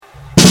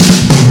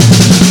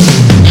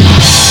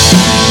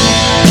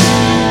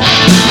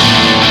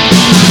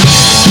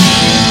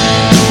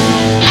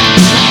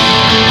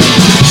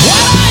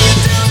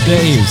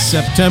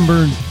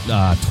September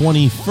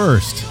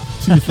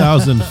 21st,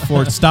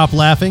 2004. Stop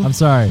laughing. I'm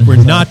sorry.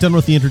 We're not done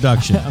with the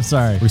introduction. I'm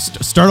sorry.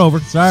 Start over.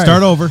 Sorry.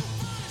 Start over.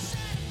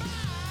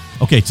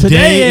 Okay,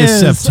 today is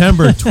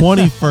September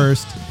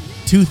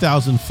 21st,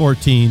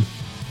 2014,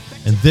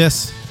 and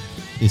this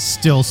is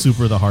still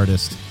super the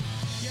hardest.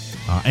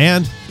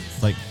 And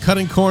like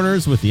cutting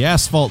corners with the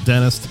asphalt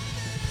dentist,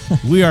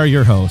 we are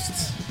your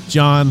hosts,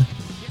 John,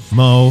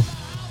 Mo,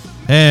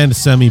 and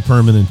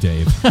semi-permanent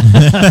Dave.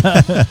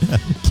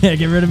 Can't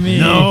get rid of me.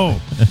 No.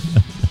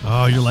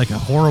 Oh, you're like a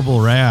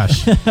horrible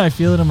rash. I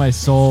feel it in my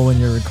soul when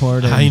you're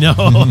recording. I know.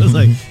 It's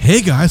like,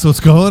 hey guys, what's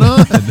going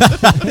on?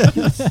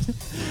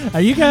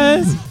 Are you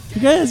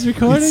guys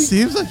recording? It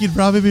seems like you'd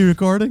probably be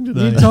recording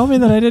tonight. You told me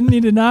that I didn't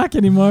need to knock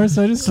anymore,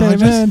 so I just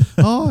came in.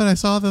 Oh, and I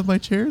saw that my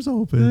chair's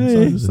open,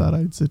 so I just thought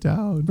I'd sit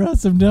down. Brought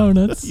some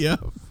donuts. Yeah.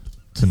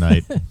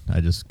 Tonight,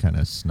 I just kind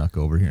of snuck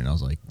over here, and I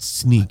was like,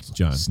 Sneaked,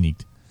 John.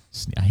 Sneaked.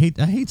 I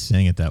hate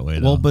saying it that way,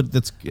 though. Well, but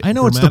that's I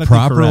know it's the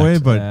proper correct. way,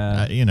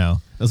 but, you know.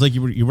 It's like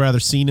you rather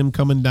seen him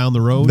coming down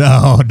the road?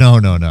 No.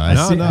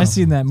 I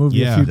seen that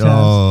movie a few times.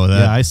 Oh,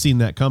 I seen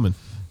that coming.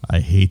 I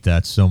hate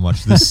that so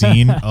much. The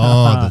scene.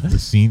 The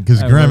scene.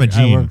 Because Grandma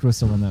Jean. I worked with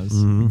someone that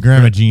was.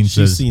 Grandma Jean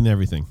says. She's seen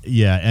everything.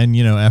 Yeah, and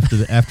you know, after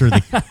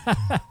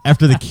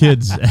the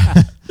kids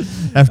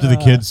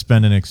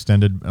spend an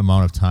extended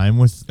amount of time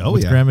with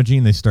Grandma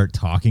Jean, they start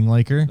talking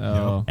like her.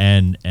 Oh.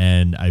 And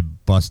I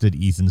busted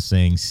Ethan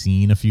saying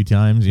 "seen" a few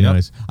times. You know,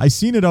 I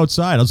seen it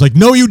outside. I was like,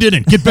 "No, you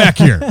didn't. Get back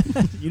here.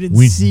 You didn't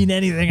seen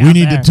anything. We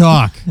need to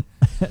talk."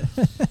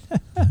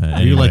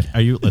 Anyway.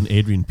 Are you an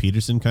Adrian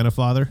Peterson kind of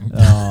father?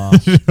 Oh.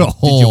 Did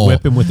you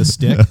whip him with a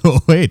stick?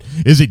 Wait,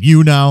 is it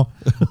you now?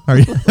 Are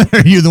you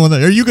the one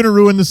that? Are you going to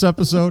ruin this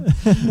episode?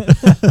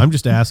 I'm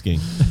just asking.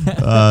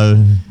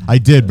 I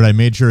did, but I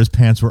made sure his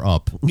pants were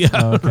up. Yeah,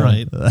 okay.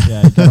 right.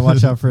 Yeah, you gotta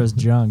watch out for his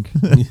junk.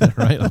 Yeah,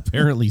 right.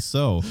 Apparently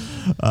so.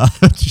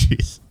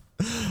 Jeez.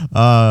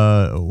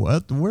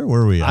 What? Where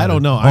were we? I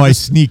don't know. I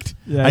sneaked.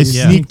 Yeah, I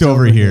sneaked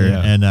over here,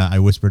 yeah. and I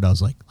whispered. I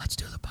was like, "Let's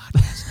do the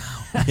podcast now."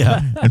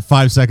 Yeah. And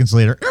 5 seconds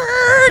later,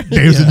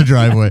 Dave's in the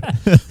driveway.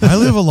 I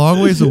live a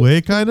long ways away,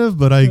 kind of,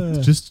 but I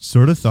just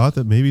sort of thought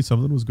that maybe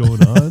something was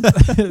going on.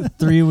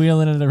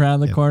 Three-wheeling it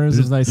around the corners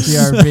of my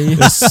CRV.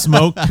 There's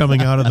smoke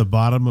coming out of the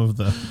bottom of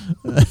the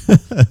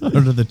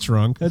under the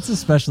trunk. That's a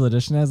special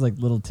edition. It has like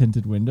little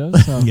tinted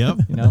windows. So, Yep.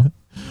 You know,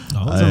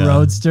 it's a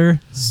Roadster.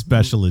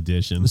 Special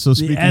edition. So The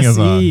speaking of,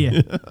 SE.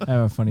 I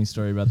have a funny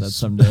story about that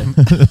someday.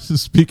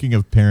 speaking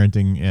of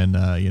parenting and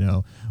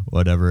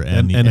whatever,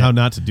 and how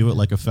not to do it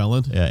like a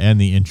felon. Yeah, and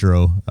the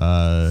intro.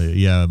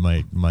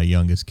 My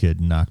youngest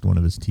kid knocked one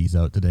of his teeth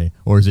out today,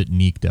 or is it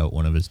neeked out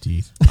one of his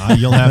teeth?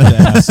 You'll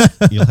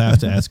have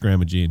to ask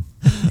Grandma Jean.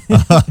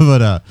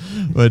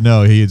 But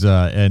no, he's he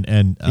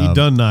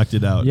done knocked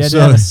it out. You had to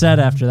have a set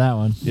after that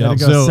one. You had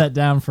to go So- set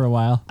down for a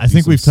while. I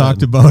think we've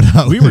talked about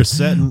how We were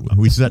setting.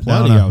 we set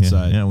down plenty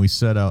outside. Yeah, we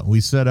set out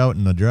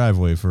in the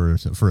driveway for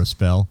a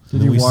spell.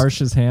 Did you wash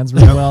his hands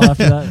really well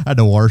after that? I had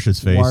to wash his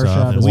face Wash off.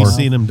 out And his we mouth.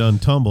 seen him done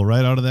tumble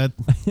right out of that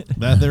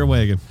there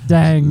wagon.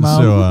 Dang,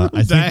 Mom. So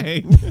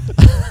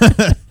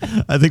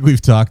I think we've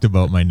talked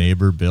about my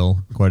neighbor Bill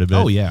quite a bit.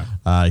 Oh yeah.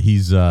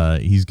 He's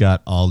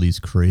got all these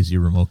crazy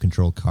remote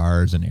control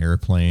cars and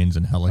airplanes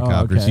and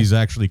helicopters. okay. He's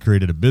actually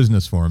created a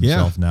business for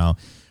himself now,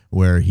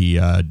 where he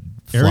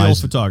Aerial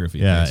flies, photography.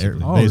 Yeah,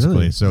 basically. basically.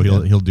 Really? So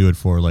he'll do it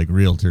for like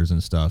realtors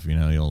and stuff. You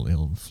know,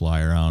 he'll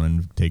fly around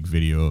and take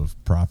video of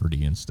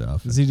property and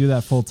stuff. Does he do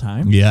that full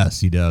time? Yes,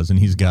 he does, and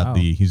he's got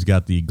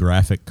the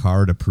graphic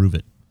car to prove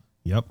it.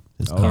 Yep.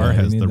 His Oh, car yeah,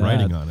 has you the need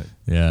writing that. on it.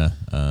 Yeah.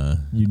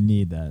 You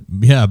need that.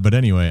 Yeah, but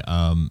anyway,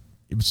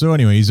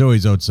 he's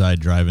always outside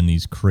driving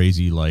these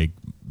crazy, like,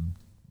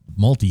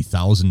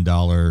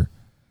 multi-$1,000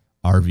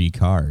 RV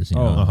cars. You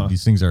know,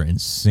 these things are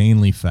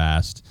insanely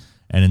fast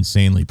and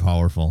insanely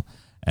powerful.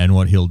 And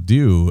what he'll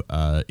do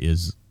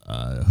is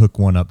hook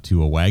one up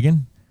to a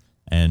wagon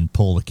and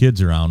pull the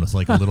kids around with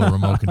like a little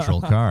remote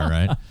control car,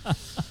 right?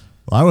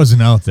 Well, I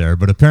wasn't out there,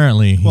 but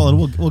apparently, Well, and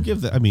we'll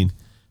give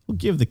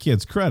the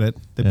kids credit.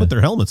 They put their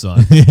helmets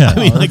on. Yeah. I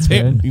mean, that's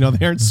good.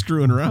 they aren't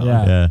screwing around.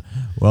 Yeah. yeah.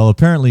 Well,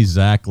 apparently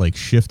Zach like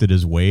shifted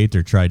his weight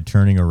or tried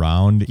turning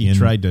around.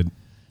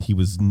 He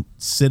was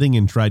sitting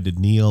and tried to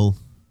kneel.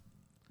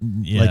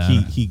 Yeah. Like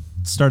he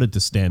started to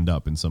stand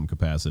up in some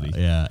capacity.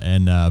 Yeah,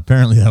 and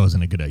apparently that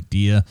wasn't a good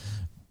idea.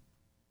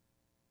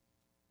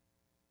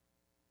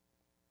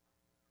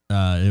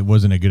 It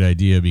wasn't a good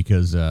idea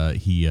because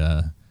he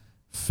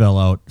fell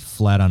out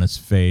flat on his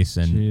face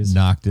and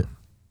knocked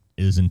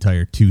his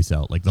entire tooth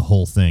out, like the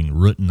whole thing,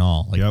 root and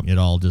all. Like it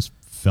all just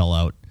fell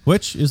out.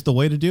 Which is the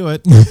way to do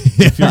it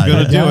if you're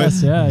going to do it.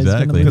 Yeah,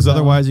 Exactly. Because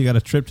otherwise you got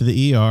a trip to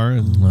the ER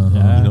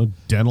and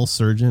dental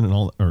surgeon and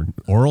all, or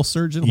oral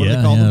surgeon. What do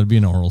they call them? It'd be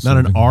an oral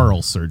surgeon. Not an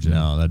aural surgeon.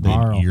 No, that'd be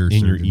Aural. an ear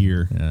in your surgeon.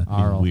 ear. Yeah.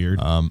 Aural. Weird.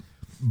 But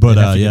You'd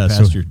have to get so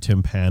past your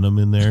tympanum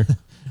in there.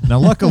 now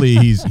luckily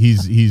he's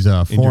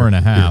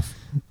 4.5.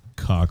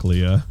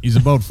 cochlea. He's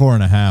about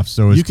 4.5,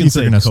 so his You can teeth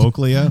say are gonna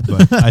cochlea,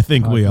 but I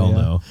think we all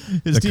know.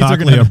 His The teeth are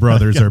cochlea gonna-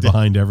 brothers are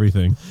behind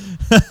everything.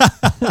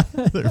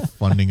 They're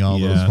funding all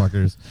those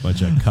fuckers.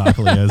 Bunch of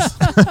cochleas.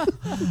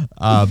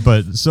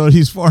 But so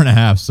he's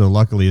 4.5, so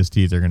luckily his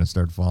teeth are going to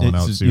start falling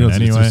out soon. It's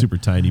Anyway, a super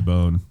tiny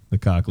bone, the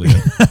cochlea.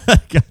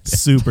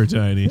 Super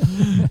tiny.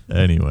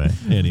 anyway,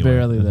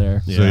 Barely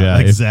there. So, yeah,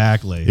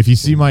 exactly. if you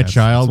see my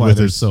child that's why with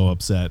they're his so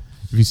upset.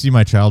 if you see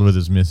my child with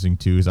his missing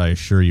tooth, I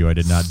assure you, I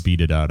did not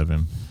beat it out of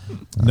him.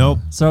 Nope.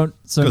 So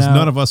Because now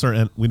none of us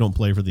are. We don't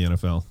play for the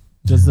NFL.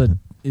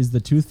 is the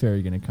tooth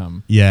fairy going to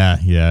come? Yeah.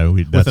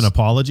 With an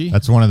apology.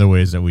 That's one of the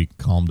ways that we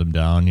calmed him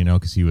down,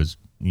 because he was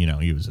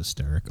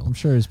hysterical. I'm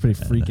sure he's pretty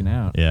freaking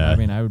out. yeah. I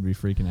mean, I would be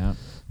freaking out.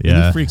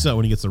 Yeah, He freaks out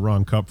when he gets the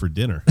wrong cup for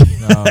dinner.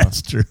 Oh.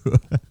 that's true.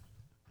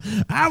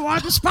 I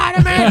want the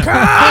Spider-Man cup.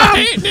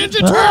 I hate Ninja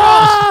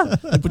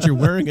Turtles. But you're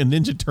wearing a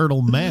Ninja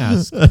Turtle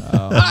mask.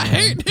 I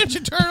hate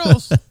Ninja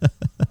Turtles.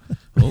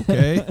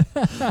 Okay.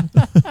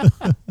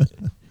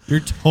 You're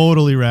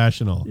totally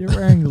rational. You're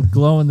wearing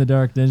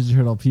glow-in-the-dark Ninja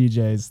Turtle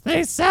PJs.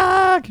 They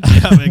suck!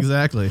 Yeah,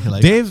 exactly.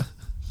 Like, Dave,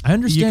 I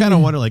understand. you kind of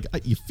wonder, like,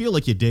 you feel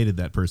like you dated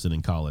that person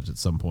in college at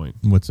some point.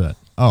 What's that?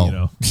 Oh, You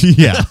know.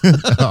 yeah.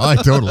 I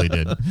totally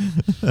did.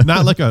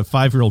 Not like a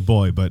 5-year-old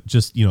boy, but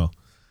just,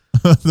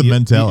 The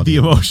mentality. The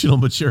emotional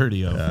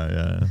maturity of.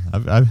 Yeah.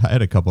 I've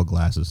had a couple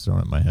glasses thrown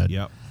at my head.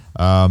 Yep.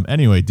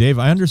 Anyway, Dave,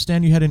 I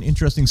understand you had an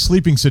interesting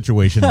sleeping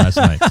situation last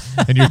night,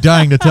 and you're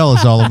dying to tell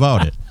us all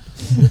about it.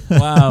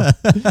 Wow.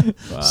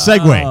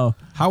 Segue. Wow.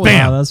 How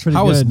Wow, that's pretty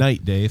How was good.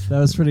 night, Dave? That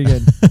was pretty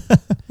good.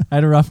 I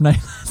had a rough night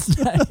last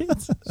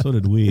night. So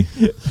did we.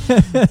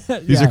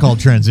 These are called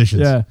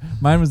transitions. Yeah,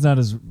 mine was not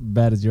as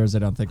bad as yours, I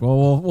don't think.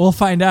 Well, we'll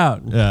find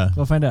out. Yeah.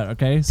 We'll find out.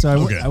 Okay, so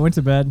Okay. I went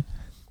to bed.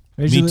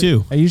 Me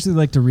too. I usually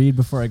like to read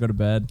before I go to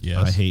bed.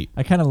 Yes.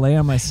 I kind of lay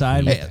on my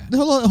side. Hey,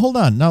 hold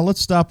on. Now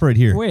let's stop right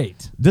here.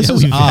 Wait. This Yeah,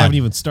 is we odd. haven't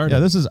even started. Yeah,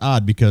 this is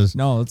odd because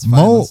No, it's fine.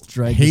 Mo Let's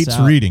drag this hates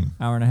out. reading.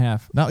 Hour and a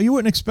half. Now you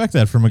wouldn't expect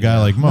that from a guy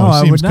like Mo. No,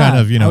 I Seems would not. kind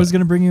of I was going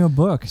to bring you a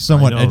book.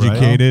 somewhat I know, right?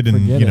 educated and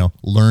Forget it.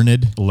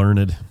 learned.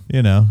 Learned.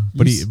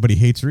 But he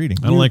hates reading.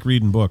 I don't like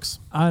reading books.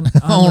 I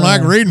don't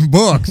like reading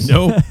books.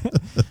 Nope.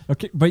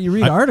 Okay, but you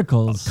read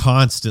articles.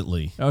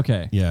 Constantly.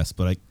 Okay. Yes,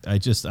 but I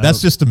just. I That's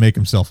don't- just to make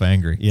himself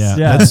angry. Yeah,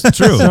 Yeah. that's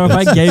true. So if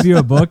I gave you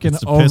a book and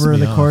It's to piss over me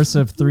the off. course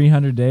of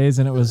 300 days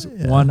and it was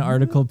one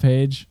article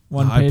page,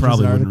 one I page was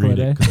probably an wouldn't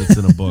article a read day. it because it's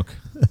in a book.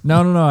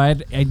 No.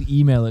 I'd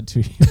email it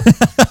to you.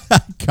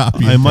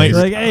 Copy. I and might- paste.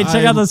 Like, hey,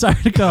 check out this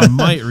article. I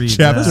might read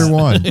Chapter that.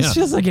 1. This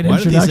feels like an Why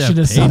do these introduction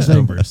to have page something.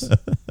 numbers?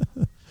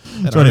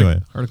 That So anyway.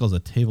 article's a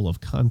table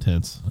of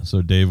contents.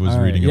 So Dave was All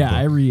right, reading a book.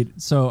 I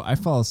read. So I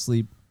fall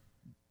asleep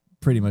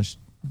pretty much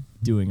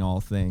doing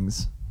all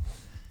things.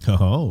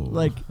 Oh,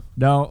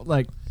 No,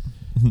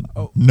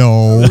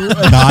 No,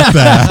 not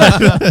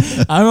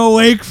that. I'm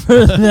awake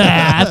for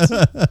that.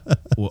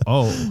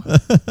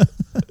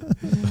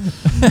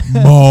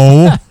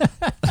 Mo.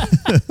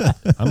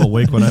 I'm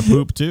awake when I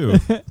poop too.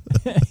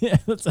 Yeah,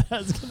 that's what I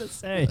was going to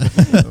say.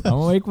 I'm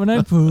awake when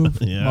I poop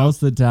Yeah.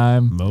 most of the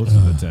time. Most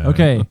of the time.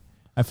 Okay,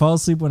 I fall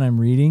asleep when I'm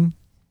reading.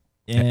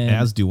 And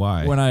As do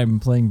I. when I'm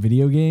playing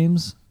video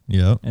games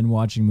Yep. and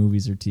watching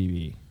movies or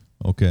TV.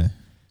 Okay.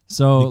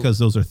 So Because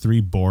those are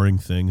three boring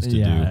things to do.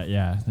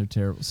 yeah, they're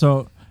terrible.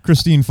 So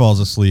Christine falls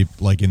asleep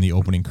like in the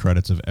opening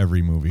credits of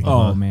every movie.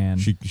 oh man,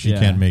 She Yeah.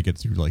 can't make it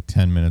through like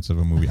 10 minutes of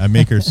a movie. I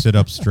make her sit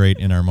up straight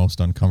in our most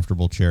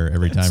uncomfortable chair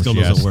every time Still she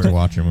doesn't has work. to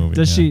watch a movie.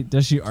 Does Yeah.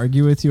 she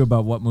argue with you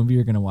about what movie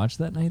you're going to watch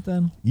that night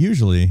then?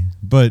 Usually,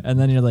 but And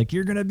then you're like,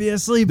 you're going to be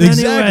asleep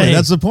exactly. anyway.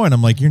 That's the point.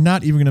 I'm like, you're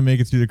not even going to make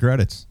it through the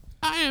credits.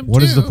 I am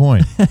What is the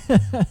point?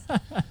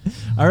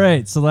 All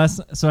right, so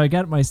I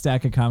got my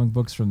stack of comic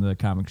books from the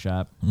comic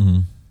shop. Mm-hmm.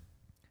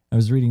 I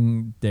was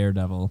reading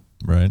Daredevil,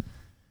 Right.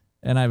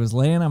 and I was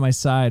laying on my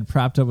side,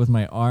 propped up with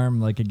my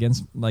arm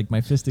against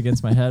my fist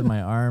against my head,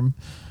 my arm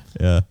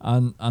Yeah.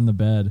 on the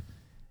bed,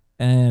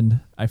 and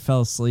I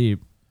fell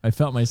asleep. I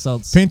felt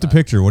myself Paint the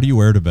picture. What do you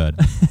wear to bed?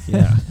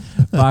 Yeah.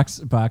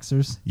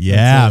 boxers. Yeah,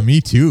 That's it.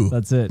 me too.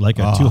 That's it. Like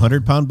a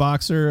 200-pound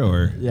boxer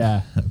or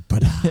yeah.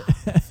 But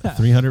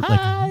 300,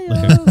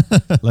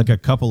 like a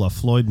couple of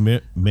Floyd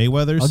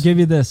Mayweathers. I'll give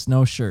you this: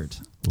 no shirt.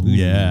 Ooh.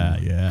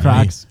 yeah.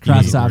 Crocs You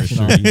need to wear a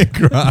optional. shirt.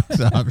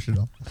 Crocs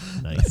optional.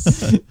 Nice.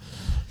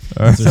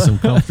 Those are some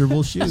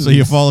comfortable shoes. So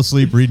you fall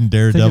asleep reading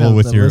Thinking Daredevil of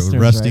with the your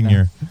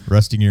listeners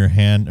resting your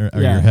hand or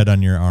Yeah. your head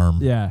on your arm.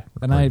 Yeah,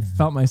 and I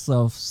felt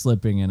myself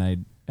slipping, and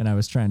I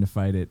was trying to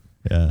fight it,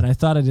 and Yeah. I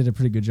thought I did a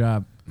pretty good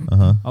job.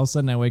 Uh-huh. All of a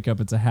sudden, I wake up.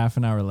 It's a half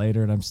an hour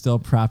later, and I'm still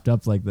propped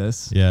up like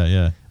this.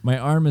 Yeah. My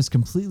arm is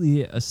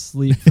completely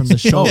asleep from the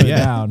shoulder yeah.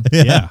 down,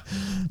 Yeah.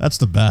 That's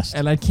the best.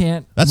 and I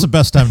can't. That's the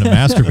best time to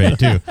masturbate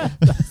too.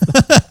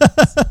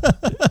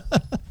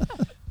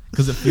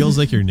 Because it feels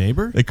like your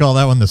neighbor. They call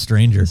that one the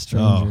stranger.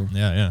 Stranger.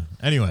 Yeah.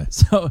 Anyway,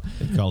 So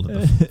They called it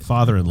the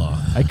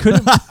father-in-law. I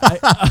couldn't.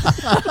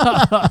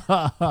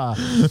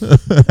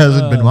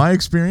 hasn't been my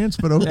experience,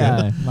 but okay.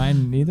 Yeah,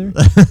 mine neither.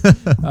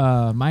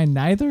 Mine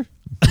neither.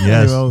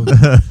 Yes.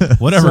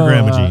 Whatever, So,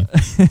 Grandma Jean.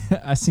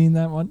 I seen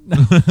that one.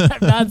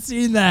 I've not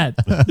seen that.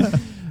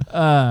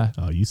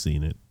 Oh, you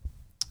seen it.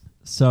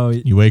 So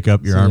You wake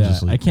up, your arms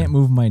asleep. I can't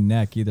move my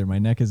neck either. My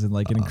neck is in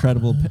like an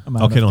incredible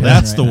amount Okay, of no, pain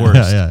that's right the now.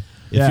 worst. Yeah.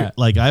 If you're,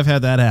 like I've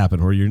had that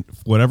happen where you're,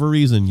 for whatever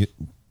reason,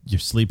 you're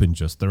sleeping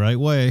just the right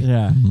way.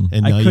 Yeah.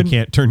 And now you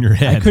can't turn your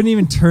head. I couldn't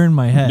even turn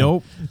my head.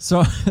 Nope.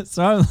 So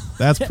I'm,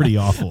 That's pretty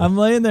awful. I'm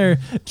laying there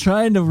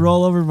trying to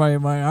roll over,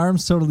 my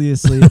arm's totally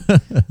asleep.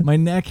 My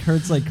neck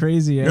hurts like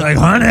crazy. You're like,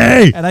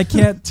 honey! And I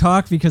can't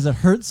talk because it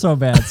hurts so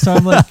bad. So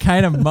I'm like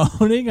kind of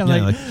moaning. I'm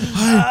like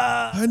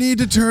I need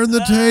to turn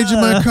the page in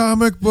my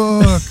comic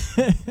book.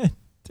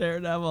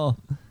 Daredevil.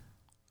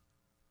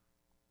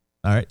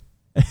 All right.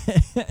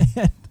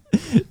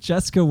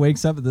 Jessica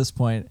wakes up at this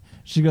point.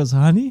 She goes,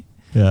 honey?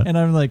 Yeah. And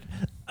I'm like,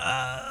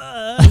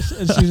 and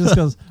she just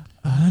goes,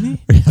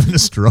 honey? Are you having a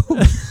stroke?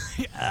 No,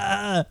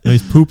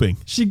 he's pooping.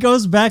 She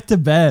goes back to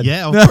bed.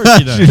 Yeah, of course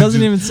she does. She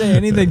doesn't even say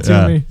anything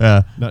to me.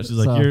 Yeah. No, she's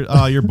like,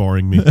 you're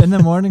boring me. In the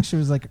morning, she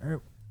was like,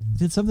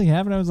 did something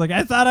happen? I was like,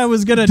 I thought I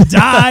was going to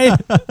die.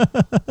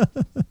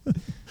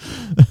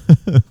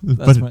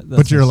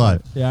 But you're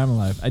alive. Yeah, I'm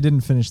alive. I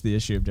didn't finish the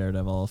issue of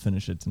Daredevil. I'll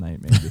finish it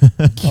tonight, maybe.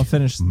 I'll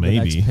finish the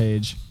next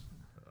page.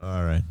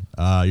 All right.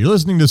 You're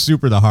listening to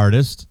Super the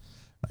Hardest.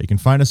 You can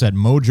find us at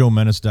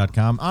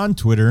mojomenace.com, on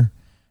Twitter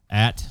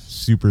at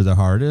Super the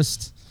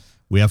Hardest.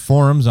 We have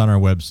forums on our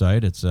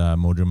website. It's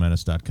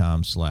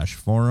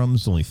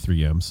mojomenace.com/forums. Only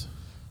 3 M's.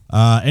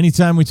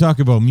 Anytime we talk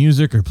about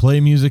music or play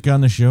music on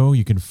the show,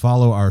 you can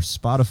follow our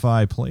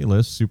Spotify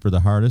playlist, Super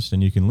the Hardest,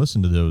 and you can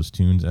listen to those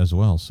tunes as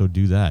well. So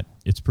do that.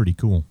 It's pretty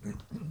cool.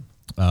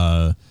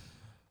 I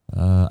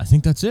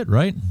think that's it,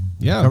 right?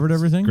 Yeah. Covered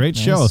everything? Great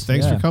show.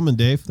 Thanks for coming,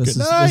 Dave. This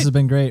has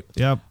been great.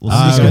 Yep. We'll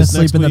I'm see just you going to guys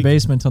sleep next in the week.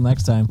 basement until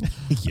next time.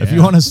 If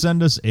you want to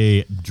send us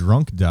a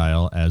drunk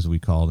dial, as we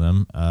call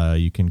them,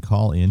 you can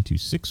call in to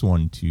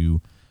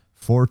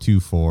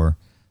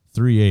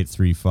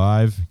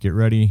 612-424-3835. Get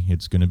ready.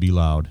 It's going to be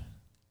loud.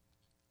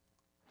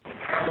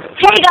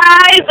 Hey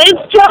guys,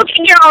 it's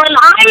Token Girl, and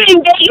I'm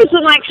in Vegas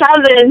with my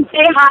cousin.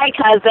 Say hi,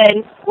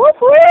 cousin. Whoop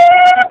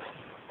whoop.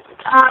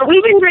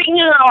 We've been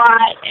drinking a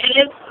lot,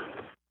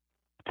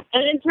 and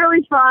it's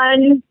really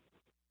fun.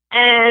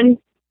 And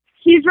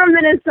she's from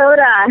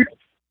Minnesota,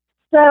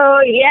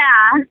 so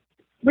yeah,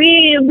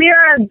 we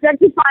are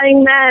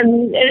objectifying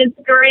men, and it's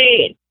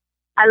great.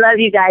 I love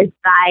you guys.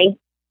 Bye.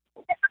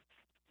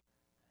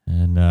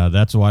 And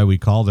that's why we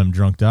call them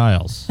drunk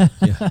dials.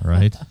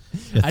 Right?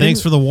 Yeah,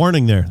 thanks for the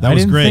warning there. That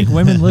was great. I didn't think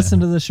women listen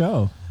to the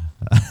show.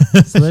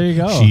 So there you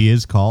go. She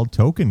is called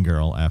Token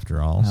Girl,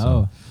 after all.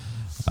 So.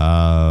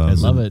 I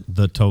love it.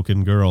 The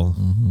Token Girl.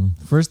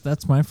 Mm-hmm.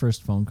 That's my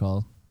first phone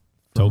call.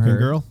 Token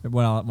Girl?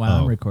 Well,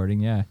 while I'm recording,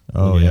 yeah.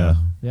 Oh, yeah.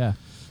 Yeah.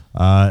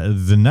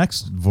 The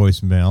next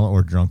voicemail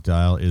or drunk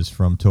dial is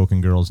from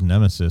Token Girl's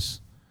nemesis.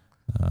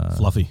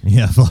 Fluffy.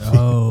 Yeah, Fluffy.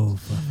 Oh,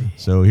 Fluffy.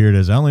 So here it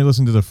is. I only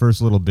listened to the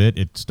first little bit.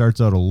 It starts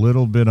out a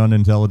little bit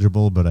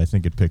unintelligible, but I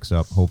think it picks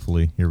up,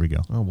 hopefully. Here we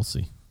go. Oh, we'll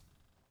see.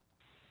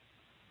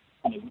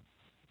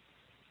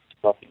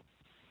 Fluffy,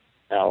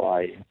 how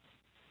are you?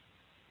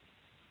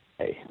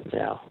 Hey,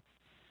 now,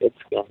 it's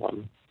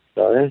gone.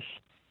 So,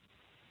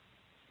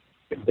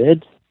 in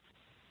bed,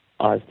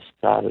 I've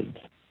started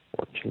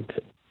watching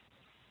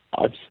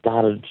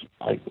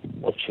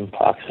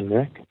Parks and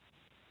Rec.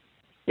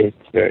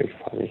 It's very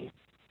funny.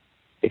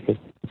 Because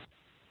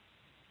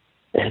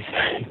it's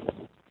very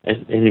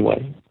funny.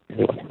 Anyway,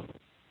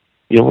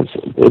 you know what's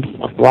so good?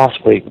 Like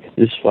last week,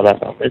 this is what I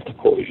meant to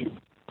call you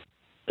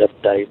that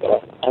day,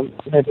 but I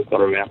never got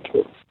around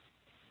to it.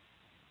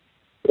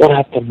 What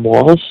happened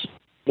was,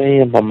 me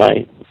and my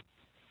mate,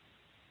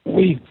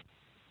 we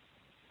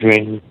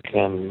drink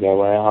and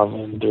go out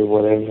and do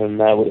whatever, and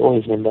that we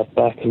always end up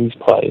back in his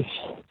place,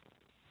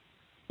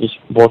 just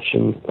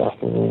watching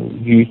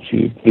fucking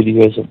YouTube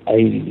videos of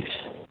 80s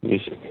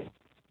music.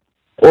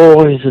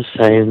 Always the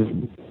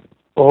same,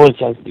 always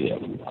like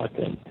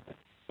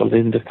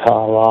Belinda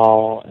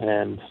Carlisle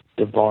and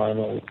Divine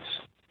Oaks,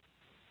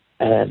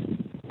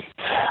 and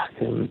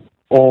fucking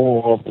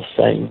all of the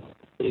same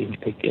thing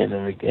again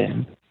and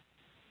again.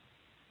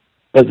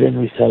 But then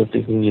we started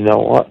thinking, you know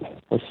what?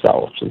 Let's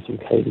start watching some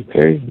Katy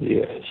Perry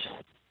videos.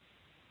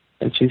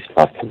 And she's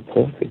fucking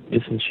perfect,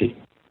 isn't she?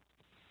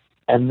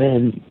 And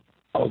then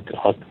I'll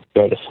go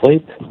to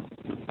sleep,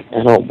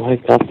 and I'll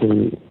wake up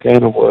and go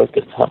to work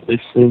and start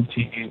listening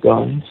to you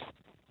guys.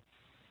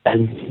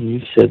 And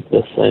you said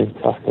the same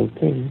fucking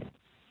thing.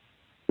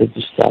 They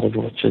just started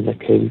watching the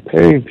Katy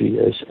Perry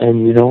videos.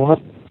 And you know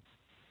what?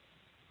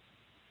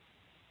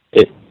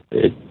 It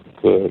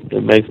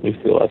makes me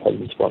feel like I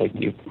just want to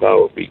give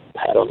Mo a big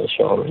pat on the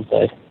shoulder and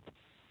say,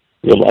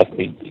 you're like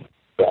me, big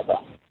brother.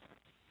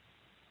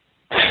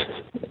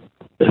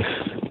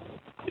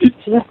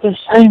 It's not the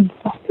same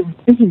fucking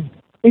thing.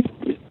 It's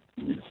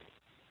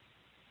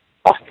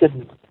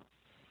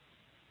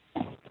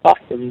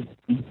fucking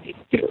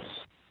ridiculous.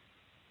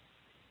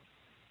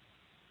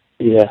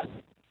 Yeah.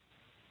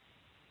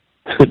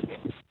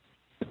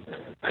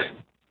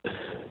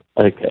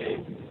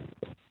 Okay.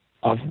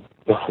 I've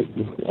got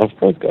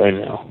to go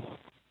now.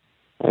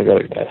 I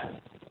gotta go.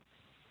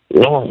 You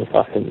know what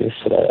fucking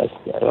yesterday I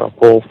stayed up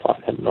all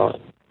fucking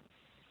night.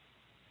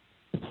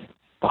 It's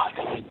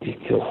fucking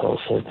ridiculous. I was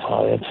so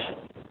tired.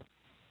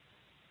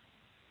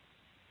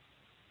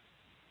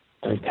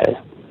 Okay.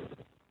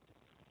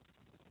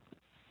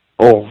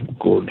 Oh,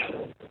 good.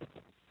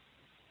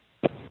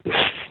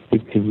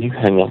 Can you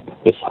hang up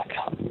because I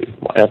can't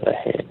move my other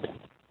hand?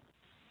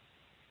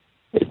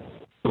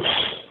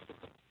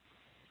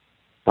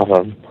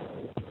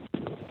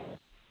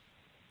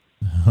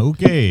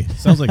 Okay.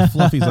 Sounds like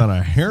Fluffy's on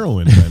a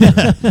heroin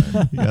bender.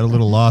 You got a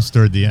little lost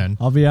toward the end.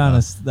 I'll be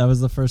honest. That was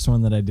the first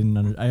one that I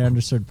didn't I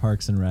understood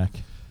Parks and Rec.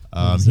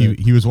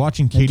 He was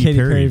watching Katy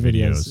Perry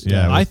videos.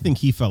 Yeah, I think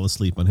he fell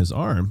asleep on his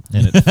arm,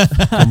 and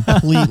it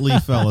completely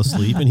fell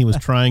asleep, and he was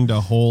trying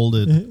to hold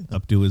it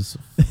up to his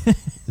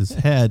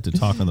head to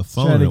talk on the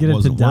phone, and it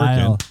wasn't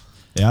working.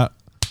 Yeah,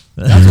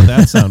 that's what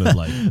that sounded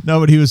like. No,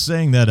 but he was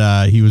saying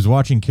that he was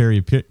watching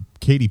Katy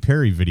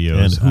Perry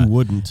videos. And who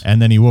wouldn't?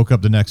 And then he woke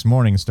up the next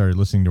morning and started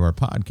listening to our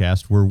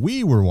podcast where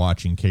we were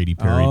watching Katy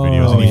Perry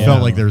videos, and he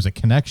felt like there was a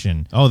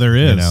connection. Oh, there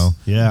is. You know?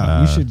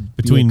 Yeah. You should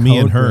between be a me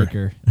and her.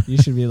 breaker. You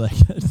should be like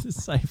a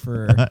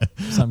decipherer of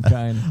some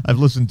kind. I've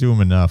listened to him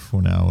enough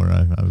now where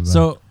I've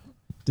So,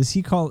 does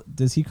he call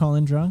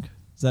in drunk?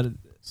 Is that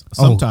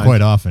sometimes?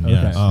 Quite often, okay.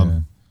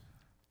 yeah.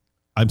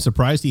 I'm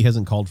surprised he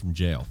hasn't called from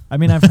jail. I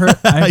mean, I've heard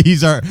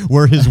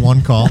we're his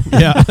one call.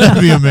 Yeah,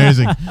 that'd be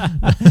amazing.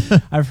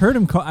 I've heard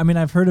him call. I mean,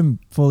 I've heard him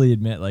fully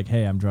admit, like,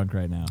 "Hey, I'm drunk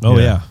right now." Oh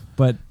yeah.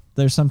 But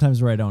there's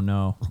sometimes where I don't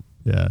know.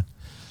 Yeah.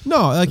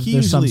 No, like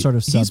there's some sort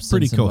of he's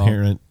pretty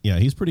coherent. Involved. Yeah,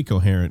 he's pretty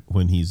coherent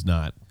when he's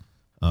not.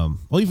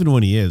 Well, even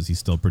when he is, he's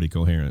still pretty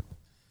coherent.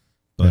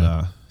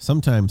 But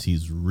sometimes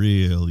he's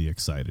really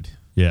excited.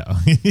 Yeah,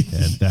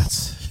 and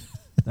that's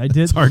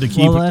it's hard to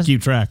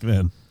keep track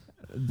then.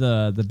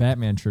 The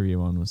Batman trivia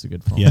one was a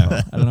good phone call.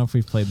 I don't know if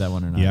we've played that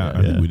one or not. Yeah,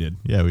 I think we did.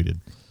 Yeah, we did.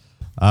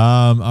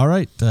 All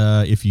right.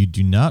 If you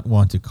do not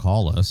want to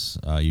call us,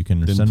 you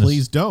can then send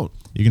please us. Don't.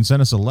 You can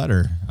send us a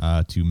letter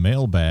to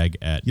mailbag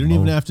at. You don't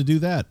even have to do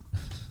that.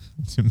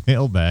 To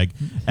mailbag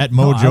at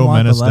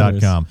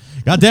mojomenace.com.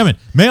 God damn it.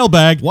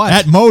 Mailbag What?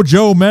 at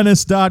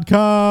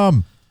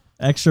mojomenace.com.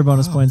 Extra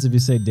bonus points if you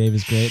say Dave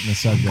is great in the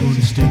subject. You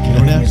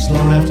don't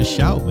have to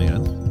shout,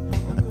 man.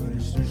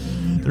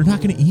 They're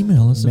not going to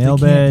email us.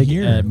 Mailbag if they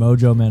can't hear. at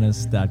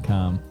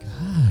mojomenace.com.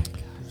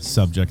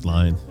 Subject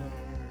line.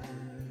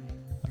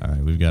 All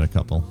right, we've got a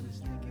couple.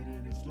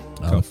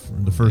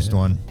 The first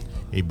one,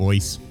 hey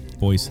boys.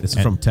 It's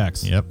from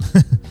Tex. Yep.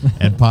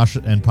 and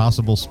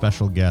possible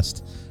special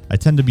guest. I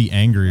tend to be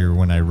angrier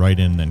when I write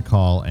in than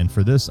call, and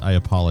for this, I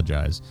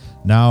apologize.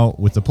 Now,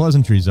 with the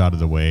pleasantries out of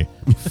the way,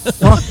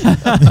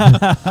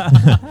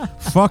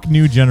 fuck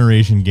new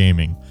generation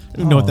gaming. I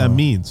don't know what that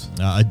means.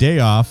 A day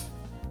off.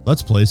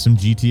 Let's play some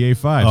GTA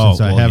 5 since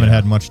I haven't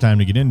had much time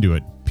to get into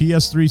it.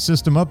 PS3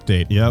 system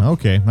update. Yep.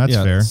 Okay, that's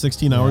fair.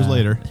 16 hours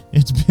later.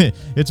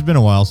 It's been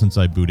a while since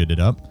I booted it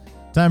up.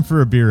 Time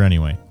for a beer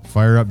anyway.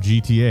 Fire up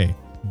GTA.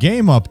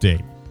 Game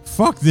update.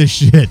 Fuck this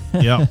shit.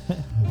 Yep.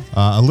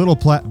 A little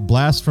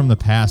blast from the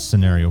past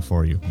scenario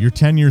for you. You're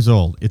 10 years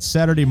old. It's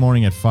Saturday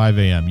morning at 5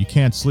 a.m. You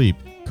can't sleep.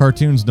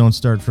 Cartoons don't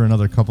start for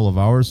another couple of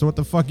hours, so what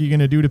the fuck are you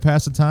going to do to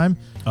pass the time?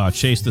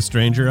 Chase the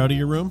stranger out of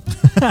your room?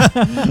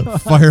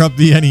 Fire up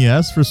the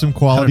NES for some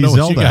quality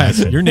Zelda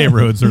action. Your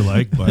neighborhoods are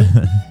like, but...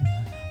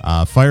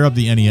 Fire up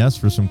the NES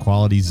for some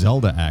quality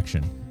Zelda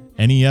action.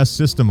 NES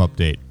system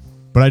update.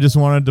 But I just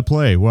wanted to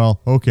play.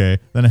 Well, okay.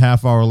 Then a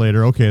half hour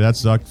later, okay, that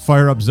sucked.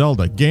 Fire up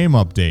Zelda. Game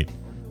update.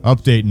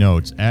 Update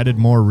notes. Added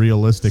more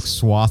realistic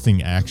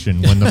swathing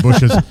action when the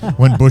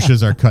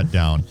bushes are cut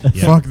down.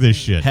 Yeah. Fuck this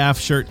shit. Half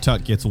shirt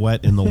tuck gets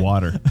wet in the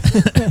water.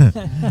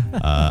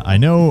 I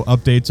know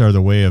updates are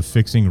the way of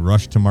fixing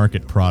rush to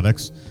market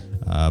products,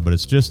 but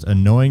it's just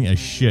annoying as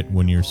shit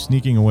when you're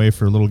sneaking away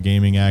for a little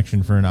gaming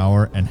action for an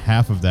hour and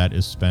half of that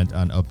is spent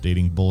on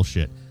updating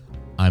bullshit.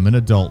 I'm an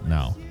adult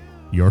now.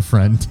 Your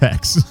friend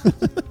Tex.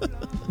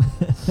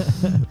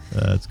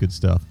 That's good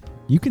stuff.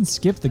 You can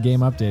skip the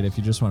game update if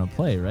you just want to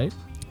play, right?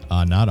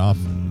 Not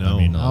often. No, I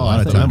mean, a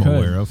lot of times I'm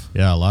aware of.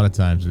 Yeah, a lot of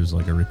times there's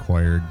like a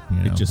required.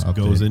 It just update.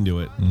 goes into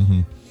it.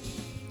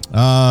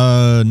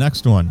 Mm-hmm.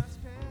 Next one.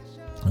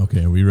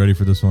 Okay, are we ready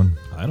for this one?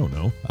 I don't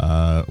know.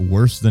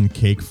 Worse than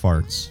cake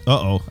farts.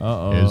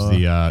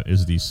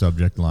 Is the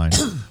subject line.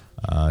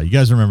 You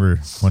guys remember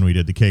when we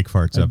did the cake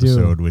farts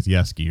episode with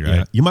Yeski, right?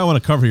 Yeah. You might want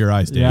to cover your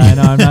eyes, Dave. Yeah, I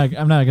know.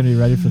 I'm not going to be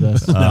ready for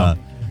this.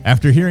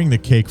 After hearing the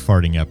cake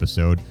farting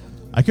episode,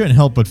 I couldn't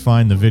help but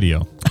find the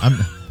video.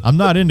 I'm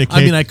not into cake.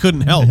 I mean, I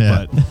couldn't help,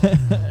 but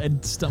I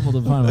stumbled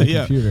upon my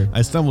computer.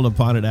 I stumbled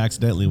upon it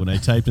accidentally when I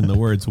typed in the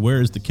words,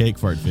 "Where's the cake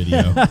fart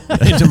video?"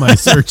 into my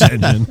search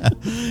engine.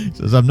 It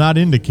says, I'm not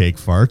into cake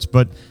farts,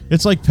 but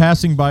it's like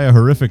passing by a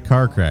horrific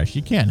car crash.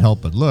 You can't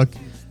help but look.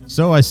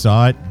 So I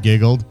saw it,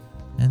 giggled,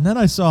 and then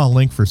I saw a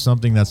link for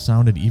something that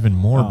sounded even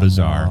more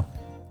bizarre. No.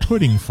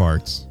 Pudding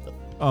farts.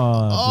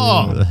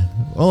 Oh.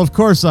 Well, of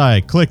course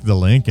I clicked the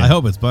link. I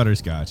hope it's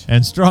butterscotch.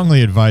 And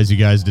strongly advise you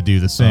guys to do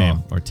the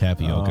same. Or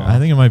tapioca. I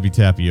think it might be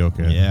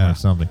tapioca Yeah. or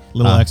something.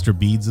 Little extra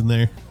beads in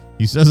there.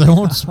 He says,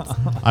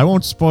 I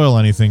won't spoil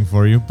anything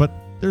for you, but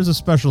there's a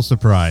special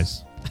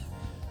surprise.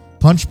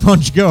 Punch,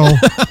 punch, go.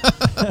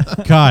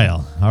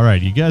 Kyle. All right,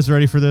 you guys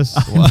ready for this?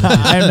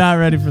 I'm not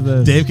ready for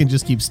this. Dave can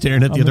just keep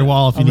staring at the other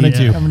wall if you need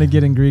to. I'm going to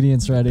get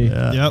ingredients ready.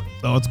 Yep.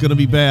 Oh, it's going to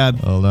be bad.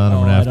 Hold on, I'm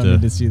going to have I don't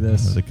need to see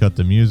this. have to cut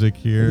the music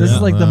here. This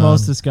is like the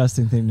most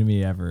disgusting thing to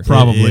me ever.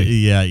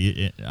 Probably.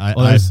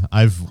 I've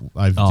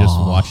just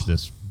watched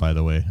this, by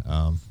the way.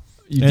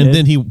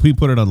 Then he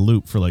put it on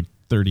loop for like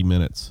 30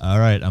 minutes. All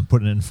right, I'm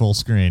putting it in full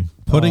screen.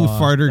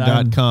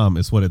 Puddingfarter.com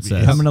is what it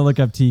says. I'm going to look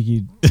up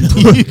Tiki.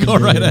 You go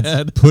right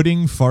ahead.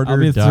 Puddingfarter.com. I'll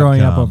be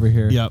throwing up over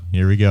here. Yep.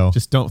 Here we go.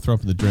 Just don't throw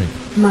up in the drink.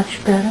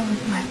 Much better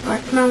with my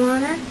butt smell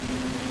on it.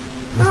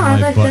 my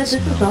As I butt said,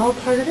 this is smell. all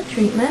part of the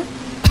treatment.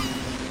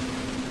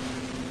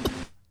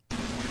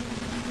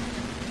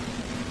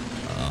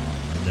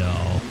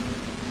 No.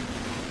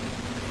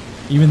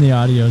 Even the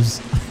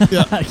audio's.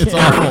 Yeah, it's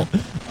awful.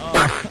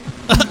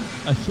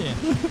 I can't.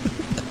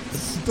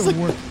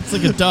 It's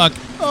like a duck.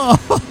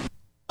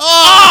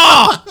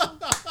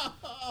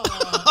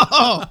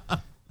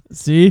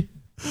 See?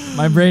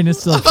 My brain is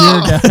still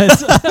pure,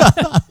 guys.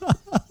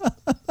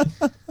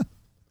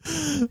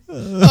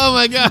 Oh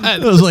my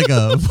god. It was like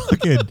a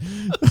fucking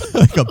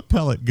like a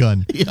pellet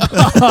gun.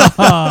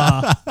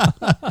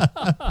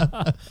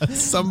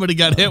 Somebody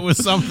got hit with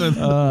something.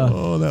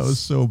 Oh, that was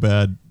so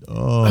bad.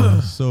 Oh,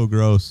 so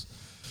gross.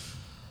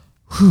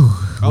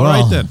 All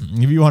right then.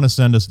 If you want to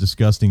send us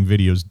disgusting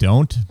videos,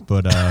 don't.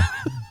 But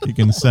you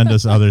can send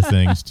us other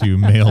things to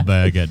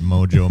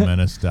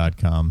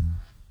mailbag@mojomenace.com.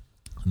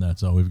 And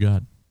that's all we've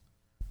got.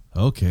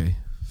 Okay.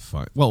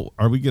 Fine. Well,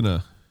 are we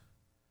gonna?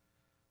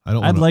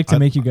 I'd like to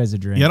make you guys a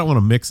drink. Yeah, I don't want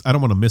to mix. I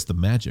don't want to miss the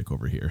magic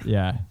over here.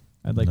 Yeah,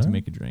 I'd like All to right.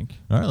 make a drink.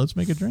 All right, let's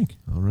make a drink.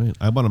 All right.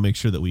 I want to make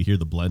sure that we hear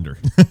the blender.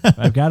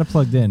 I've got it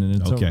plugged in, and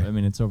it's Okay. over,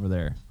 it's over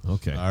there.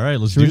 Okay. All right,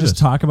 let's Should do we this. just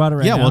talk about it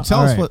right now? Yeah. Well, tell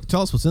All us right.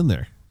 tell us what's in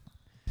there.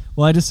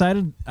 Well, I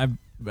decided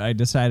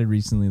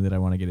recently that I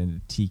want to get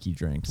into tiki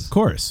drinks. Of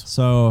course.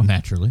 So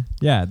Naturally.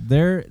 yeah,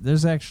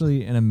 there's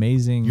actually an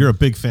amazing. You're a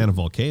big fan of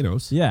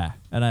volcanoes. Yeah,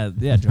 and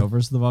Joe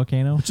versus the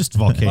volcano. Just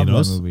Love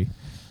volcanoes. that movie.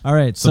 All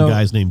right, Some so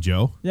guy's named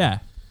Joe. yeah,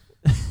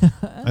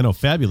 I know,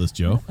 Fabulous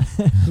Joe.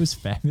 who's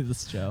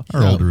Fabulous Joe?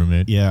 Our old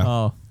roommate. Yeah.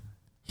 Oh,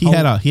 He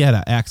had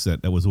an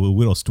accent that was a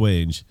little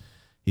strange.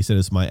 He said,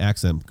 "It's my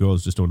accent.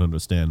 Girls just don't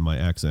understand my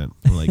accent."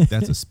 I'm like,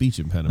 that's a speech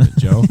impediment,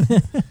 Joe.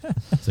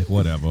 It's like,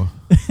 whatever.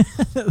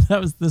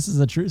 this is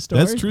a true story.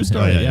 That's a true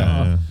story. Oh,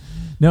 yeah.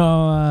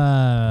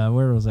 No,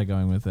 where was I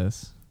going with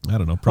this? I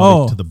don't know.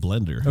 Probably Oh. to the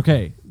blender.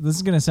 Okay, this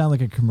is gonna sound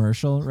like a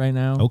commercial right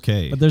now.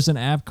 Okay. but there's an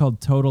app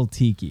called Total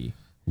Tiki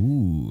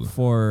Ooh.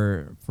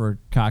 for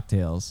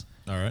cocktails,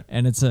 All right.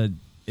 and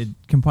it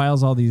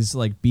compiles all these,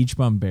 like Beach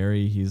Bum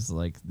Berry. He's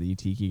like the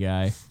tiki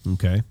guy.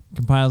 Okay.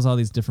 Compiles all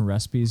these different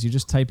recipes. You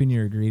just type in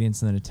your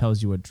ingredients, and then it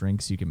tells you what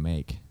drinks you can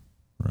make.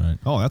 Right.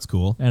 Oh, that's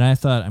cool. And I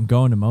thought, I'm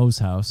going to Mo's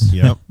house.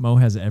 Yep. Mo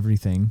has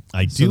everything.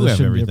 I so do there have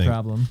shouldn't be everything. a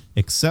problem.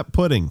 Except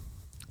pudding.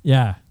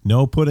 Yeah.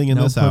 No pudding in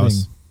No this pudding.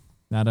 house.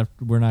 We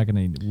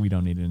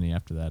don't need any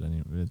after that.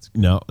 It's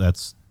No,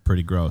 that's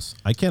pretty gross.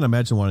 I can't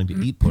imagine wanting to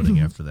eat pudding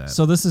after that.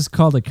 So this is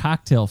called a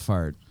cocktail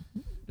fart.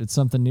 It's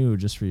something new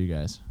just for you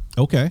guys.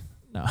 Okay.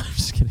 No, I'm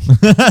just kidding.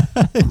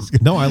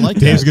 No, I like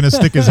Dave's that. going to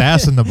stick his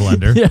ass in the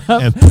blender.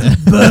 And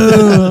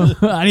Boom!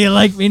 How do you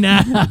like me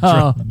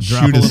now?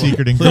 Shoot a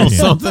secret little ingredient.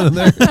 something in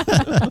there.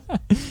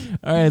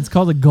 All right, it's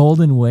called a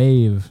Golden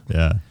Wave.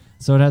 Yeah.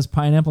 So it has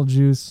pineapple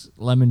juice,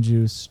 lemon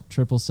juice,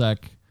 triple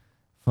sec,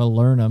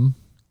 falernum.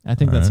 I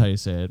think that's right. how you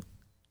say it.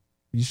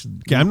 You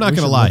should. Okay, I'm not we going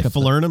to should lie. look up the-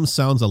 Falernum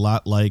sounds a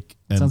lot like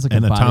an Sounds like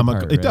a body atomic.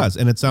 part, It right? does,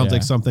 and it sounds Yeah.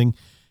 like something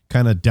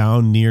kind of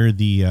down near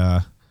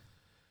the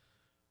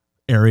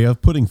area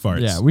of pudding farts.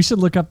 Yeah, we should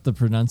look up the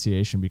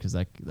pronunciation because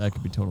that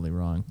could be totally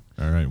wrong.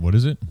 All right. What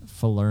is it?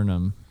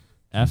 Falernum,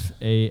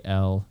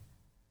 Falernum.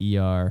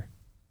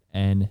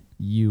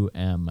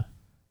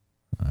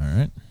 All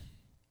right.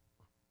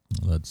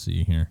 Let's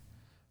see here.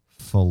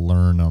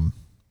 Falernum.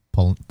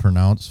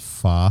 Pronounce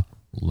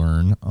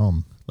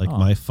fa-learn-um. Like Oh.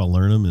 my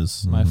falernum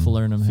is My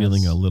falernum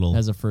feeling has, a little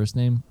has a first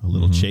name.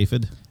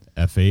 chafed.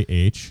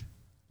 F-A-H.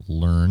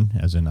 Learn,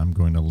 as in I'm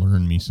going to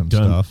learn me some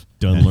stuff.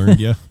 Done learned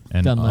you.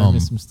 And Done learning me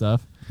some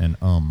stuff. And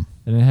And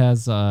it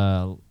has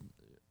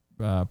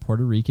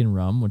Puerto Rican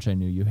rum, which I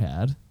knew you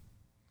had.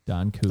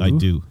 Don Ku. I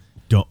do.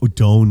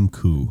 Don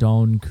Ku.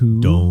 Don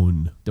Ku.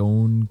 Don.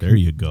 Don. There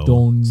you go.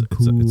 Don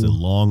It's a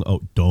long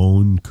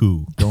Don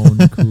Ku.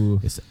 Don Ku.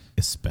 It's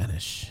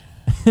Spanish.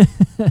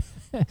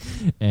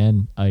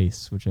 And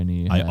ice, which I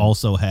knew you I had.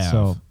 also have.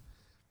 So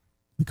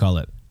We call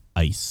it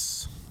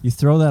ice. you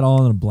throw that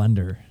all in a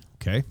blender,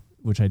 Okay.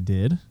 which I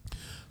did.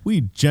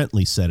 We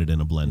gently set it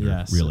in a blender.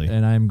 Yes. Really.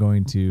 And I'm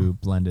going to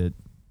blend it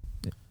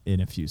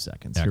in a few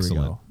seconds. Here we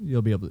Excellent. go.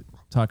 You'll be able to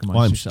talk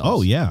amongst yourselves.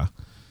 Oh yeah.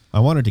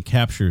 I wanted to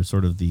capture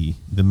sort of the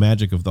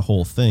magic of the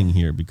whole thing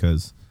here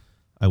because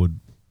I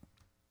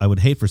I would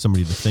hate for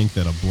somebody to think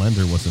that a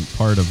blender wasn't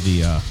part of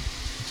the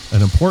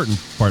an important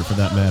part for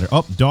that matter.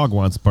 Oh, dog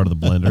wants part of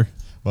the blender.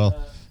 Well,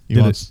 he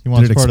Did wants it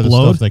part of the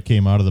explode? stuff that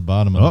came out of the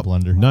bottom of the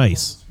blender.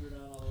 Nice.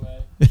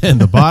 And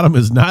the bottom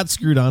is not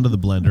screwed onto the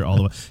blender all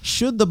the way.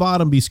 Should the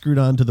bottom be screwed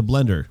onto the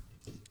blender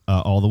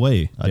all the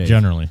way? Dave?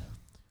 Generally.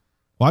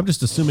 Well, I'm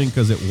just assuming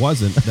because it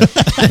wasn't.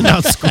 That now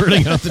it's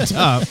squirting out the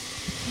top.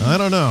 I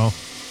don't know.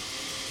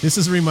 This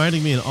is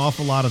reminding me an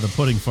awful lot of the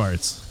pudding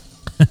farts.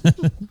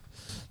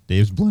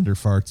 Dave's blender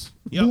farts.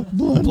 Yep,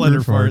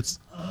 blender farts.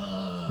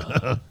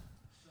 I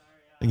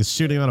think it's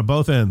shooting out of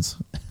both ends.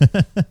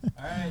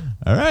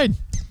 All right.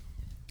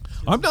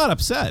 I'm not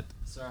upset.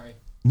 Sorry.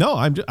 No,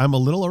 I'm a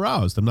little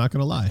aroused. I'm not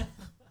going to lie.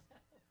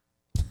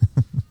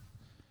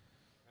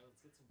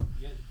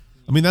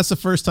 I mean, that's the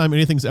first time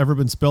anything's ever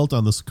been spilt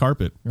on this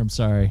carpet. I'm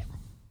sorry.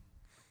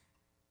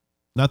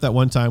 Not that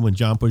one time when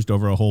John pushed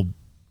over a whole,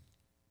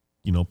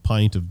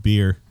 pint of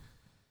beer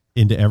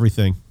into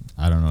everything.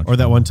 I don't know. Or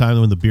that one time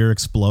when the beer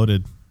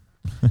exploded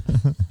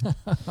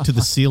to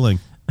the ceiling.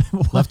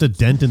 Left a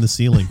dent in the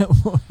ceiling.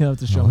 You'll have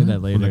to show me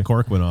that when later. the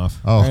cork went off.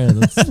 Oh. All right,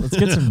 let's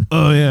get some.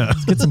 Oh, yeah.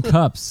 Let's get some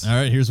cups. All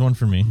right, here's one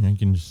for me. I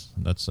can just,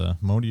 that's,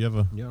 Mo, do you have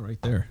a? Yeah,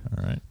 right there.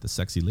 All right. The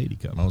sexy lady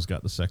cup. Mo's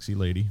got the sexy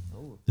lady.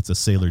 It's a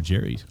Sailor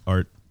Jerry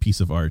piece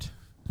of art.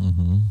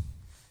 Mm-hmm.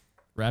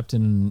 Wrapped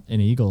in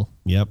an eagle.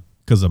 Yep,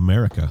 because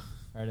America.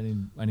 All right,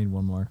 I need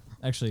one more.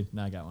 Actually,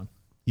 no, I got one.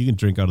 You can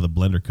drink out of the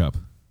blender cup.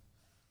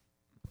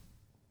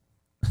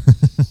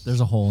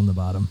 There's a hole in the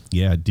bottom.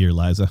 Yeah, dear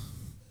Liza.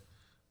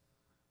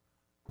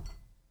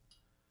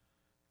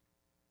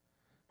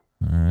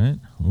 All right.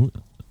 Ooh.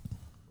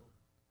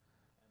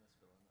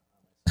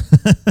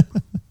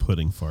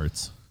 Pudding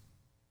farts.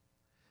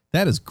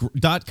 That is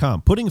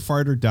 .com.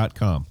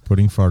 Puddingfarter.com.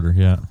 Pudding farter,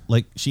 yeah.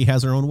 Like, she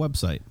has her own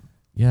website.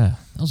 Yeah.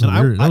 That was,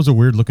 And that was a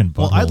weird looking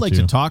butthole, Well, I'd like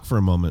too. to talk for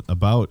a moment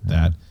about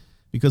that,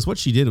 because what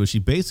she did was she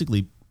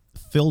basically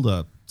filled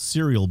a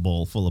cereal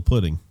bowl full of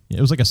pudding. Yeah,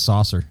 it was like a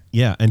saucer.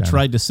 Yeah, and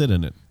tried to sit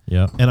in it.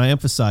 Yeah. And I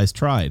emphasize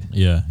tried.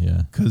 Yeah,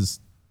 yeah. Because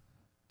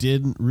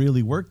didn't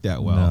really work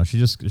that well. No,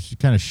 she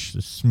kind of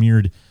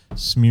smeared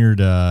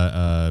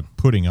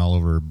pudding all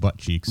over her butt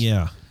cheeks.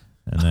 Yeah.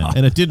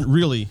 And it didn't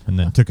really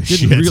took a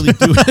shit. really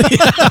do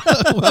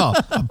it. Well,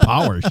 a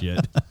power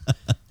shit.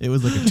 It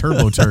was like a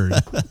turbo turd.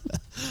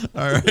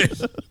 All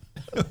right.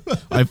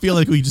 I feel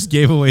like we just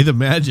gave away the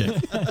magic.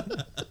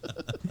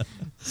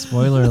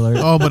 Spoiler alert.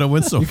 Oh, but it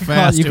went so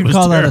fast. You it can was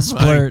call that a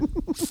terrifying.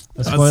 splurt.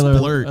 A spoiler.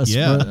 splurt,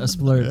 yeah. A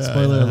splurt.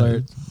 Spoiler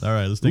alert. All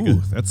right, let's take Ooh,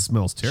 that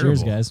smells terrible.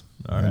 Cheers, guys.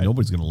 All right.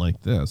 Nobody's going to like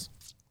this.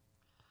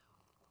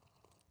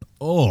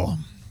 Oh,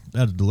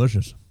 that's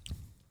delicious.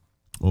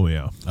 Oh,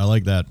 yeah. I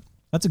like that.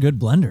 That's a good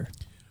blender.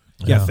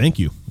 Yeah, thank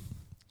you.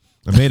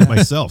 I made it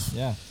myself.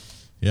 Yeah.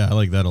 Yeah, I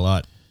like that a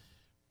lot.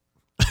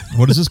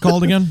 What is this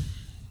called again?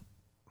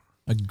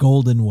 A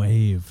golden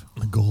wave.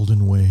 A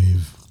golden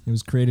wave. It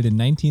was created in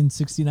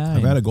 1969.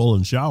 I've had a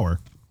golden shower,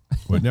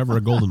 but never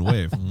a golden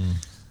wave.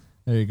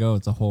 There you go.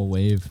 It's a whole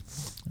wave.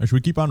 Should we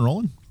keep on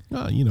rolling?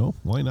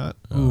 Why not?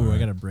 Ooh, I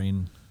got a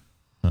brain.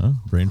 Huh?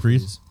 Brain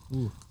freeze?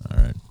 Ooh. All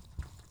right.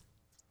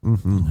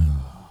 Mm-hmm.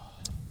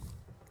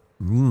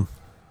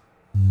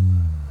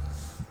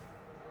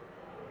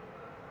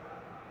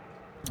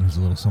 There's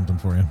a little something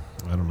for you.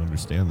 I don't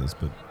understand this,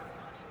 but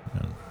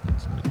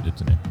It's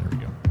in it. There we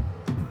go.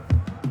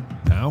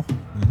 now?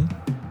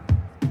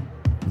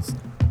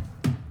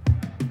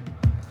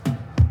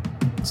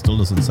 It still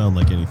doesn't sound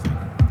like anything.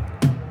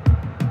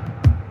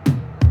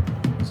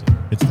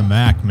 It's the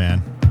Mac,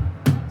 man.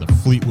 The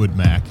Fleetwood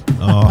Mac.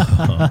 Oh.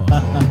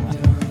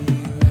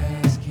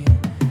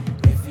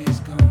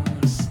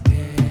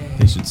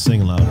 They should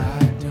sing louder.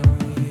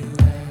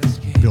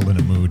 Building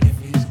a mood.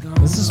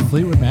 This is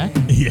Fleetwood Mac?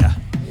 Yeah.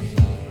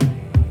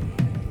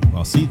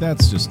 Well, see,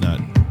 that's just not...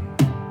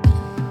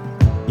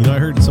 I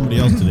heard somebody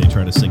else today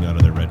try to sing out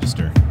of their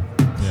register.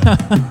 Yeah.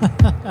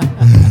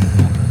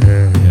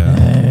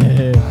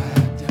 Yeah.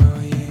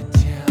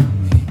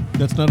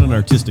 That's not an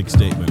artistic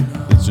statement.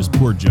 It's just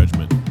poor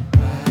judgment.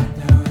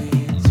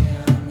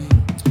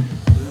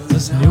 Is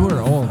this new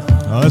or old?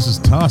 Oh, this is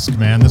Tusk,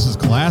 man. This is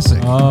classic.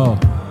 Oh.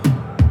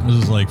 This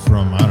is like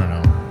from, I don't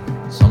know,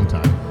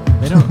 sometime.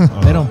 They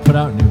don't put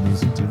out new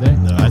music, do they?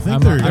 No, I think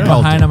I'm they're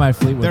all behind dead. on my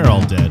Fleetwood They're Mac.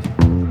 all dead.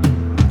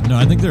 No,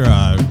 I think they're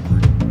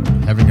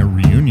having a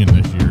reunion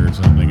this year or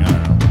something.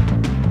 I don't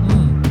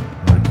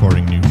know.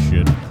 Recording new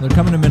shit. They're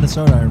coming to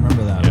Minnesota. I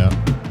remember that. Yeah.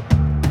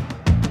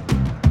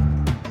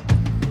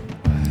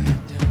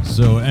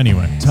 So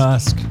anyway,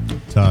 Tusk.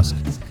 I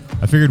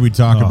figured we'd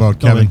talk about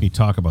Don't Kevin. make me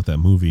talk about that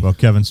movie. Well,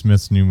 Kevin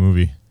Smith's new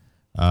movie,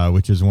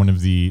 which is one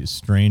of the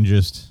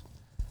strangest,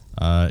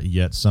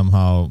 yet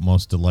somehow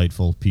most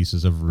delightful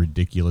pieces of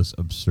ridiculous,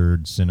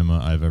 absurd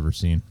cinema I've ever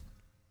seen.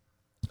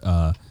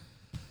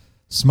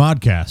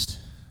 Smodcast.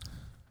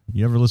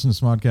 You ever listen to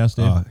Smodcast,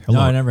 Dave? Hello.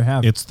 No, I never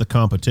have. It's the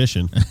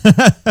competition.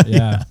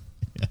 Yeah.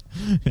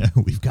 Yeah,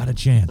 we've got a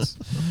chance.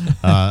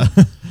 So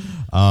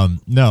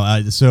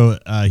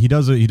he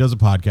does a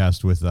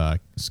podcast with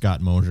Scott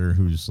Mosier,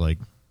 who's like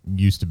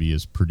used to be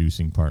his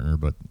producing partner,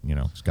 but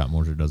Scott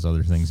Mosier does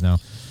other things now.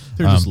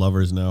 They're just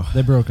lovers now.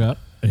 They broke up.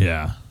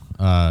 Yeah.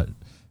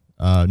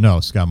 No,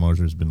 Scott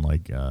Mosier's been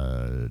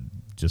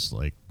just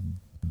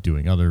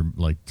doing other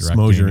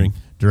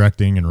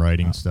directing and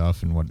writing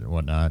stuff and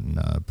whatnot,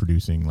 and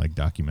producing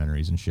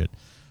documentaries and shit.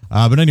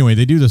 But anyway,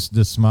 they do this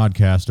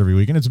Smodcast every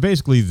week, and it's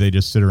basically they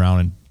just sit around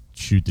and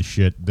shoot the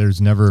shit.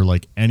 There's never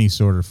any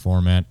sort of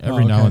format.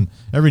 Every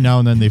now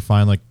and then they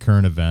find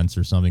current events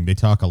or something. They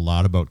talk a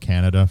lot about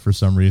Canada for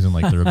some reason,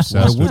 they're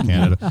obsessed with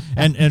Canada.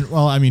 And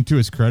well, I mean, to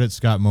his credit,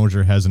 Scott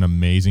Mosier has an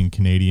amazing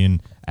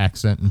Canadian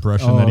accent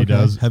impression that he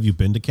does. Have you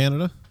been to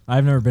Canada?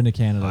 I've never been to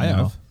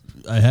Canada.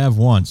 I have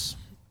once.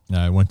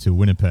 I went to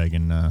Winnipeg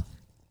and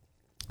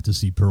to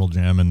see Pearl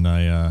Jam, and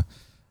I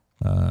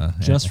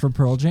just for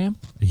Pearl Jam.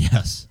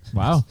 Yes.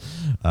 Wow.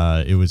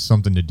 It was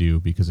something to do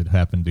because it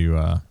happened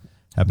to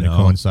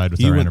coincide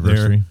with our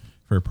anniversary. There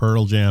for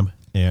Pearl Jam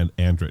and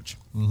Andrich.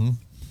 Mm-hmm.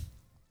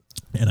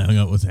 And I hung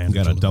out with Andrich.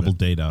 Got a double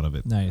date out of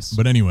it. Nice.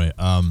 But anyway,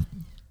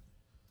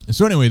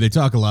 they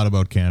talk a lot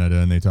about Canada,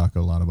 and they talk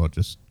a lot about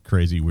just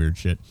crazy, weird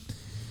shit.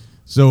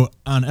 So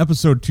on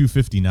episode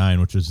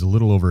 259, which was a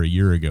little over a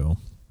year ago,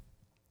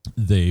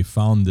 they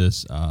found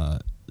this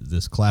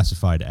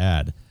classified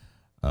ad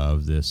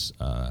of this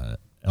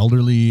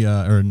elderly,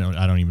 or no,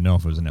 I don't even know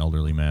if it was an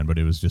elderly man, but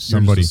it was just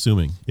somebody. You're just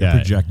assuming. You're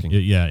projecting.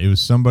 It was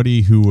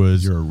somebody who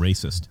was. You're a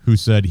racist. Who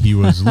said he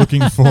was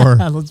looking for.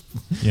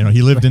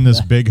 He lived in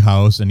this big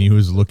house, and he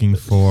was looking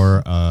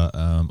for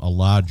a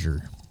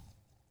lodger,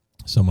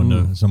 someone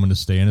to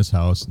stay in his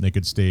house, and they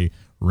could stay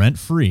rent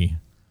free.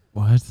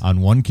 What?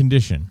 On one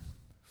condition,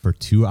 for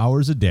 2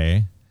 hours a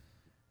day.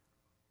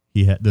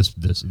 He had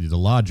the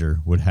lodger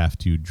would have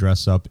to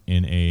dress up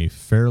in a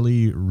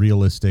fairly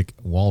realistic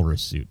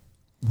walrus suit.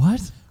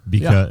 What?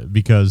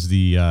 Because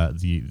the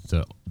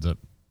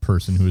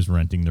person who was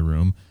renting the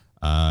room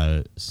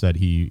said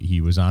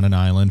he was on an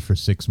island for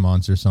 6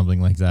 months or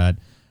something like that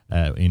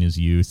in his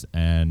youth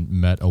and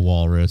met a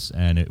walrus,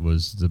 and it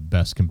was the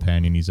best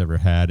companion he's ever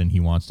had, and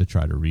he wants to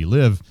try to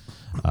relive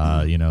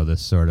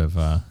this sort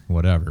of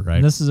whatever, right?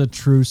 And this is a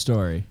true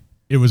story.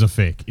 It was a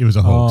fake. It was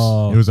a hoax.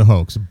 Oh. It was a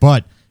hoax,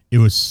 but it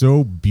was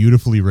so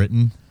beautifully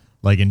written.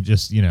 And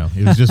just,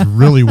 it was just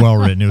really well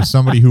written. It was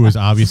somebody who was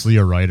obviously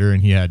a writer,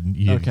 and he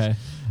okay.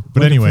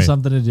 But Looking anyway, for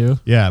something to do.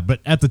 Yeah,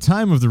 but at the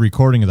time of the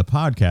recording of the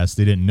podcast,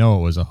 they didn't know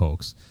it was a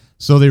hoax.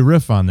 So they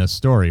riff on this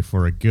story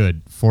for a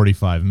good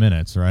 45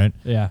 minutes, right?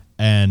 Yeah.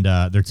 And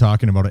they're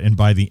talking about it. And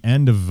by the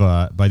end of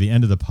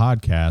the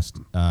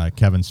podcast,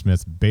 Kevin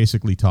Smith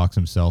basically talks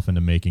himself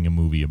into making a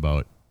movie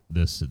about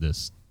this,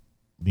 the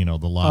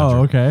lodger.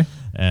 Oh, okay.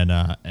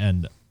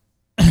 And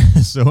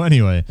so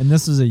anyway. And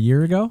this was a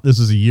year ago? This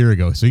was a year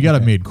ago. So he got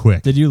it made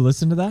quick. Did you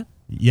listen to that?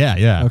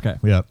 Yeah. Okay.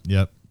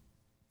 Yep.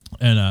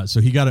 And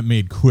so he got it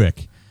made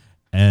quick.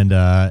 And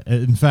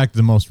in fact,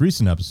 the most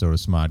recent episode of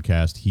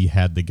Smodcast, he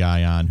had the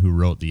guy on who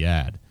wrote the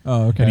ad.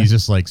 Oh, okay. And he's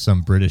just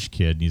some British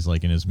kid. And he's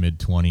in his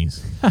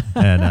mid-20s.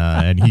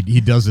 and he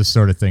does this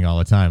sort of thing all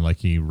the time.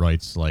 He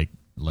writes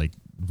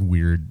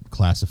weird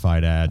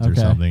classified ads or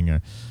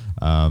something.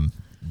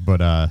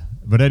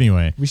 But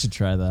anyway, we should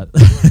try that.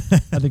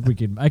 I think we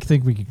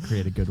could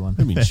create a good one.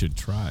 I mean, should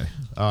try.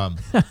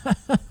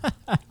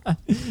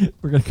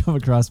 We're gonna come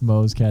across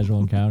Mo's Casual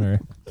Encounter.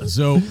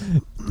 So,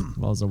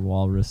 well, as a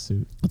walrus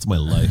suit. That's my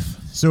life.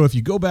 So if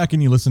you go back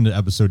and you listen to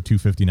episode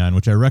 259,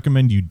 which I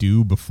recommend you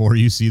do before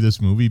you see this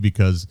movie,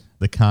 because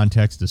the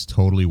context is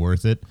totally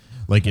worth it.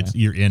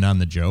 You're in on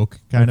the joke,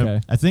 kind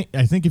of. I think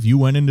if you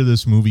went into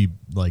this movie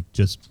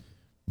just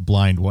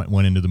blind,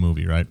 went into the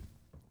movie right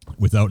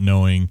without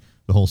knowing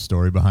the whole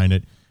story behind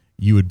it,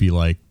 you would be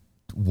like,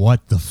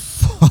 what the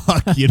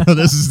fuck?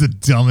 This is the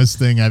dumbest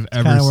thing I've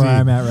ever seen. Kind of where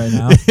I'm at right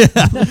now.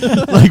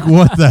 Yeah.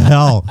 What the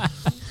hell?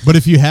 But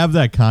if you have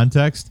that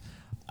context,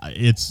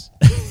 it's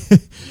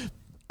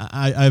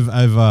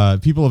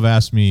I've people have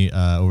asked me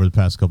over the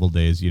past couple of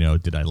days,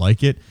 did I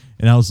like it?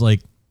 And I was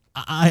like,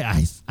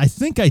 I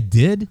think I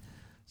did,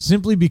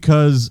 simply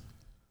because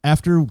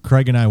after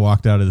Craig and I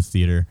walked out of the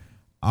theater,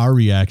 our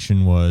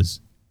reaction was,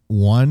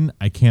 one,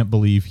 I can't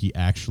believe he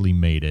actually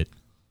made it.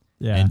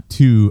 Yeah. And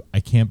two, I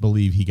can't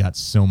believe he got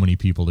so many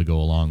people to go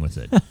along with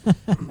it.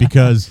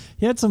 Because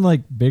he had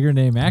some bigger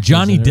name actors.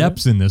 Johnny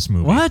Depp's in this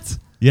movie. What?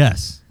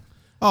 Yes.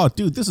 Oh,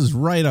 dude, this is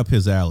right up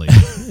his alley.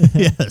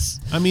 Yes.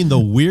 I mean, the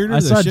weirder I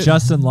the saw shit,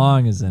 Justin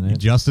Long is in it.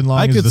 Justin Long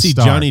I is could the see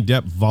star. Johnny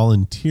Depp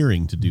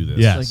volunteering to do this.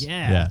 Yes.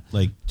 Yeah.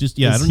 I Is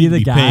don't he need to the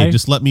be guy? paid.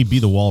 Just let me be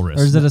the walrus.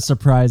 Or is it a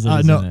surprise that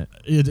he's no, in it?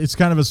 it's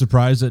kind of a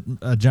surprise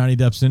that Johnny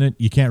Depp's in it.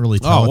 You can't really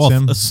tell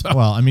it's him.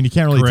 Well, I mean, you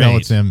can't really tell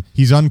it's him.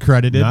 He's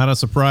uncredited. Not a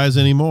surprise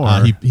anymore.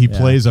 He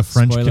plays a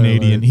French Spoiler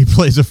Canadian. alert. He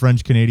plays a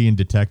French Canadian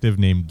detective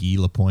named Guy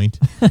Lapointe,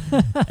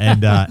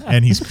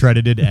 and he's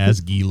credited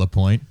as Guy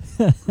Lapointe.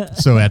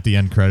 So at the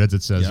end credits,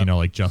 it says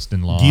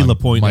Justin Long, Guy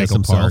Lapointe as Michael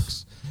himself.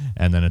 Parks,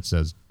 and then it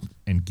says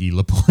and Guy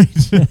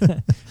Lapointe.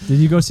 Did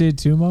you go see it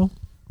too, Mo?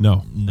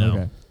 No.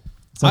 Okay.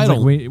 Sounds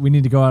like we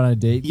need to go out on a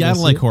date. Yeah, I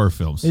don't like horror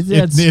films. It's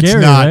scary, it's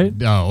not, right?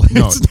 No,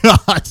 it's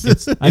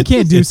not. I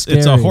can't do scary.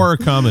 It's a horror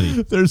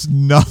comedy. There's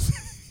nothing.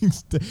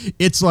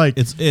 It's like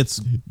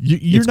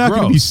you're not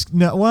going to be.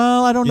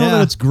 Well, I don't know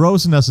that it's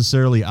gross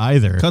necessarily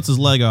either. Cuts his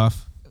leg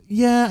off.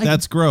 Yeah,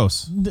 that's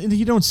gross.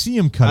 You don't see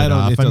him cut it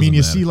off. I mean,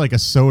 you see like a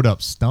sewed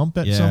up stump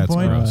at some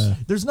point. Gross.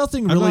 There's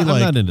nothing really I'm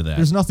not into that.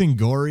 There's nothing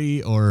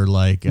gory or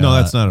like no,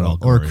 that's not at all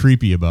gory. Or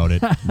creepy about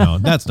it. No,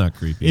 that's not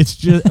creepy. It's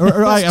just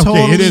okay.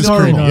 Totally it is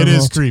normal. creepy. It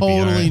is creepy.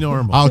 Totally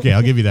normal. Okay,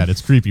 I'll give you that.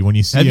 It's creepy when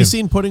you see. Have you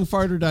seen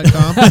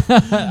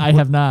puddingfarter.com? I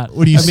have not.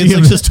 When you see it's him,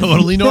 like just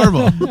totally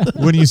normal.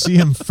 When you see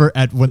him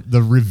when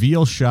the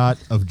reveal shot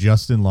of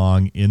Justin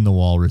Long in the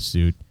walrus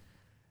suit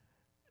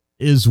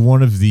is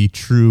one of the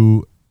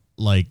true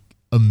like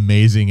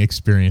amazing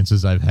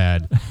experiences I've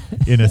had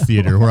in a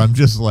theater where I'm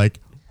just like,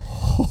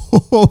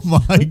 oh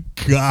my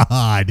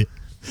God.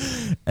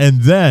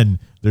 And then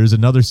there's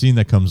another scene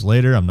that comes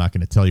later. I'm not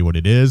going to tell you what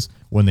it is.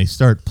 When they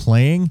start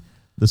playing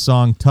the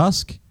song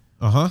Tusk.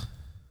 I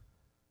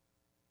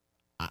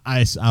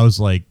was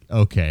like,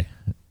 okay,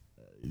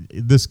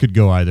 this could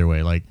go either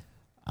way. Like,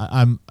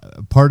 I'm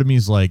part of me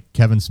is like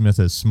Kevin Smith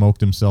has smoked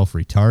himself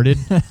retarded.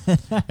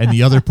 And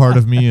the other part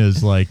of me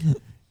is like,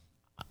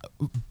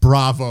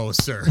 bravo,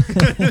 sir.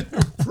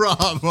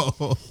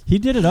 Bravo. He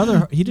did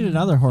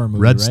another horror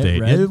movie. Red right?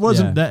 State. Red? It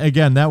wasn't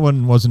that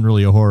one wasn't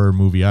really a horror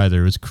movie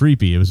either. It was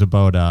creepy. It was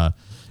about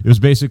it was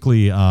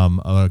basically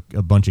a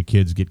bunch of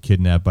kids get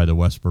kidnapped by the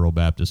Westboro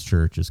Baptist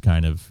Church is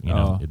kind of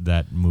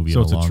that movie.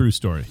 So it's a true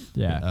story.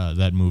 Yeah.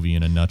 That movie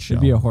in a nutshell.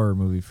 It'd be a horror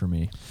movie for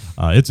me.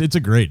 That's a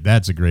great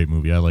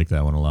movie. I like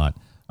that one a lot.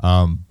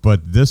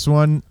 But this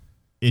one,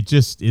 it's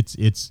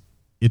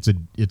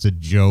a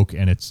joke,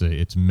 and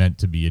it's meant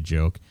to be a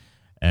joke.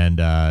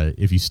 And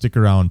if you stick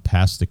around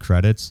past the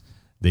credits,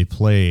 they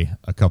play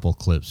a couple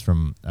clips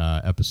from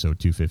episode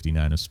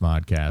 259 of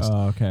Smodcast.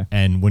 Oh, okay.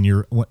 And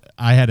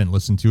I hadn't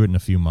listened to it in a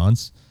few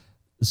months,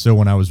 so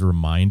when I was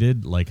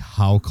reminded like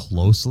how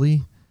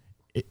closely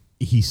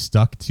he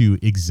stuck to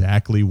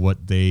exactly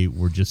what they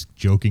were just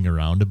joking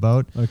around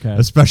about. Okay.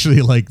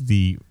 Especially like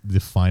the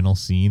final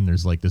scene.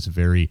 There's like this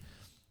very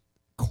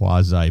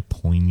quasi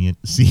poignant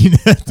scene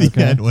at the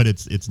end when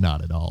it's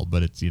not at all,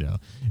 but it's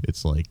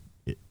it's like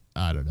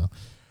I don't know.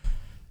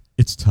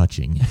 It's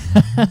touching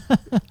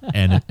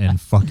and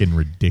fucking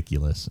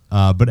ridiculous.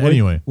 But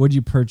anyway, would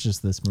you purchase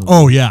this movie?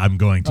 Oh yeah, I'm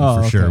going to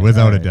for sure,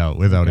 without a doubt.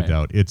 Without a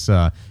doubt, it's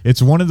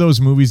one of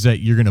those movies that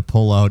you're gonna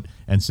pull out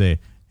and say,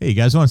 "Hey, you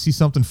guys want to see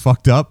something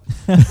fucked up?"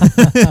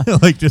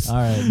 Like just all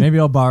right, maybe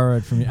I'll borrow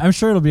it from you. I'm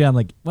sure it'll be on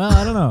like, well,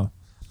 I don't know.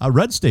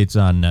 Red State's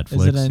on Netflix.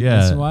 Is it an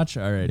instant watch?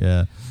 All right.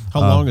 Yeah. How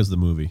long is the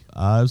movie? It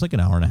was like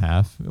an hour and a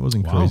half. It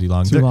wasn't crazy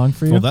long. Too long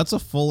for you? Well, that's a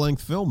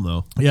full-length film,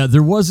 though. Yeah,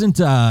 there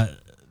wasn't.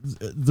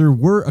 There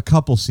were a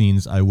couple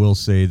scenes, I will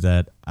say,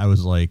 that I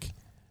was like,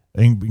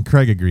 and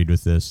Craig agreed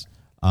with this.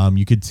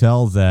 You could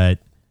tell that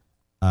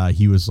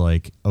he was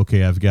like,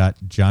 okay, I've got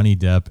Johnny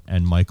Depp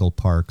and Michael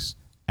Parks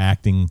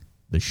acting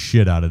the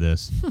shit out of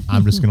this.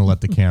 I'm just going to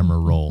let the camera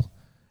roll.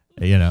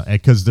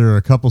 Because there are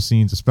a couple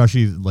scenes,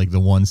 especially like the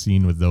one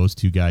scene with those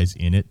two guys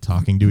in it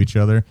talking to each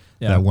other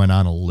that went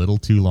on a little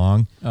too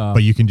long.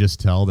 But you can just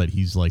tell that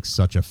he was like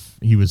such a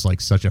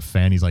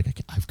fan. He's like,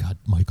 I've got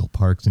Michael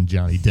Parks and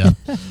Johnny Depp.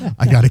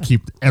 I got to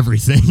keep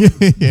everything.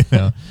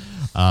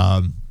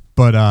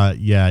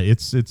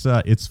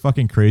 It's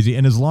fucking crazy.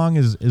 And as long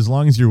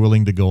as you're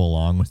willing to go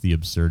along with the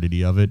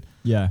absurdity of it,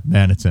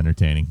 man, it's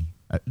entertaining.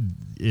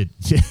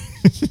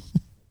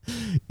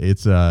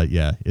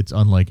 It's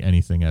unlike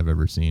anything I've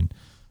ever seen.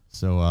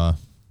 So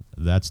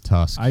that's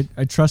Tusk. I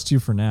trust you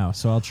for now,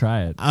 so I'll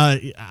try it.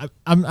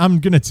 I'm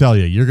gonna tell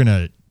you,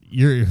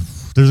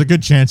 there's a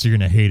good chance you're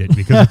gonna hate it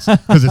because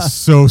it's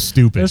so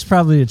stupid. There's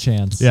probably a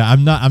chance. Yeah,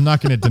 I'm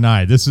not gonna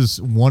deny this is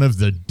one of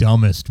the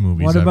dumbest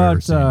movies I've ever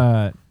seen. What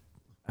about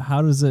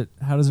how does it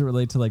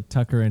relate to like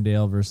Tucker and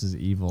Dale versus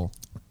Evil?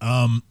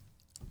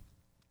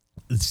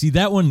 See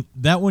that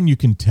one you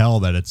can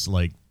tell that it's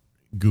like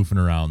goofing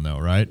around though,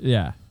 right?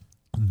 Yeah.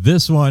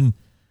 This one,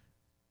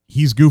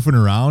 he's goofing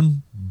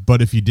around, but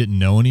if you didn't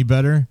know any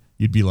better,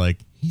 you'd be like,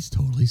 he's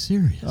totally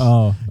serious.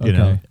 Oh,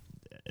 okay.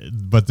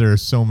 But there are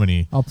so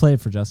many. I'll play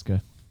it for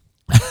Jessica.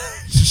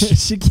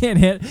 She can't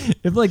hit.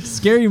 If like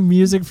scary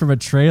music from a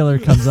trailer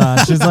comes on,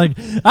 she's like,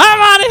 I'm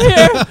out of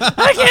here.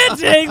 I can't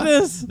take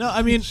this. No,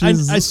 I mean, I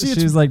see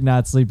she's like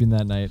not sleeping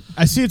that night.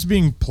 I see it's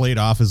being played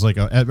off as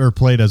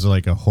played as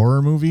like a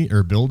horror movie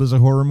or billed as a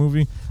horror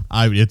movie.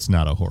 It's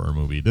not a horror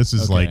movie. This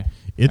is like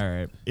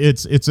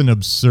it's an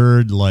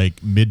absurd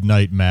like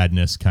Midnight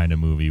Madness kind of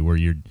movie where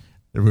you're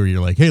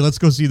like, hey, let's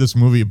go see this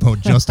movie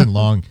about Justin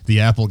Long,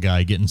 the Apple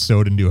guy, getting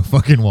sewed into a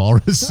fucking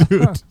walrus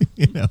suit.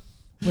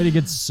 When he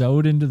gets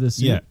sewed into the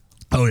suit. Yeah.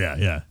 Oh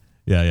yeah.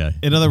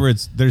 In other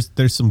words,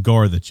 there's some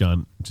gore that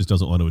John just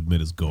doesn't want to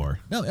admit is gore.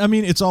 No, I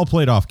mean it's all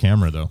played off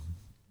camera though,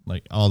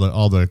 like all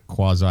the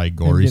quasi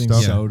gory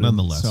stuff.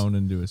 Nonetheless, sewn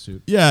into a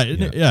suit.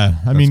 Yeah.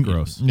 I mean,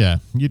 gross. Yeah,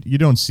 you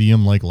don't see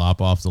him like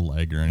lop off the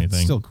leg or anything.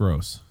 It's still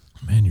gross.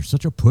 Man, you're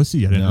such a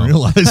pussy. I didn't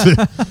realize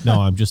it. No,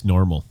 I'm just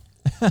normal.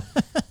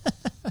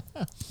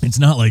 It's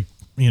not like,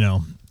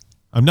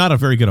 I'm not a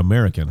very good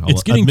American. I'll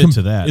it's getting admit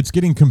to that. It's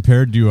getting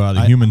compared to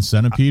the human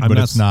centipede, but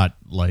it's not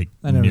like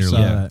I never nearly. saw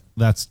that.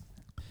 That's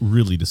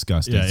really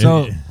disgusting. Yeah,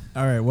 So,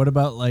 all right, what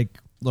about like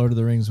Lord of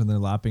the Rings when they're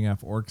lopping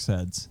off orcs'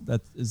 heads?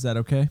 Is that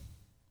okay?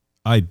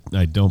 I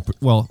don't.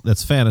 Well,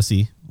 that's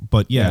fantasy,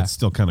 but Yeah. it's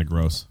still kind of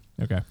gross.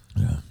 Okay.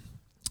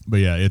 But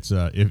yeah, it's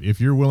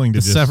if you're willing to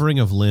The just severing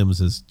of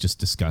limbs is just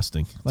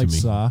disgusting Like to me.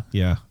 Saw?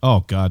 Yeah.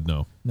 Oh God,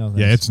 no. No, thanks.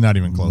 yeah, it's not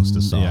even close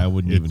to Saw. Yeah, I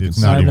wouldn't even It's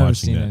consider not I've even never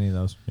watching seen that. any of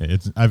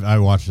those. I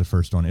watched the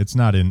first one. It's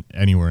not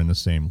anywhere in the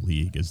same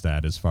league as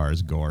that as far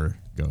as gore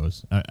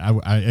goes. I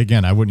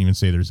wouldn't even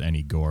say there's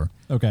any gore.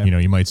 Okay.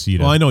 You might see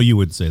it. Well, I know you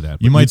would say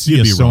that. You but might see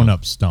you'd a be sewn wrong.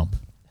 up stump.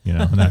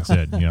 And that's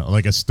it.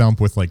 Like a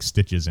stump with like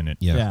stitches in it.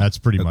 Yeah. Yeah. That's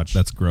pretty much.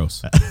 That's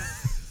gross.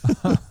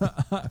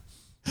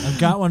 I've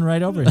got one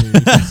right over here.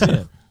 You can see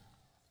it.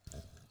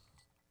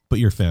 But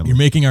your family. You're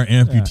making our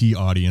amputee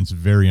audience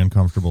very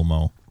uncomfortable,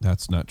 Mo.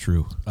 That's not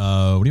true.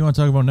 What do you want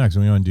to talk about next?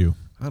 What do you want to do?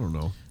 I don't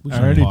know. We I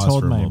should already pause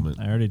told for a my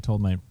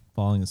moment.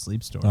 falling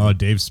asleep story. Oh,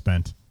 Dave's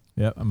spent.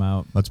 Yep, I'm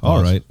out. Let's pause.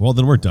 All right. Well,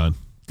 then we're done.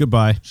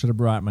 Goodbye. Should have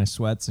brought my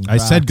sweats and I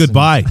said Crocs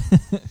goodbye.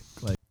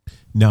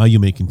 Now you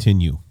may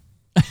continue,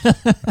 All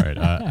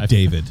right.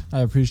 David.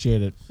 I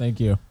appreciate it. Thank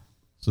you.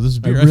 So this is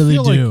beer. I really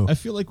do. I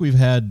feel like we've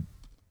had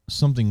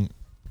something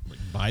like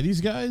by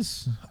these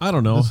guys. I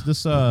don't know.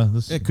 This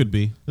It could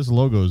be. this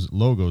logo's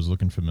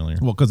looking familiar.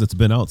 Well, because it's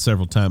been out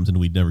several times and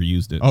we'd never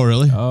used it. Oh,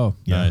 really? Oh,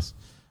 Yeah. Nice.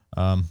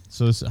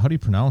 So how do you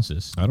pronounce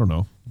this? I don't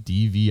know.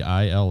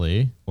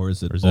 DVILA? Or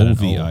is it Or is that an O?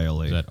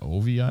 OVILA? Is that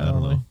OVILA? I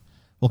don't know.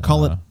 We'll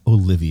call it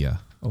Olivia.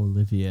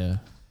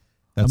 Olivia.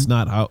 That's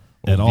not how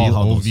at all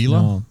how those-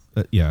 Ovila? No.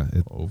 Yeah.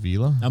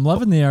 Ovila? I'm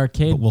loving the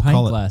arcade We'll pint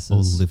call it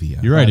glasses. Olivia.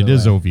 You're right. by It the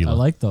is way. Ovila. I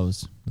like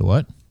those. The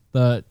what?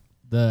 The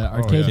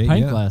arcade Okay,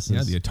 pint yeah. glasses.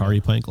 Yeah, the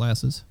Atari pint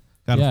glasses.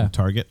 Got them Yeah. from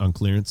Target on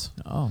clearance.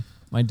 Oh,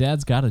 my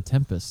dad's got a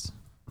Tempest.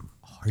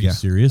 Are you Yeah.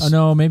 serious? Oh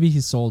no, maybe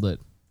he sold it.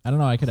 I don't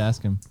know. I could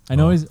ask him. I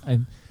know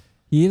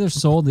he either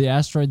sold the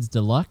Asteroids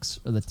Deluxe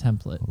or the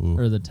Template Ooh.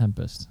 or the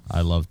Tempest.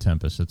 I love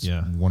Tempest. It's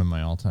Yeah. one of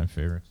my all-time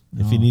favorites.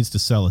 If he needs to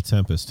sell a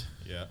Tempest,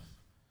 Yeah.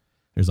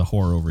 there's a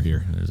whore over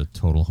here. There's a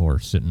total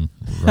whore sitting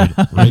Right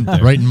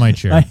there. right in my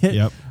chair. I hit,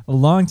 Yep. A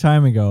long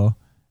time ago,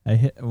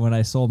 when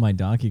I sold my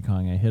Donkey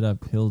Kong, I hit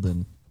up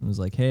Hilden and was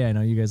like, "Hey, I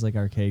know you guys like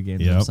arcade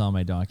games. I'm Yep. selling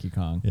my Donkey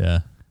Kong." Yeah.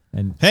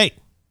 And Hey,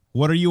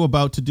 what are you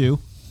about to do?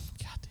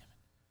 God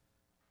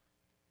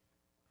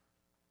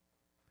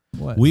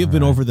damn what? We have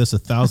been right. over this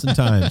 1,000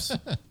 times. it.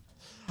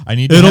 I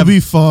need to It'll have, be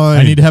fine.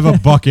 I need to have a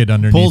bucket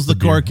underneath. Pulls the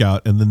beer. cork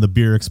out, and then the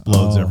beer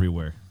explodes Oh.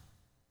 everywhere.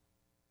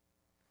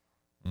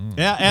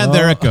 Yeah, and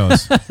there it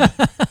goes.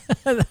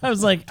 I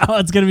was like, "Oh,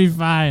 it's gonna be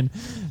fine."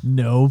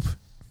 Nope.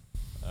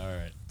 All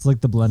right. It's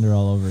like the blender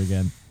all over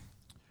again.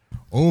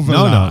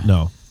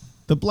 No.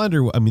 The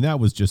blender, I mean, that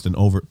was just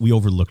we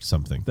overlooked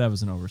something. That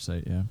was an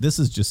oversight. Yeah. This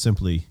is just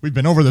simply. We've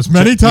been over this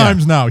many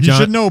times now. You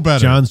should know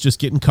better. John's just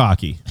getting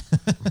cocky.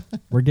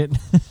 We're getting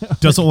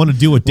Doesn't want to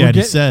do what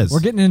Daddy says. We're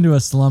getting into a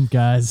slump,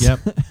 guys. Yep.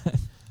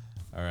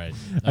 All right.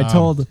 I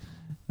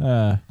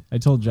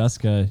told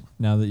Jessica,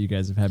 now that you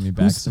guys have had me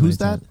back. Who's- so many who's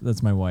that? times-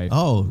 That's my wife.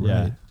 Oh,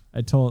 yeah. right.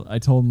 I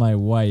told my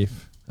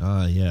wife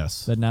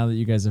Yes. that now that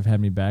you guys have had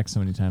me back so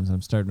many times,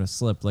 I'm starting to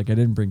slip. Like I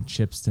didn't bring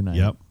chips tonight.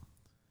 Yep.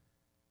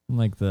 I'm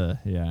like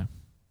yeah.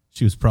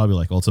 She was probably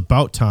like, well, it's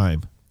about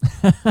time.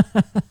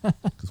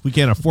 Because we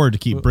can't afford to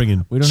keep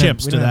bringing We don't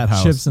chips have, we to don't that have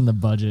house. Chips in the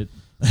budget.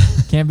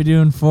 Can't be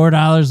doing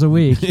 $4 a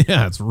week. Yeah,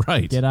 that's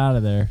right. Get out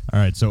of there. All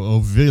right. So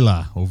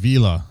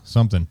Ovila,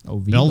 something.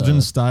 Ovila.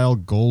 Belgian style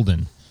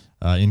golden,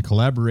 in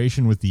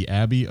collaboration with the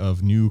Abbey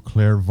of New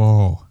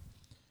Clairvaux,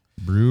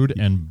 brewed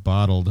and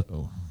bottled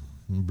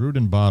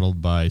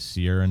by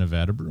Sierra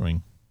Nevada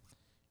Brewing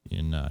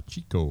in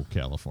Chico,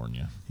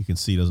 California. You can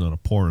see he doesn't know how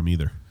to pour them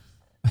either.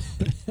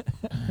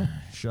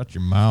 Shut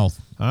your mouth.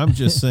 I'm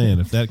just saying,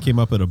 if that came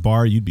up at a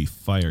bar, you'd be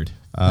fired.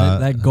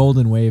 That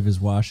golden wave is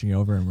washing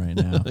over him right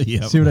now.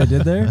 Yep. See what I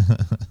did there?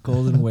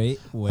 Golden wave.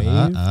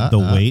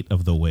 The weight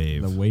of the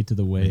wave. The weight of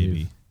the wave.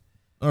 Maybe.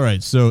 All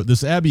right, so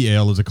this Abbey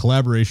Ale is a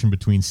collaboration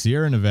between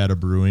Sierra Nevada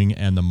Brewing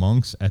and the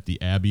monks at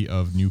the Abbey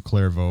of New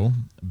Clairvaux.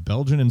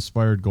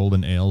 Belgian-inspired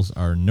golden ales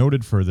are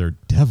noted for their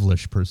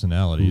devilish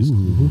personalities,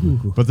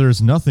 but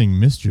there's nothing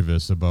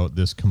mischievous about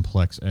this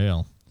complex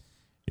ale.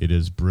 It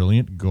is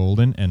brilliant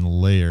golden and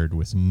layered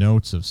with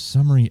notes of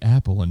summery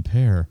apple and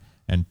pear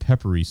and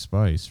peppery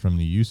spice from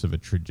the use of a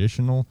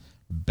traditional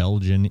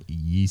Belgian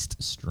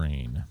yeast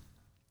strain.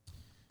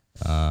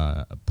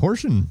 A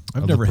portion.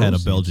 I've of the never had a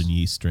proceeds- Belgian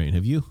yeast strain.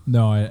 Have you?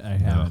 No, I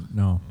haven't.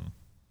 No.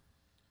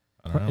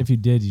 I don't know. If you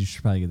did, you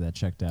should probably get that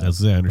checked out.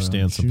 As I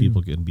understand, some Shoot.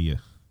 people can be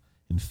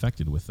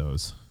infected with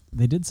those.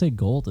 They did say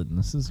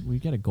golden. We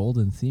got a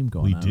golden theme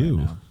going We on. do.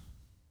 Right now.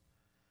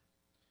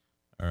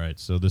 All right,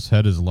 so this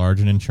head is large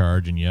and in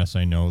charge, and yes,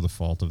 I know the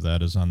fault of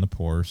that is on the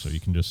pour, so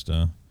you can just,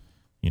 Well,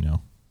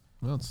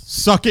 it's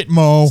suck it,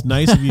 Mo.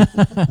 nice of you.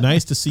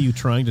 Nice to see you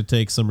trying to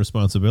take some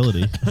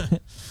responsibility.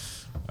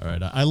 All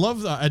right.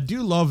 I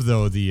do love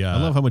though the. I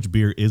love how much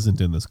beer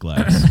isn't in this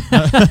glass.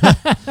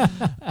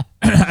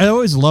 I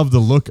always love the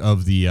look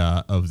of the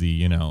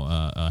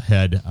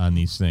head on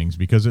these things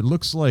because it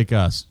looks like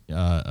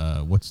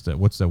what's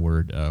the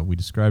word we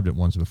described it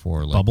once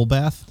before, like, Bubble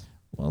bath.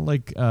 well,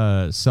 like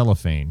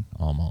cellophane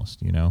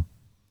almost,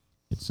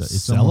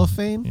 It's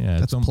Cellophane? Yeah,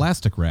 That's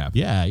plastic wrap.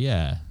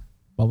 Yeah.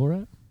 Bubble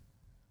wrap?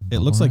 It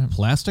looks Bubble like wrap?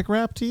 plastic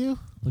wrap to you?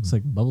 Looks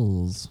like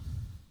bubbles.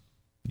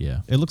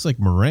 Yeah. It looks like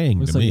meringue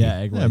Looks to like, me.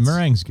 egg Yeah, whites.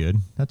 meringue's good.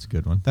 That's a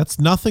good one. That's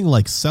nothing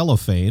like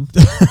cellophane.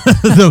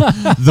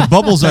 the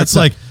bubbles are That's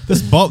like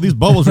these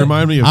bubbles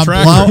remind me of I'm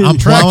tractor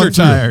plowing through.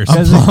 tires.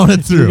 I'm plowing it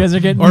You through. guys are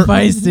getting Or,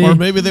 feisty. or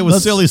maybe they were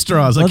Let's- silly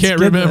straws. I let's can't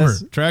get remember.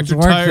 this. Tractor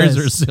Let's work tires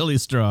this. or silly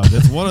straws.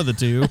 It's one of the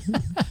two.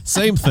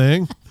 Same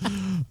thing.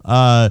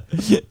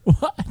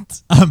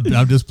 What?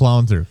 I'm just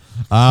plowing through.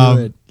 Do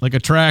it. Like a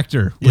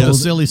tractor with Yeah. a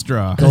silly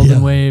straw.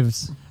 Golden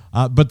waves.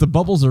 But the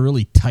bubbles are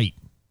really tight.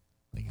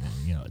 Like,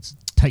 it's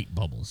tight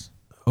bubbles.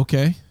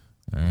 Okay.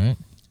 All right.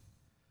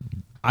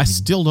 I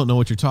still don't know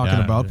what you're talking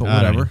Yeah, about, but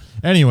I don't whatever.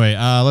 know. Anyway,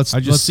 let's.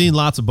 I've just seen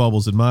lots of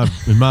bubbles in my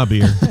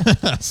beer.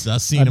 I've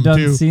seen I've them done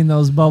too. seen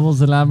those bubbles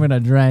and I'm going to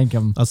drink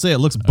them. I'll say it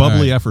looks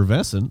bubbly right.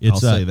 effervescent.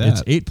 It's I'll say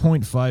that. It's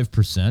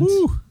 8.5%.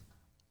 Woo.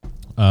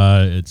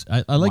 I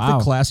like Wow.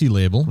 the classy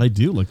label. I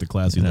do like the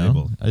classy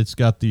label. It's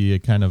got the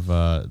kind of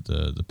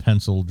the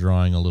pencil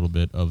drawing a little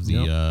bit of the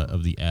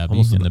abbey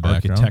Almost in the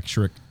background.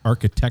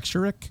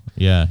 Architecturic.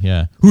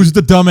 Yeah. Who's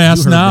the dumbass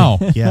You heard now?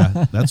 me.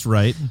 Yeah, that's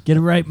right. Get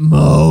it right,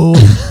 Mo.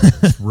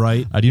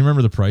 Right. Do you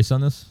remember the price on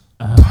this?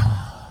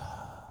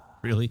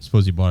 Really?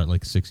 Suppose you bought it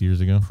like 6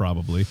 years ago.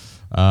 Probably.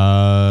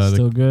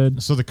 Still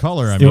good. So the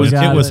color, Still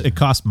got it. It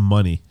cost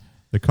money.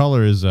 the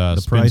color is spin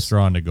price?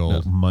 straw into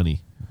gold.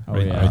 Money. Oh,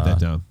 write, yeah. write that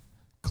down.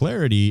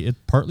 Clarity, it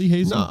partly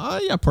hazy. No,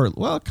 yeah,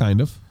 well,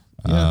 kind of.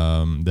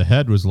 Yeah. The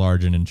head was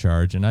large and in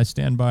charge, and I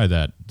stand by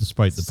that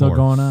despite the Still pour.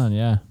 going on,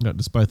 yeah. No,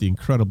 despite the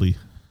incredibly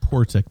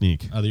poor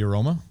technique. The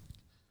aroma?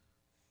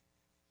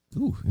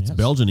 Ooh, it's Yes.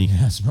 Belgian-y.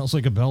 Yeah, it smells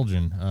like a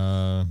Belgian.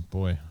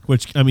 Boy.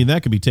 Which, I mean,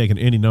 that could be taken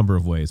any number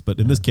of ways, but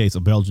in this case, a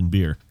Belgian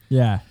beer.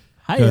 Yeah.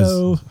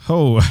 'Cause-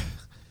 Hi-yo.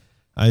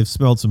 I've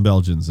smelled some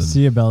Belgians, and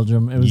See you,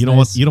 Belgium. It was you don't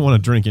nice.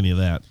 want to drink any of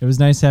that. It was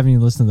nice having you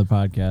listen to the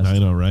podcast. I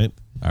know, right?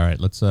 All right,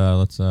 let's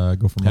go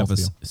for Have a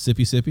mouthfeel.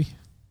 sippy.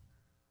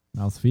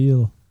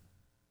 Mouthfeel.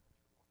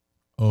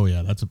 Oh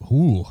yeah, that's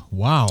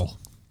wow.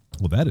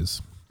 Well, that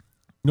is.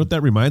 You know what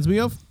that reminds me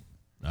of?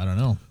 I don't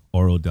know.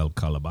 Oro del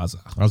Calabaza.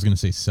 I was gonna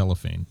say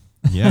cellophane.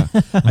 Yeah,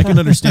 I can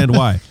understand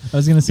why. I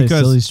was going to say Because-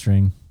 silly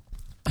string.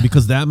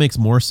 Because that makes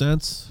more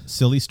sense.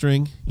 Silly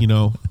string,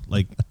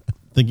 like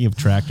thinking of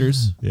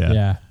tractors.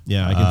 Yeah.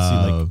 Yeah, I can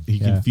see like you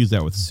yeah. confuse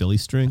that with silly I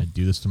string.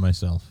 do this to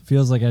myself.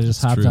 Feels like I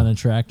just That's hopped true. on a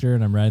tractor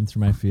and I'm riding through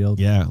my field.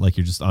 Yeah, like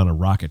you're just on a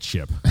rocket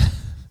ship.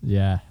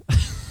 Yeah.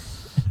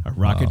 A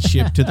rocket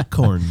ship to the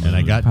corn. And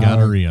I got Power.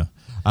 gonorrhea.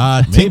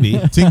 Maybe.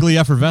 Tingly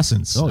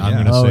effervescence. Oh, I'm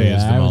yeah. gonna Oh, say yeah,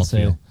 is the I would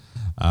say mouthfeel.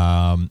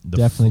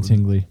 Definitely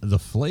tingly. The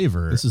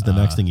flavor. This is the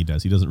next thing he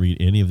does. He doesn't read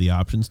any of the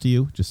options to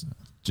you. Just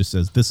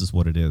says this is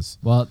what it is.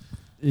 Well,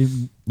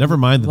 Never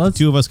mind that the Let's-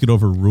 two of us could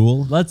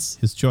overrule let's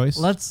his choice.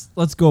 let's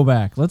go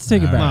back. Let's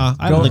take it All back.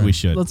 right. I don't think we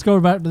should. Let's go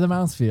back to the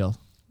mouthfeel.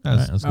 All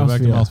right, let's go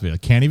back to Mouthfeel. mouthfeel. I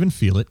can't even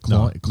feel it.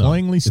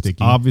 Cloyingly It's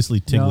sticky. obviously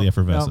tingly No,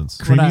 effervescence.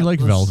 no. Creamy We're not- like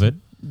let's- velvet.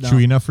 no.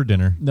 Chewy enough for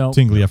dinner. No.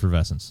 Tingly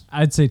effervescence.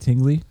 I'd say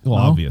tingly. Well,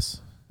 No? obvious.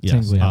 Yes,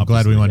 Tingly. I'm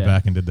glad we went yeah.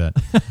 back and did that.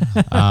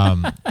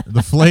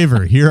 The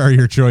flavor. Here are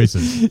your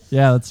choices.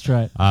 Yeah, let's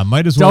try it.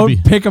 Might as well Don't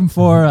be. pick them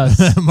for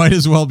us. Might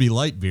as well be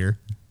light beer.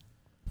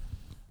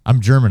 I'm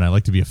German. I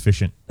like to be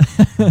efficient.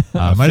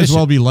 Might as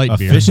well be light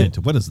beer. Efficient.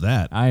 What is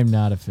that? I am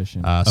not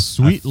efficient.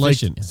 Sweet like.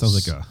 Efficient. It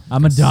sounds like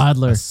I'm a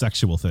dodler. a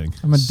sexual thing.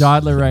 I'm a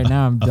dodler right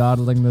now. I'm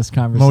dawdling this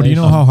conversation. Mo, do you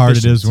know how hard it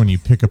is Efficient. when you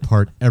pick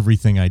apart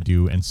everything I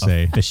do and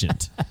say?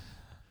 Efficient.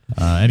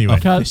 Anyway,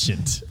 Cut.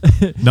 Efficient.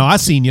 No, I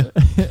seen you.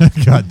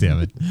 God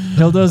damn it!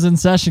 Hildo's in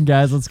session,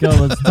 guys. Let's go.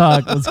 Let's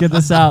talk. Let's get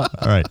this out.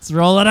 All right, Let's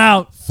roll it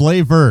out.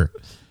 flavor,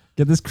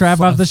 Get this crap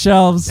off the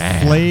shelves.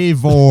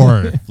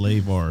 flavor.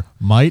 Flavor.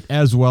 Might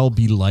as well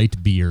be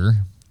light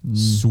beer.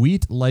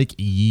 Sweet like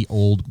ye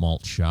old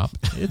malt shop.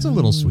 It's a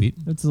little sweet.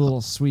 It's a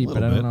little sweet, but I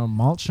Little don't bit. know.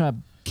 Malt shop.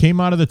 Came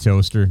out of the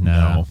toaster.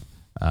 No.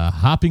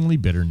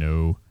 Hoppingly bitter.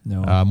 No.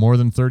 No. More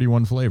than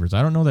 31 flavors.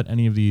 I don't know that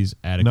any of these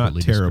Not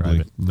adequately terribly.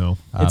 describe it. No.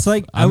 It's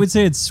like I would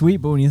say it's sweet,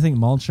 but when you think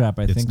malt shop,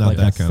 I think not like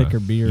that a kinda- thicker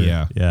beer.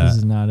 yeah. Yeah. This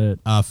is not it.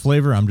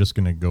 Flavor, I'm just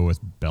going to go with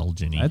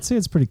Belgian-y. I'd say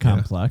it's pretty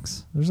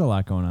complex. There's a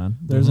lot going on.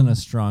 There isn't a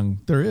strong.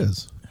 There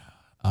is.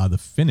 The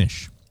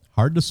finish,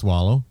 hard to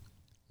swallow,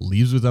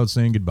 leaves without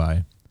saying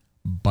goodbye,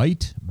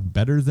 bite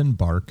better than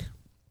bark,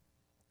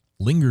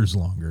 lingers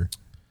longer,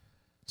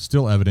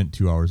 still evident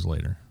 2 hours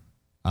later.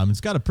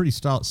 It's got a pretty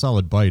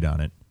solid bite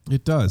on it.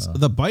 It does.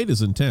 The bite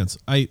is intense.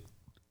 I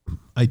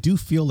do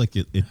feel like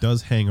it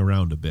does hang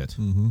around a bit.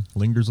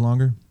 Lingers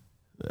longer.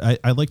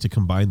 I like to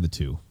combine the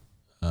two.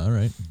 All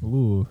right.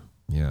 Ooh,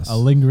 Yes. a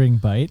lingering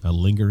bite, A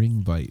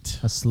lingering bite.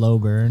 a slow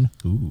burn.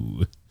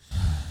 Ooh.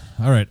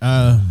 All right.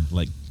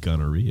 Like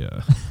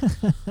gonorrhea.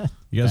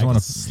 You guys want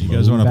to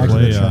Back to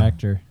play? the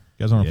tractor.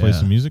 You guys want to play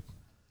some music?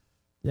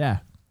 Yeah.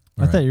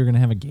 All I thought you were gonna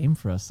have a game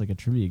for us, like a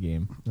trivia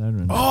game.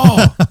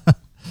 Oh,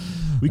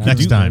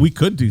 Next time. We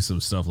could do some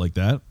stuff like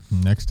that.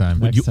 Next time.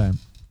 Next time.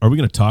 Are we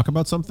going to talk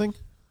about something?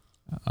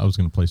 I was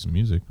going to play some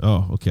music.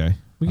 Oh, okay.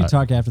 We can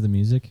talk after the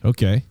music.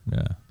 Okay.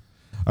 Yeah.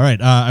 All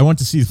right. I went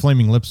to see the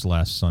Flaming Lips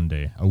last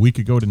Sunday, a week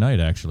ago tonight,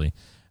 actually.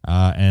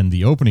 And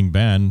the opening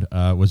band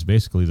was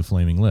basically the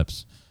Flaming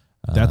Lips.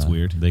 That's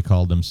weird. They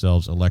called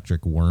themselves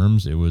Electric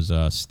Worms. It was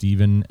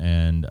Steven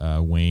and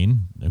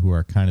Wayne, who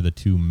are kind of the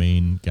two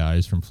main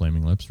guys from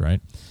Flaming Lips,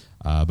 right?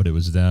 But it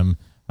was them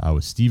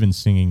with Steven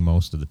singing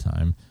most of the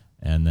time.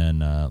 And then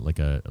like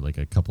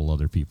a couple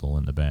other people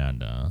in the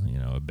band,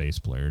 a bass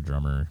player,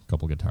 drummer, a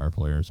couple guitar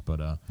players.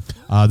 But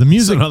the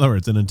music, so in other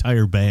words, an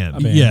entire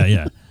band.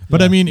 Yeah.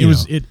 But I mean, it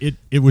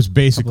was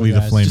basically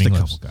the Flaming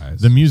Lips.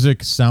 The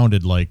music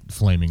sounded like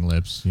Flaming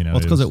Lips. Well,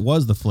 it's because it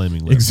was the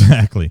Flaming Lips.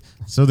 Exactly.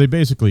 So they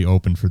basically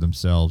opened for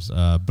themselves.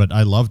 But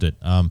I loved it.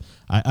 I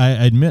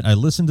admit I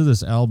listened to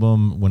this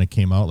album when it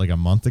came out like a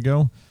month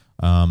ago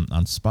on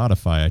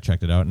Spotify. I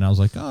checked it out and I was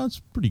like, oh, it's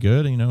pretty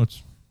good.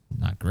 It's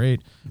not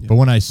great, but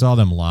when I saw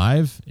them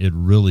live, it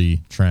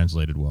really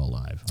translated well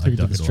live. Took it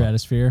to the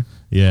stratosphere.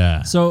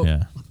 Yeah. So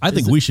yeah. I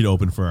think we should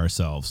open for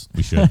ourselves.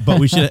 We should,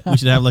 but we should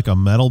have like a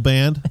metal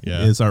band.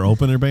 Yeah. Is our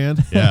opener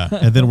band. Yeah,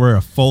 and then we're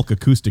a folk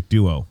acoustic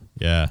duo.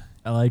 Yeah,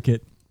 I like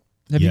it.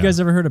 Have you guys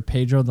ever heard of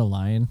Pedro the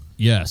Lion?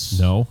 Yes.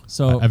 No.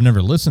 So I've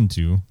never listened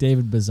to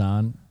David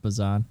Bazan.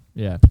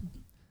 Yeah.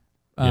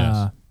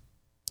 Yes.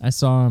 I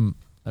saw him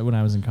when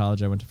I was in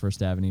college. I went to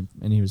First Avenue,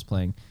 and he was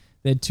playing.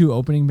 They had two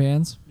opening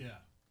bands. Yeah.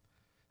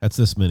 That's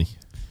this many.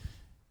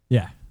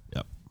 Yeah.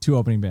 Yep. Two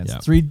opening bands.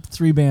 Yep.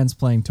 Three bands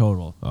playing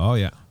total. Oh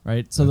yeah.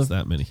 Right. So that's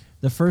that many.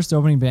 The first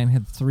opening band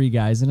had three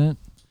guys in it.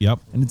 Yep.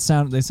 And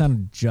they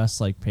sounded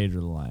just like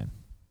Pedro the Lion.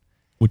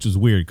 Which is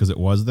weird because it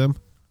was them.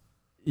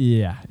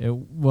 Yeah.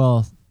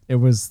 So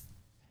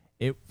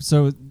it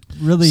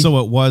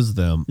was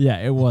them. Yeah,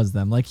 it was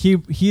them. Like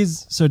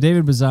so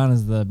David Bazan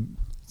is the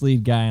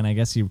lead guy, and I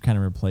guess he kind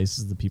of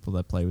replaces the people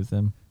that play with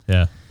him.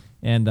 Yeah.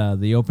 And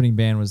the opening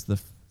band was the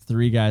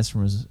three guys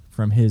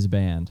from his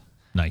band.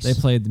 Nice. They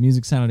played. The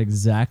music sounded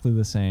exactly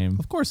the same.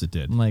 Of course it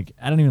did. I'm like,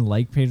 I don't even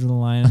like Pedro the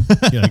Lion.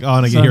 You're like, oh,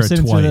 and I can hear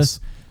it twice.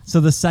 So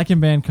the second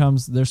band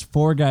comes. There's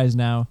four guys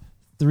now.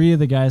 Three of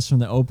the guys from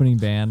the opening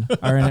band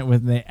are in it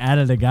with. They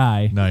added a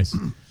guy. Nice.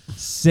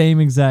 Same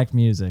exact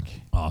music.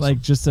 Awesome.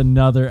 Like just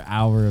another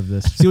hour of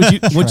this. See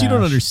what you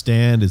don't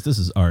understand is this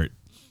is art.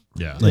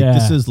 Yeah.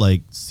 This is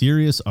like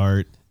serious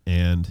art,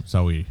 and that's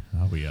how we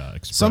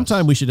express.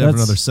 Sometime we should have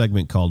another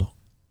segment called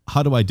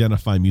 "How to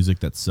Identify Music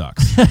That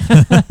Sucks,"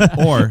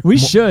 or we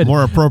should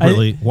more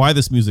appropriately, why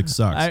this music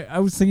sucks. I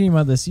was thinking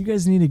about this. You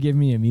guys need to give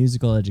me a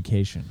musical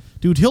education,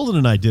 dude. Hilden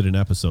and I did an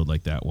episode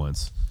like that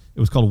once. It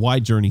was called "Why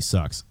Journey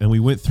Sucks," and we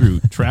went through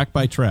track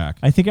by track.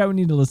 I think I would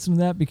need to listen to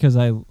that because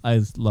I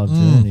love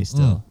Journey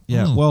still.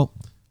 Yeah. Well.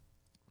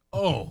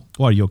 Oh.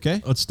 What? Are you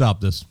okay? Let's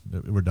stop this.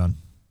 We're done.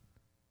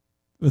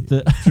 With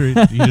the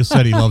he just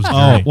said he loves Journey.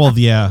 Oh well,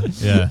 yeah.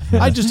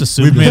 I just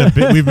assumed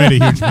we've made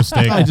a huge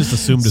mistake. I just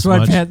assumed as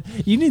much.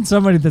 You need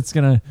somebody that's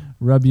gonna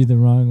rub you the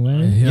wrong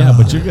way. Yeah,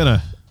 but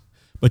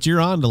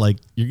you're on to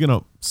you're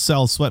gonna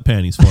sell sweat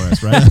panties for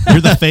us, right?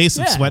 You're the face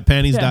of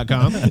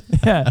sweatpanties.com.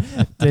 Yeah,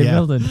 Dave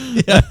Hilden.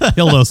 Yeah,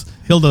 Hildo's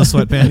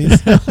sweat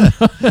panties.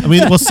 I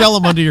mean, we'll sell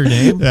them under your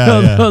name.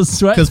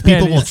 Because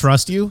people will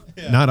trust you,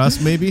 not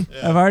us, maybe.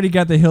 I've already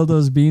got the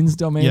Hildo's Beans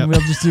domain. Yep.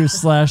 We'll just do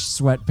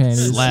 /sweat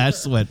panties.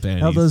 /sweat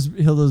panties.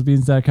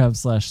 Hildosbeans.com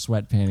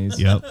 /sweat panties.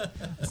 Yep.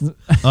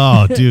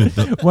 Oh, dude.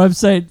 The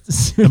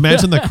website.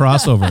 Imagine the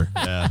crossover.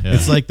 Yeah.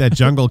 It's like that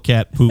jungle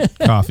cat poop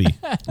coffee.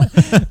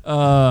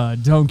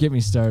 Don't get me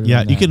started.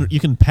 Yeah, you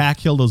can pack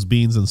Hildo's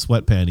beans in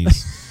sweat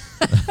panties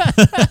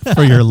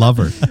for your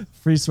lover.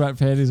 Free sweat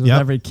panties with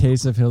every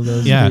case of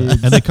Hildo's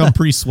beans. And they come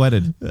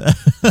pre-sweated.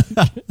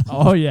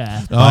 Oh,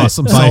 yeah. Oh,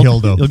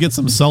 Hildo. You'll get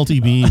some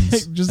salty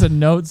beans. Just a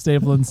note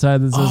stapled inside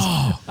that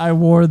says, I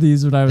wore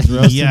these when I was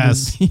roasting.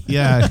 Yes.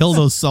 Yeah,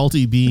 Hildo's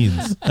salty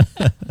beans.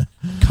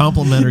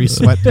 Complimentary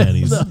sweat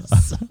panties.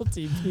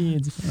 Salty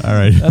beans. All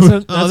right.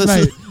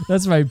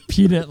 That's my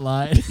peanut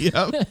line.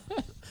 Yep.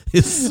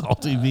 It's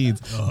salty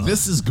beans.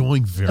 This is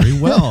going very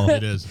well.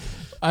 It is.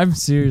 I'm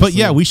serious. But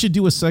yeah, we should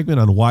do a segment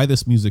on why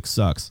this music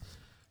sucks.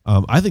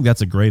 I think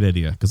that's a great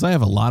idea because I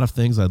have a lot of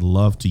things I'd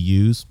love to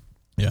use.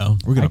 Yeah,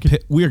 we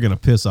are gonna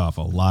piss off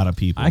a lot of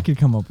people. I could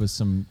come up with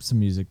some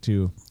music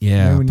too.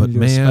 Yeah, maybe we need to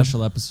do a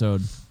special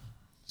episode.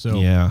 So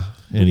yeah.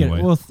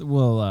 Anyway,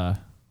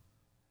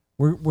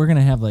 we're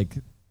gonna have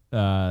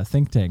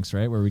think tanks,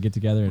 right? Where we get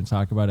together and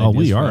talk about ideas.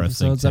 We for are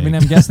episodes. a think tank. I mean,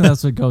 I'm guessing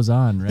that's what goes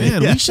on, right?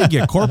 Man, we should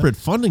get corporate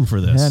funding for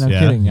this. Yeah, no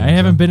kidding. I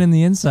haven't been in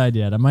the inside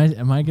yet. Am I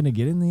going to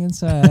get in the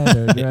inside?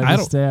 Or do I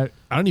stay out?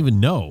 I don't even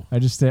know. I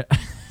just stay.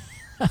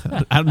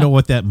 I don't know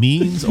what that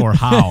means or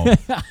how.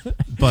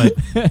 But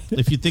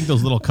if you think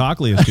those little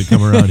cochlears could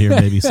come around here,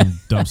 maybe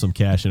dump some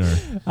cash in our.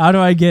 How do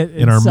I get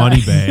in our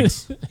money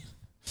bags?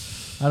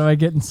 How do I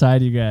get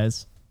inside you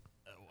guys?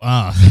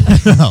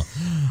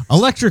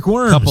 Electric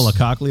Worms. Couple of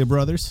Cochlea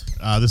brothers.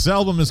 This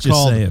album is Just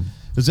called. saying.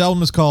 This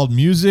album is called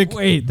Music.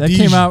 Wait, that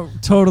came out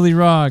totally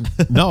wrong.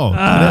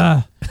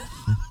 No.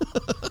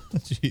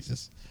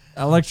 Jesus.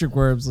 Electric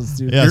Worms. Let's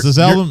do Yes, this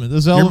album you're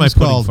my is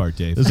pudding called. fart,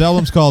 Dave. This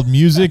album's called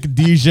Music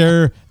Dies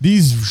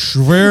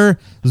Schwer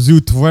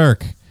zu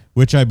Twerk,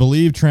 which I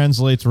believe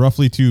translates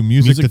roughly to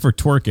Music for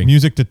twerking.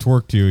 Music to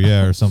twerk to,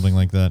 yeah, or something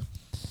like that.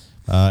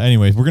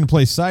 Anyways, we're gonna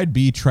play side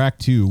B, track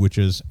 2, which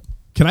is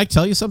Can I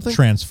tell you something?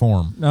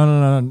 Transform.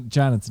 No,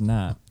 John, it's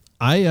not.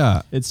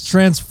 It's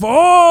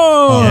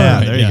Transform.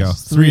 Yeah, there you go.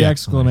 3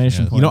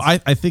 exclamation points. You know,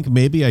 I think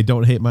maybe I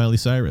don't hate Miley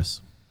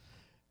Cyrus.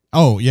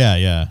 Oh,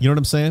 yeah. You know what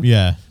I'm saying?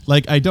 Yeah.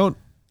 Like I don't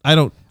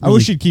I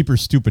wish she'd keep her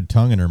stupid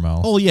tongue in her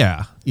mouth. Oh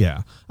yeah.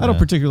 I don't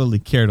particularly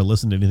care to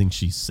listen to anything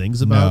she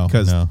sings about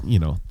because you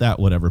know that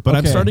whatever. But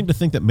I'm starting to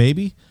think that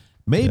maybe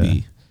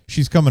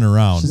she's coming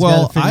around.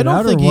 Well, I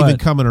don't think even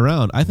coming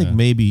around. I think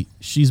maybe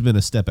she's been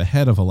a step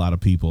ahead of a lot of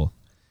people,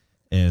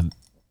 and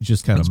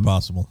just kind of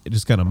possible.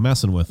 Just kind of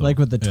messing with them. Like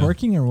with the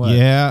twerking or what?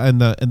 Yeah, and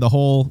the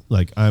whole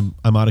like I'm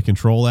out of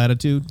control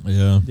attitude.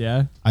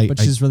 Yeah. But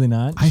she's really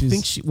not. I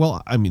think she.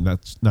 Well, I mean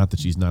that's not that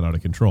she's not out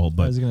of control,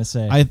 but I was gonna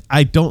say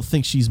I don't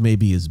think she's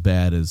maybe as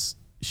bad as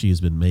she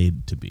has been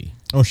made to be.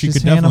 Oh, she she's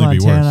could Hannah definitely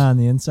Montana be worse. on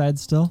the inside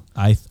still.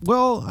 I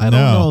don't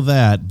know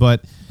that,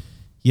 but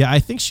yeah, I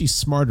think she's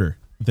smarter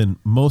than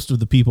most of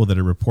the people that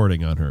are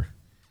reporting on her,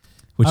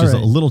 which is a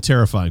little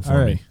terrifying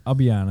for me. I'll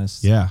be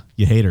honest. Yeah,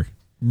 you hate her.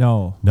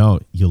 No,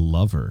 you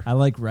love her. I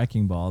like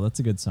Wrecking Ball. That's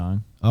a good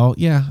song. Oh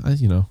yeah,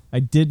 I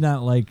did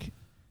not like.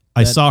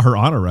 I saw her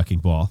on a wrecking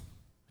ball.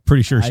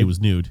 Pretty sure she was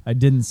nude. I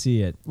didn't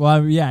see it.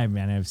 Well, yeah,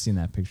 man, I've seen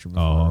that picture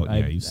before. Oh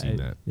yeah, you've seen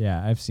that.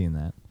 Yeah, I've seen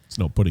that. It's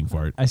no pudding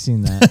fart. I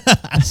seen that.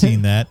 I've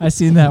seen that. I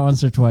seen that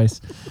once or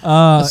twice.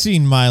 I've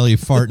seen Miley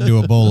fart into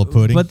a bowl of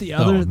pudding. But the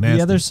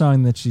other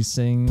song that she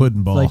sang,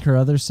 Pudding Ball, like her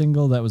other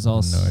single that was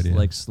all no idea.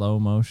 like slow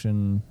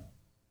motion.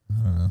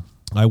 I don't know.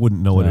 I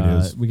wouldn't know what it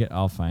is.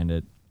 I'll find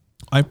it.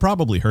 I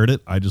probably heard it.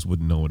 I just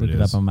wouldn't know what Look it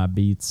it is. up on my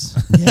beats.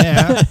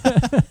 Yeah,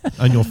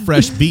 on your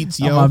fresh beats,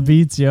 yo. On my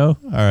beats, yo.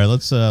 All right,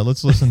 let's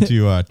listen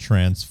to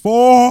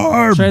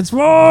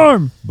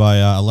Transform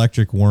by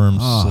Electric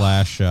Worms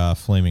 /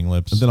 Flaming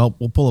Lips. And then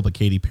we'll pull up a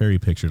Katy Perry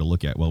picture to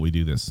look at while we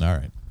do this. All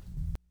right.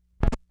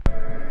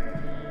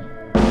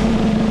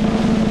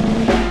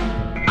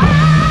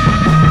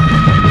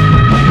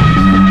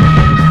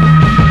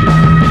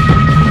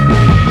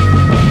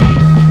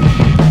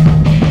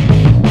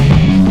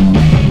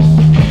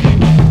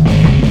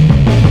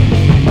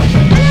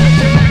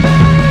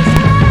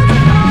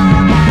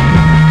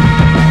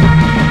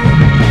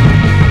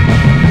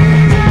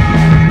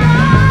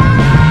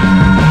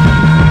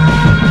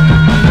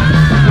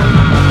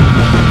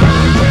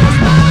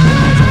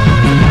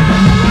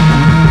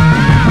 Just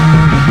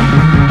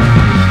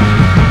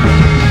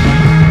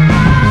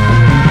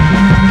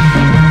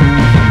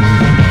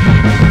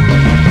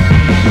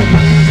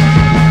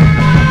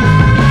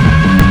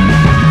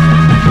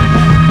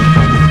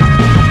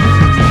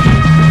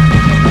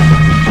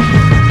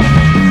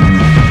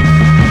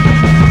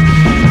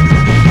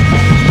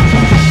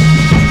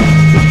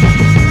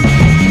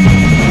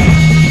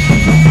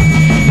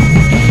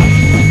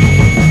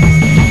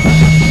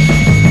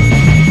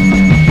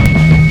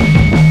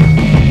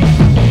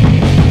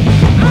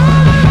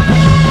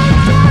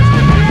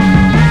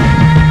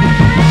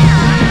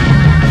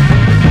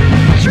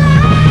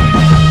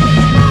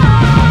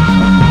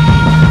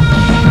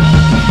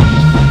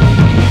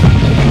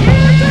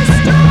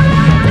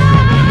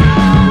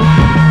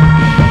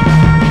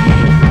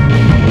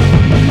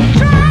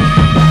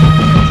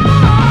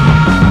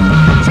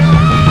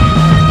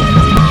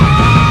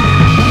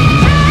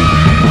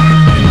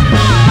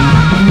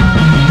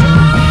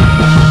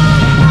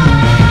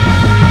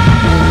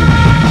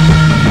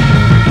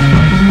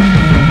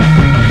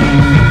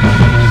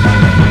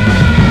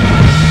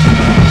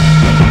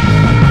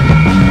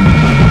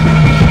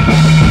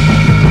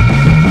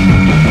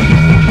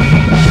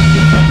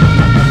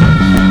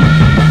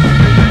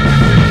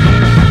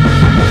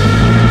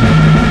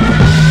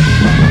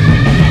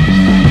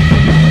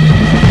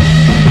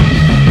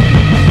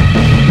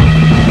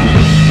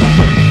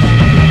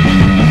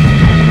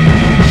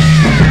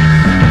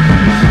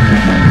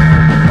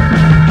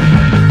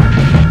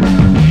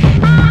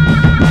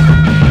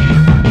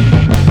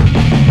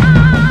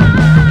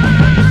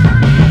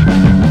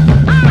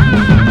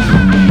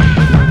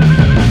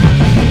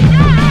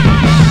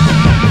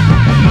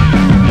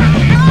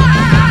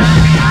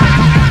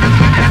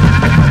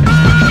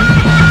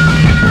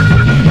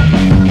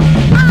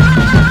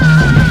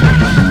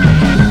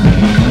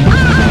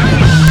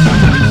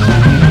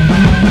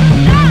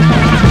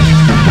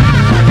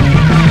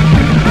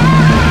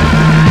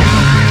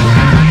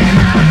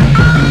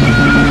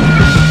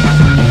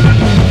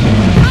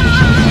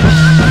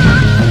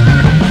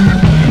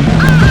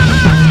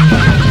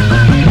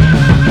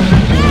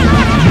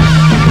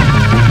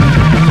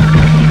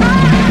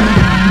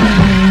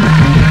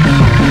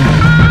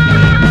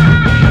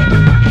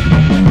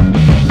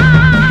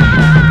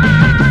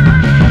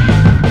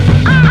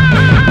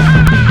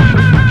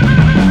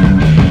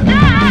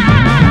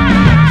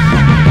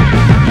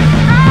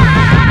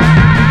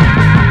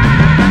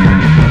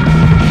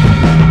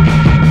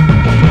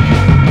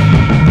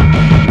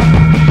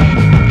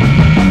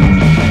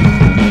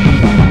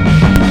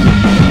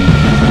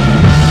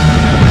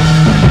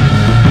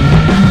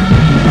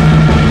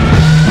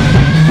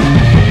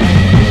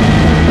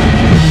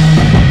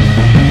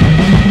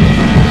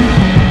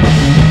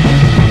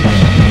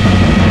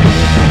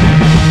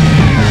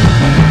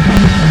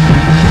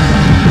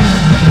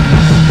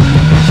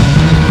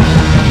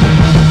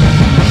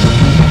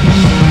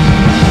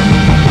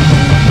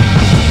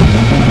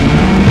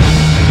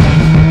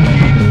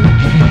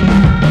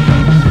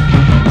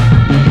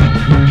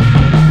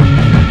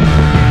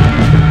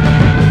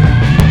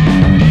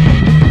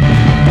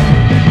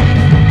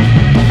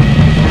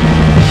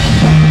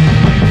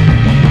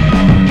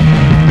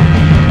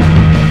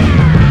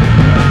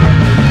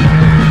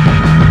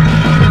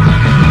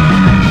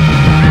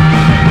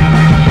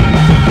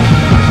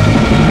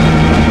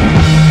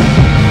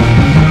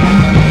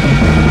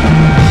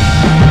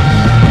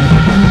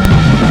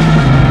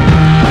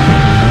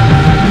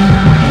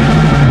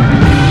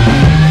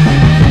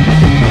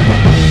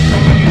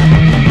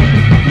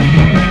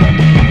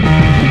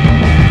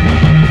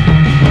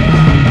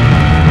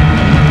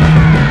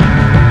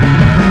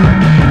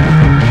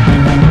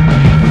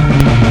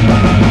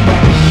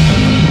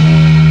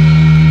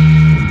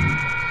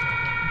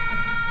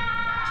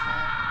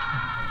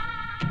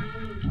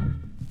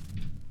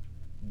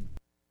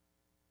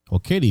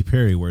Katy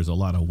Perry wears a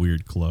lot of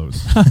weird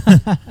clothes.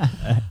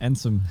 And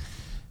some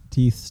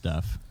teeth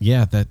stuff.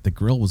 Yeah, the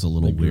grill was a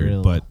little weird,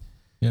 grill. but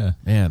Yeah.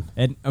 man,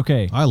 And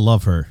okay, I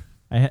love her.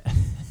 I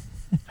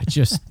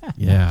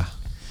Yeah,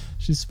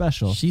 she's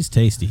special. she's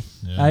tasty.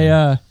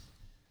 Yeah.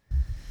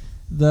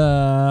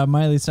 The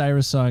Miley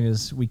Cyrus song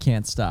is "We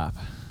Can't Stop."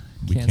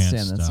 We Can't Can't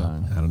stand that Stop.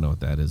 song. I don't know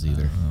what that is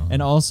either.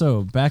 And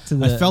also back to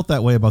the. I felt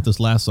that way about this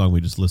last song we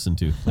just listened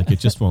to. Like it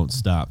just won't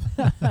stop.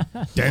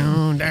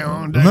 Down,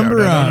 down, Remember,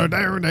 down,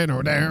 down, down,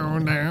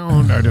 down, down, Remember,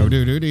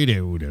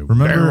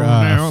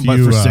 down, but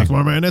for 6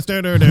 more minutes,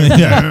 down, down,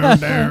 down,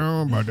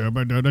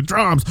 the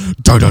drums.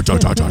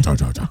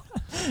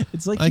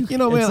 It's like Like, you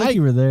man, it's like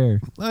you were there.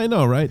 I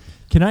know, right?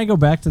 Can I go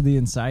back to the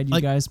inside you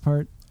Like, guys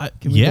part?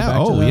 Can we go Yeah. back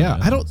to Oh, that? yeah.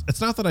 I don't.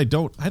 It's not that I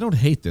don't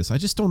hate this. I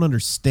just don't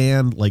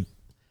understand. Like,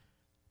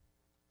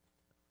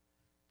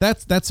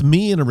 that's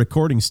me in a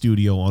recording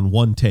studio on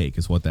one take.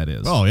 Is what that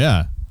is. Oh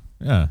yeah.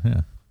 Yeah.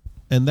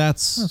 and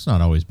that's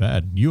not always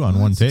bad. You on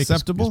one take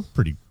acceptable. is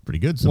pretty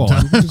good well,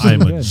 sometimes.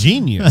 I'm a good.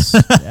 genius.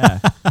 Yeah.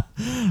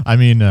 I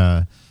mean,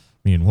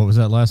 what was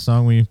that last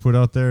song we put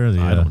out there?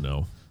 I don't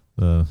know.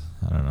 I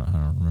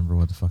don't remember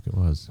what the fuck it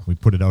was. We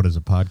put it out as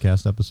a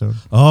podcast episode.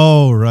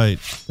 Oh, right.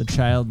 The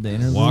child, the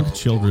interlude. Walk,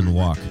 children,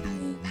 walk.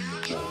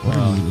 What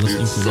are you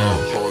listening to now?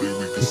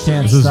 We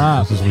can't This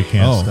stop. is We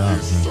Can't Oh. Stop.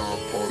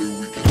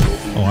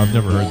 Oh, I've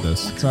never heard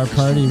this. It's our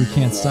party. We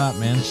can't stop,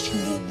 man.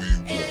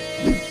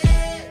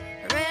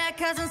 Red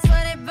cousins,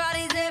 sweaty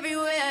bodies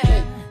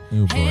everywhere.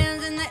 Oh, boy.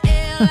 Hands in the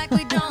air like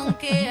we don't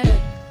care.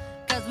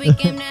 Cause we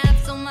came to have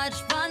so much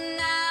fun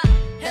now.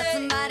 Let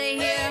somebody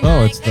hear Oh,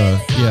 my it's the,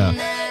 crazy yeah.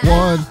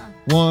 now.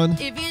 One,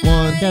 If you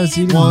know Gotta you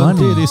see the one,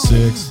 money. diddy,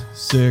 six,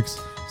 6,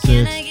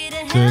 6,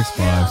 6,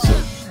 5,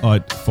 6. Oh,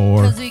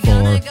 4, 4, 4,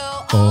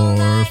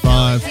 5,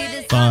 5,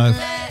 5,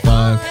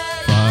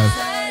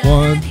 5,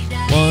 1,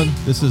 1.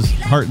 This is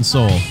heart and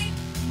soul.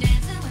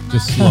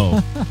 Just slow.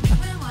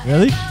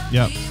 Really?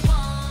 Yep.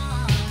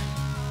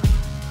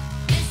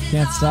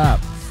 Can't stop.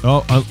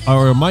 Oh,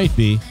 or it might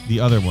be the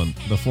other one,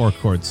 the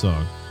 4-chord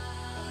song.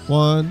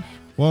 1,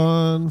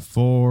 1,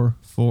 4,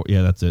 4.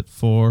 Yeah, that's it.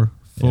 4,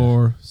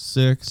 4,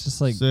 6. It's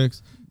just like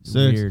 6, 6,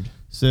 weird.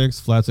 6,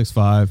 flat 6,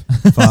 5,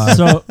 5,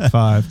 So-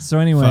 5. So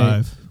anyway,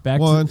 5,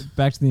 back 1.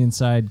 to the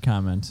inside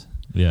comment.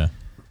 Yeah.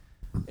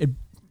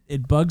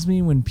 It bugs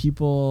me when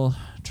people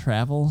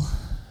travel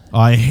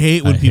I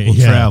hate when I people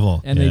hate- yeah.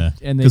 travel. and Yeah.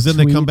 they Because then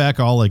they come tweet back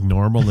all like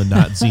normal and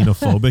not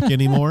xenophobic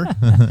anymore.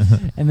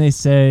 and they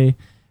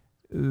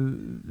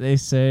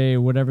say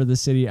whatever the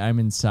city, I'm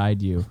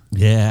inside you.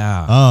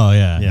 Yeah. Oh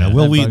yeah. yeah. that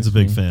Will Wheaton's a bugs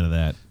big me. fan of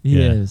that. He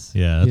yeah. is.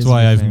 Yeah. He That's is a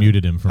why big I've fan.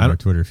 muted him from I our don't-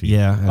 Twitter feed.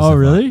 Yeah. as Oh, if I-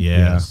 really? Yeah.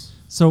 Yes.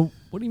 So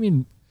what do you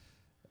mean?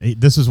 Hey,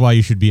 this is why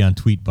you should be on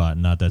Tweetbot,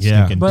 not that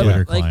Yeah. stinking But, Twitter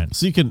like, client.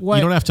 So you What-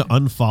 don't have to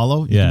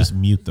unfollow. You Yeah. can just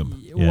mute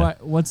them. Yeah.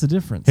 What's the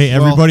difference? Hey,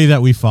 Well- everybody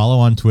that we follow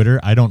on Twitter,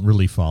 I don't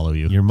really follow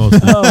you. You're most.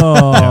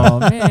 Oh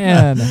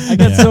man, I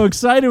got so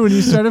excited when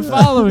you started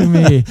following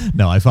me.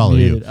 No, I follow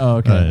Muted. you. Oh,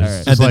 okay. All right.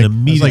 It's And then like,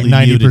 immediately it's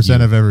like muted 90%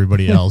 you. of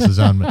everybody else is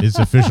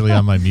officially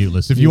on my mute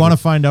list. If you want to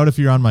find out if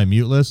you're on my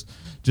mute list,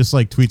 just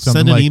like tweet something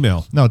Send an like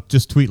email. No,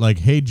 just tweet like,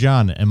 "Hey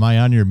John, am I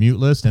on your mute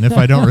list?" And if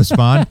I don't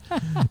respond,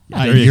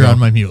 There you you're go. on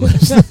my mute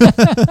list.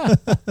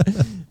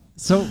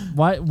 So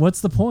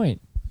what's the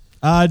point?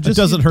 Just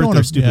doesn't you hurt don't their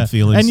have- stupid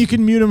feelings. And you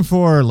can mute them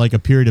for like a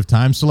period of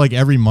time. So like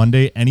every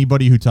Monday,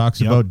 anybody who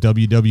talks Yep. about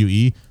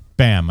WWE,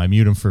 bam, I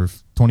mute them for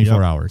 24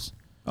 Yep. hours.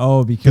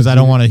 Oh, Because I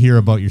don't want to hear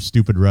about your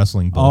stupid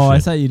wrestling bullshit. Oh, I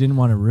thought you didn't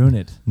want to ruin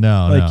it.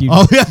 No, Like no. you.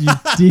 Oh,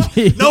 yeah.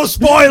 you No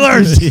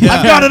spoilers! Yeah.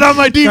 I've got it on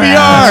my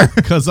DVR!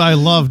 Because I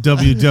love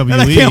WWE. And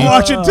I can't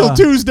watch it till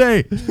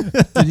Tuesday.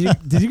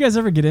 Did you guys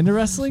ever get into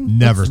wrestling?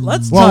 Never.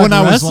 Let's Well, talk when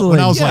I was- wrestling. when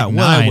I was Yeah, like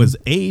when I 9. was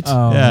 8.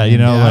 Oh, Yeah, you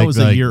know, yeah, like, I was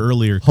a like year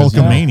earlier. 'cause,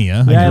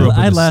 Hulkamania. Yeah, grew up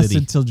in I the lasted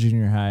city. till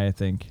junior high, I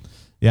think.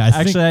 Yeah,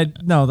 I think. Actually,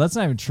 no, that's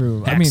not even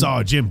true. I mean,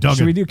 Hacksaw Jim Duggan.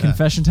 should we do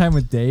confession time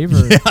with Dave?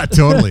 Or? Yeah,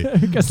 totally.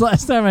 Because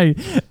last time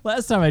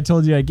I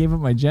told you I gave up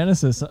my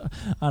Genesis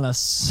on a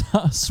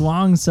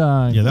swang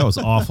song. Yeah, that was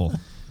awful.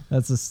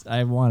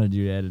 I wanted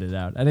you to edit it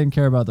out. I didn't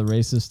care about the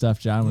racist stuff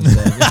John was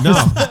saying.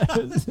 No.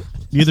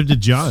 Neither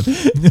did John.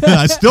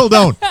 I still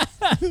don't.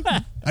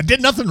 I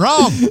did nothing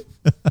wrong.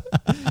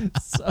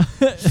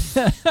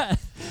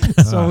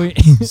 So we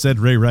Said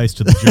Ray Rice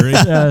to the jury.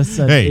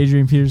 said Hey,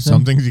 Adrian Peterson.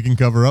 Some things you can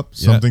cover up,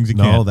 some Yeah. things you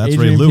No, can't. that's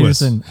Adrian Ray Lewis.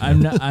 Peterson.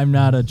 I'm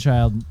not a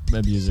child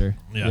abuser.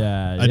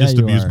 Yeah, I just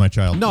you abused are. my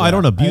child. No, I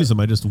don't abuse him.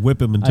 I just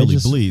whip him until I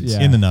just- he bleeds.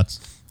 yeah. In the nuts.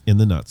 In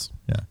the nuts.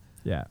 Yeah.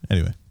 Yeah.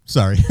 Anyway,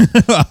 sorry.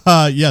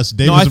 Yes,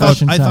 Dave No, was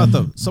I about.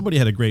 thought somebody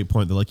had a great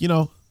point. They're like,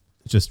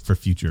 just for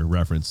future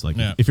reference, like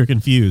Yeah. if you're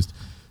confused.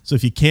 So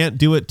if you can't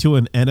do it to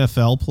an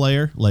NFL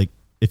player, like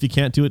if you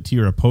can't do it to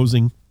your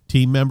opposing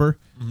team member,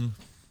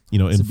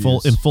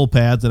 in full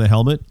pads and a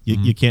helmet,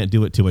 you can't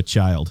do it to a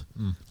child.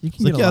 You It's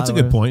can like, get yeah, that's a lot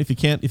of good point. If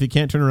you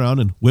can't turn around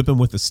and whip him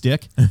with a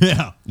stick,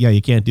 Yeah.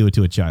 you can't do it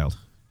to a child.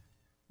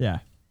 Yeah.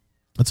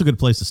 That's a good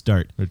place to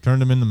start. They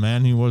turned him in the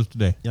man he was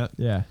today.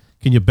 Yeah.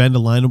 Can you bend a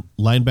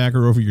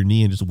linebacker over your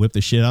knee and just whip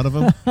the shit out of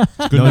him?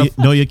 Good enough.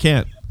 No, you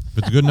can't. If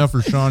it's good enough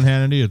for Sean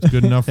Hannity, it's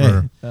good enough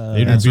for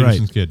Adrian That's Peterson's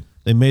right. kid.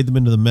 They made them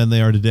into the men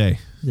they are today,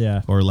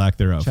 Yeah. or lack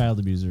thereof. Child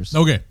abusers.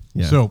 Okay,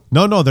 Yeah. so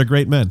no, they're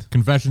great men.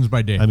 confessions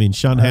by day. I mean,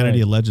 Sean All Hannity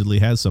right. allegedly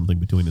has something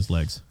between his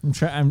legs.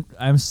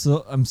 I'm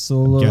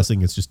so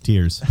Guessing it's just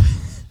tears.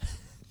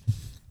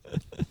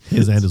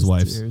 His and his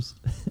wife's. Tears.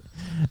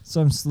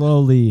 So I'm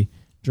slowly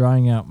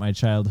drawing out my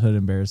childhood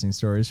embarrassing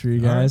stories for you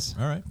guys.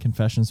 All right.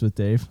 Confessions with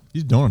Dave.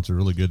 These donuts are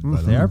really good. By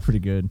the They way. are pretty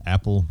good.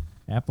 Apple.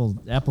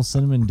 Apple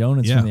cinnamon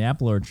donuts Yeah. from the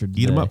apple orchard.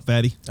 Eat them today. up,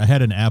 fatty. I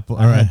had an apple.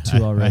 I had two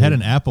I already. had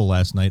an apple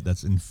last night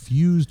that's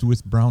infused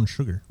with brown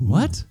sugar.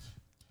 What?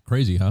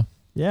 Crazy, huh?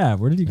 Yeah.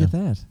 Where did you get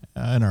that?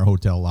 In our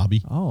hotel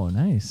lobby. Oh,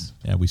 nice.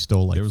 Yeah, we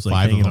stole like There was, like,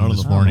 5 of hanging them out on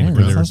this the morning man,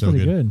 because that they were sounds so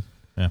pretty good. good.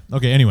 Yeah.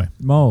 Okay. Anyway,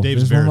 Mo,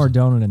 Dave's there's one more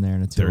embarrassing. donut in there,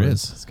 and it's There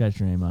yours. is. It's got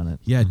your name on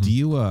it. Yeah, do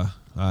you, I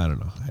don't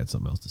know. I had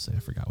something else to say. I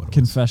forgot what it was.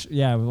 Confession.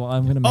 Yeah. Well,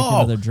 I'm gonna make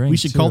another drink. we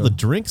should call too. the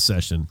drink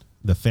session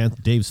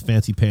Dave's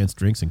Fancy Pants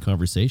Drinks and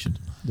Conversation.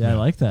 Yeah, I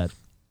like that.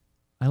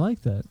 I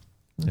like that.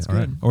 That's All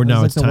right. good. Or That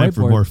now was it's like the time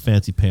for whiteboard. more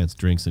Fancy Pants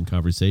Drinks and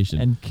Conversation.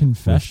 and with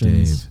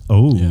confessions. Dave.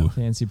 Oh, Yeah.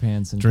 Fancy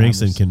pants and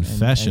drinks and convers-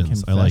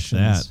 confessions. I like that.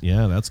 confessions.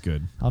 Yeah, that's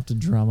good. I'll have to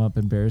drum up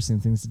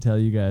embarrassing things to tell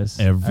you guys.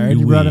 Every I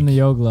already brought in the week.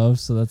 yo glove,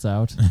 so that's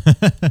out.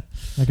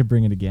 I could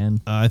bring it again.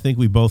 I think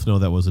we both know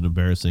that wasn't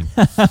embarrassing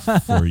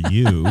for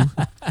you.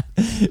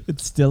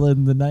 It's still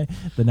in the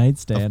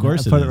nightstand. Of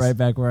course I it put is. it right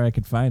back where I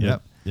could find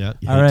Yep. Yeah.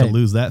 You All hate to right.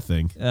 lose that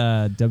thing.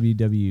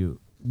 it.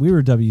 We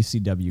were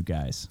WCW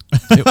guys.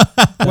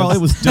 Well,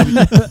 it was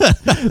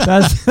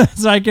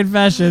That's my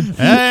confession.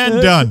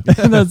 And done.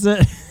 That's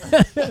it.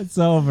 It's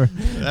over.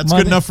 That's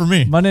good enough for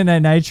me. Monday Night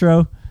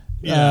Nitro.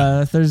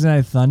 Yeah. Thursday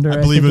Night Thunder. I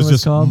believe think it was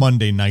just called.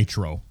 Monday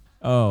Nitro.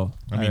 Oh,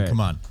 I mean, come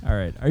on. All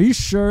right. Are you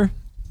sure?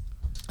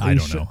 I you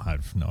don't sure? know. I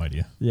have no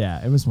idea.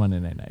 Yeah, it was Monday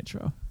Night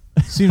Nitro.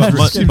 Seems, But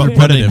seems Monday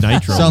repetitive.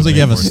 Nitro Sounds would like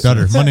you have a make more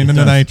stutter. sense. Monday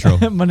Nitro.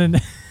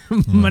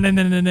 Monday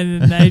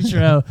Night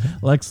Nitro.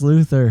 Lex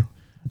Luthor,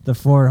 the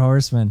Four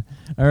Horsemen.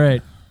 All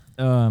right.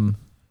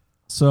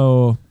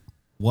 So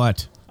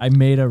what? I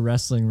made a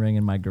wrestling ring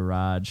in my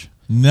garage.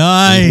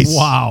 Nice.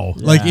 Wow.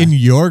 Like Yeah. in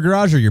your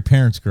garage or your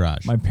parents'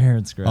 garage? My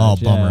parents' garage.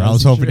 Oh, bummer. Yeah, I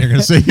was hoping you were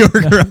going to say your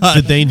garage.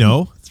 Did they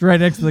know? It's right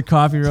next to the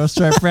coffee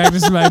roaster. I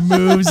practice my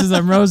moves as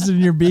I'm roasting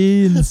your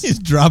beans. He's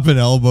dropping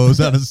elbows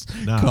on his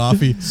Nah.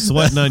 coffee.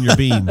 Sweating on your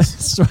beans.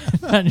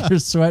 Sweat on your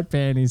sweat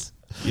panties.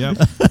 Yep.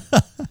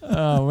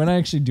 When I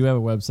actually do have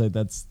a website,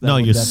 that No,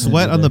 would you definitely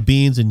sweat be on the there.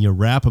 beans and you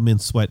wrap them in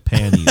sweat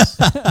panties.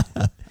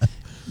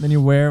 Then you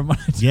wear them when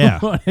I do, Yeah.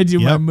 when I do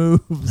my Yep.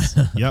 moves.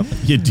 Yep.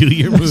 You do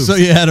your moves. So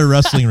you had a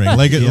wrestling ring.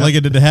 Like it, Yeah. like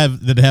it did it have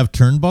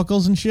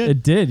turnbuckles and shit?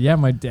 It did, yeah.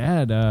 My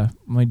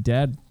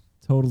dad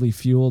totally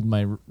fueled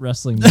my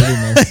wrestling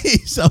nerdiness.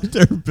 He's out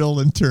there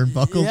building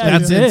turnbuckles. Yeah,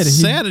 That's he did.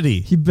 insanity.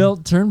 He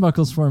built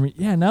turnbuckles for me.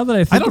 Yeah, now that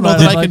I think don't know about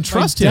that it, I like, can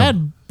trust my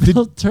him. Dad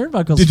built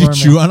turnbuckles Did for you me.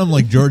 chew on him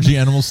like Georgie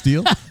Animal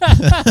Steel?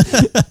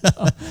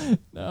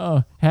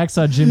 Oh,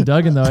 Hacksaw Jim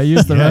Duggan though. I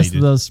used the Yeah, rest you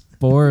of did. those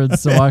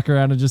boards to walk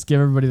around and just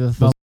give everybody the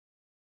thumb.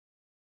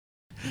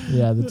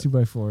 Yeah, the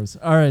 2x4s.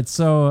 All right,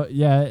 so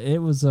yeah,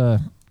 it was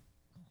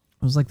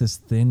like this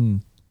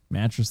thin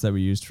mattress that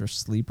we used for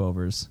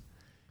sleepovers.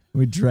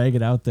 We'd drag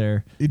it out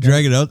there, You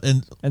drag it out,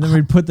 and and then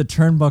we'd put the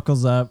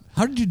turnbuckles up.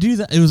 how did you do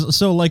that? It was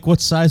so like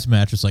what size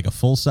mattress? Like a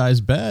full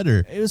size bed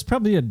or? It was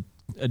probably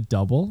a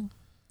double.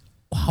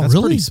 Wow, That's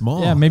really pretty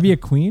small. Yeah, maybe a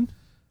queen.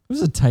 It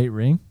was a tight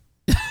ring.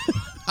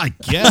 I A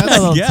guess.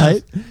 little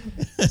Yes.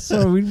 tight.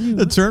 So we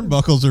The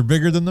turnbuckles are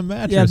bigger than the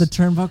mattress. yeah, the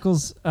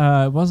turnbuckles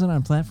it wasn't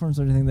on platforms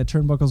or anything. The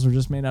turnbuckles were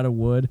just made out of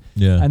wood.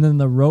 Yeah. And then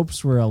the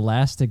ropes were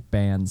elastic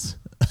bands.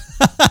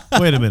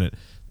 Wait a minute.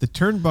 The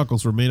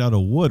turnbuckles were made out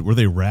of wood. Were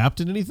they wrapped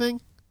in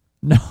anything?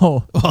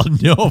 No. Oh,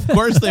 no, of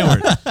course they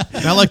weren't.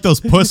 Not like those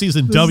pussies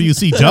in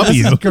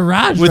WCW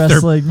Garage with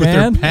wrestling,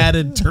 man. with their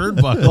padded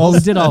turnbuckles. Well, we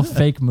did all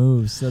fake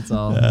moves. That's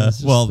all. It was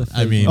just well, the I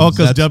fake mean, Oh, moves.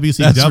 'cause that's-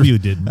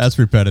 WCW didn't. That's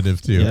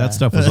repetitive too. Yeah, that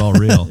stuff was all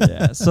real.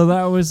 yeah. So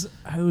I was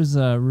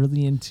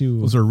really into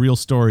Those are real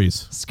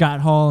stories. Scott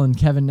Hall and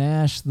Kevin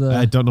Nash.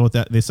 I don't know what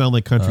that. They sound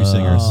like country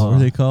singers. What were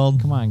they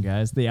called? Come on,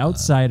 guys, the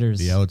Outsiders.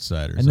 The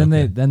Outsiders. And then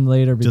okay. then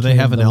later became they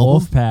have an the album?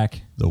 Wolf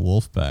Pack. The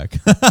Wolf Pack.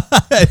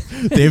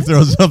 Dave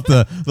throws up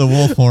the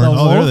wolf horn. The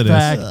Oh, there Wolf it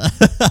Pack.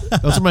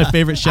 is. Those are my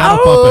favorite shadow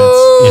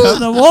Oh, puppets.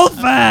 Yeah. the Wolf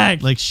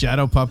Pack. Like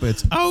shadow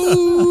puppets.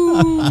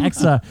 Oh,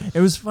 It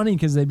was funny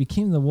because they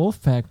became the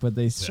Wolf Pack, but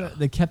they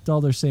kept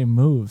all their same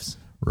moves.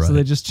 Right. So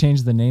they just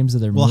changed the names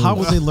of their well, moves. how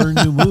would they learn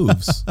new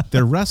moves?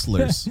 They're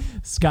wrestlers.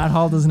 Scott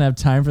Hall doesn't have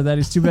time for that.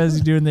 He's too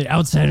busy doing the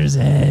Outsider's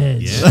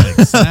Edge. Yeah,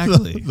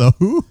 exactly. The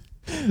who?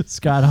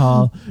 Scott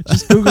Hall.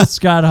 Just Google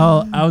Scott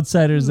Hall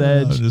Outsider's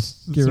Edge. I'm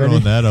just Get throwing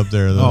ready. that up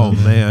there. Though. Oh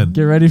man,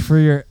 Get ready for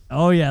your.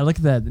 Oh yeah, look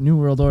at that. The New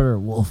World Order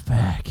Wolf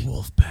Pack.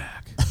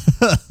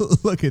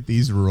 Wolfpack. Look at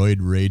these roid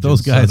rage.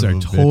 Those guys are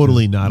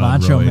totally not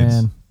Macho on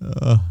roids.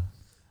 Man.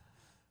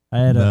 I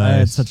had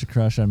nice. such a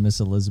crush on Miss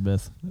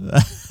Elizabeth.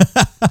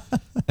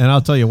 And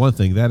I'll tell you one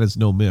thing: that is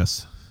no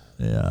miss.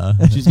 Yeah.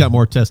 She's got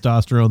more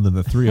testosterone than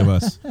the three of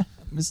us.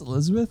 Miss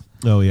Elizabeth?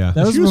 Oh yeah.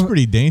 That She was before-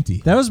 pretty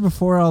dainty. That was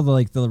before all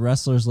the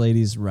wrestlers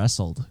ladies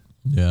wrestled.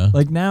 Yeah.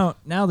 Like now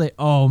they.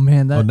 Oh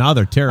man, that. now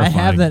they're terrifying. I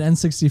have that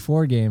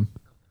N64 game.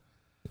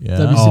 Yeah.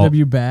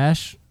 WCW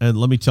Bash. And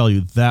let me tell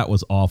you, that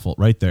was awful.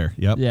 Right there.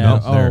 Yep. Yeah.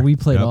 Nope, there. We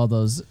played all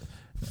those.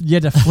 You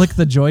had to flick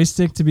the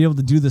joystick to be able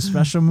to do the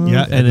special move.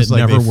 Yeah, and it's it like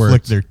never they worked.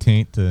 flick their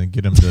taint to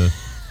get them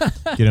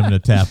to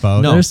tap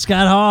out. No. There's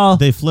Scott Hall.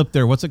 They flipped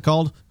their, what's it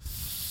called?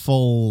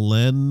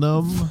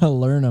 Falernum?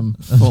 Falernum.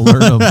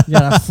 Falernum. You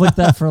gotta flick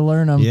that for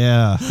Falernum.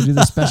 Yeah. To do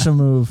the special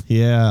move.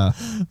 Yeah.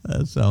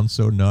 That sounds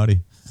so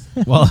naughty.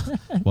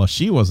 Well,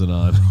 she wasn't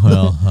on.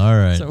 Well, all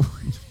right. So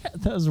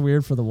that was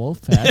weird for the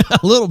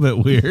Wolfpack. A little bit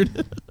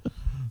weird.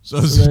 So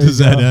there does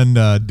you that go.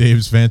 end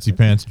Dave's Fancy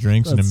Pants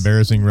drinks and That's-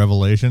 embarrassing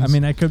revelations? I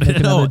mean, I could make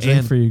No, another drink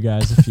and- for you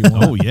guys if you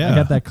want. Oh, yeah. I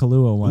got that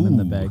Kahlua one in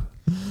the Ooh. bag.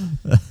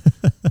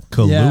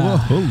 Kahlua, Yeah.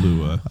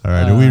 Halua. all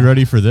right, are we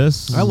ready for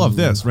this? I love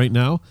this right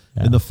now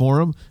in the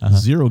forum.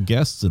 0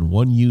 guests and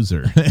 1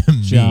 user.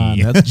 John.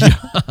 Me. That's John.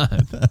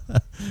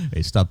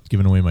 Hey, stop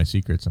giving away my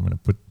secrets. I'm going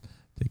to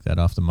take that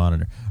off the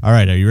monitor. All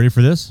right, are you ready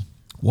for this?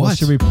 What? Well,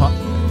 should we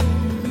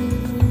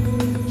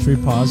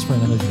pause for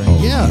another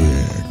drink? Yeah.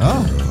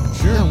 Oh,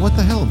 sure. Yeah, what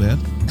the hell, man?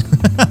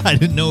 I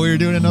didn't know we were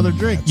doing another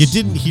drink. You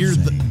didn't hear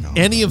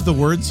any of the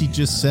words he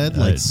just said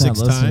like He's not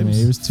 6 listening to me.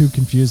 He times? was too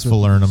confused with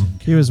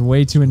Falernum. He was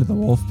way too into the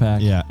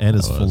Wolfpack. Yeah, and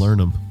his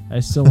falernum. I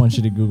still want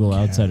you to Google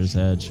Outsider's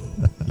Edge.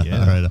 Yeah.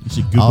 All right. You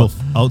should Google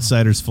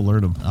Outsiders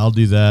falernum. I'll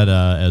do that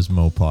as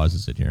Mo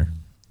pauses it here.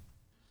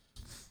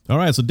 All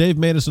right, so Dave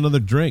made us another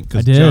drink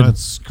because I did. John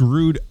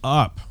screwed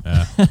up.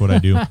 That's what I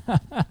do.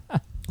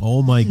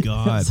 Oh, my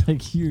God. It's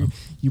like you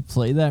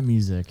play that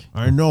music.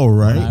 I know,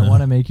 right? I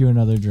want to make you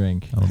another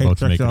drink. I'm about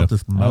to make it up.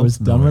 this I was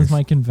mouth done with noise.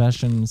 my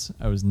confessions.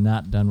 I was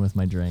not done with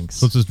my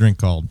drinks. What's this drink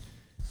called?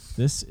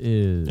 This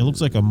is. It looks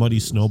like a muddy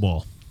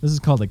snowball. This is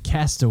called a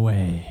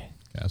Castaway.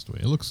 Castaway.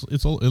 It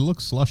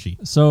looks slushy.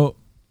 So,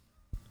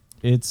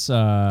 it's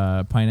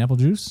pineapple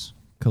juice,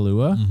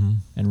 Kahlua,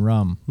 and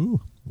rum.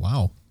 Ooh,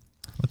 wow,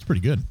 that's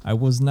pretty good. I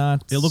was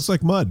not. It looks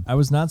like mud. I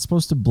was not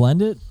supposed to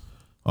blend it,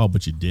 Oh,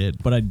 but you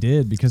did. but I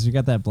did because we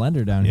got that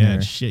blender down Yeah,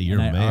 here. shit, you're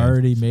and a man. I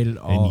already made it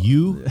all. And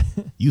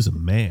you's a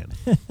man.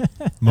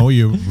 Mo,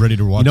 you ready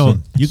to watch? You know,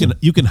 some,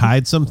 you can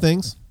hide some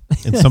things,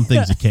 and some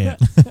things you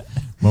can't.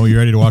 Mo, you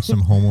ready to watch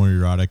some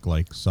homoerotic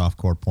like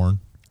softcore porn?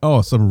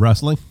 Oh, some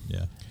wrestling.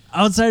 Yeah.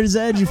 Outsider's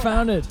Edge, you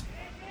found it.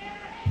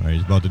 All right,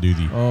 he's about to do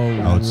the Oh,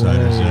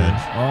 Outsider's whoa.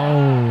 Edge.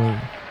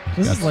 Oh,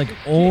 this is like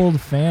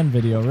old fan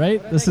video,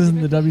 right? This isn't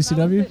the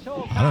WCW.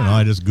 I don't know.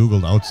 I just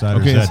googled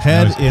Outsider's Okay, Edge. his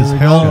head Now is we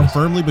held go.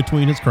 firmly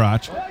between his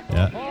crotch.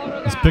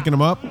 Yeah. He's picking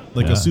him up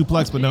like Yeah. a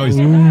suplex, but now he's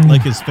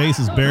like his face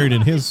is buried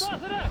in his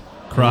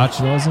crotch.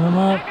 Closing him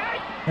up.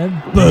 And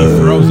He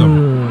throws him.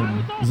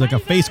 boom. He's like a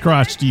face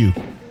crotch to you.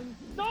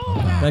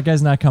 That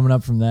guy's not coming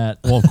up from that.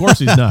 Well, of course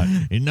he's not.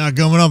 He's not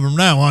coming up from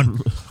that one.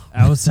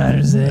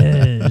 Outsider's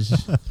Edge.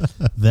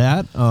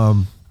 That,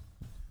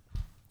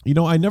 you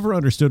know, I never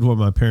understood what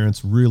my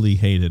parents really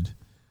hated.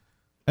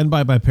 And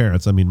by my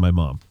parents, I mean my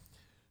mom.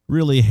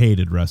 Really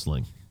hated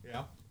wrestling.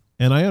 Yeah.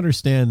 And I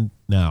understand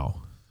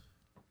now.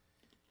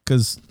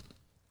 Because,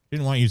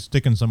 Didn't want you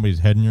sticking somebody's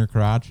head in your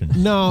crotch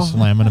and no.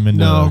 slamming them into.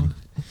 No.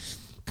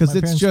 Because My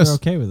it's parents just, were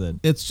okay with it.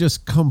 it's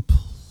just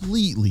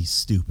completely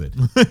stupid.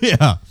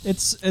 Yeah.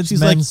 It's She's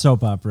men's like-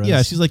 soap operas.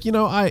 Yeah, she's like, you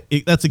know,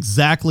 that's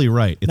exactly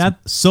right. It's Not-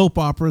 soap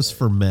operas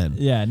for men.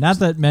 Yeah, not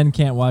that men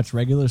can't watch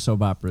regular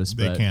soap operas,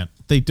 They but can't.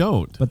 They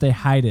don't. but they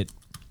hide it.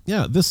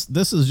 Yeah, this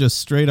is just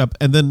straight up,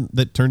 and then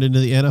that turned into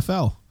the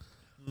NFL,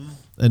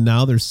 and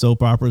now there's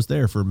soap operas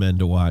there for men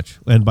to watch.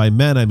 And by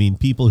men, I mean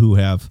people who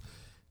have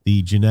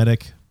the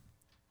genetic,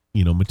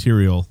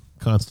 material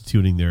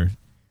constituting their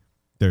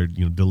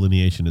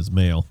delineation as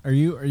male. Are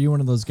you one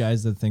of those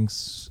guys that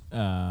thinks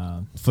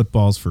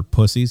Football's for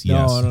pussies.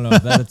 Yes. no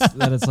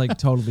that it's like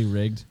totally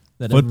rigged?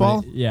 That Football?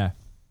 everybody- Yeah.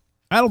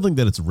 I don't think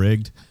that it's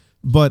rigged,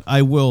 but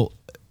I will.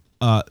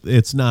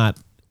 It's not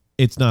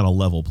a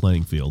level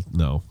playing field.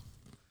 No.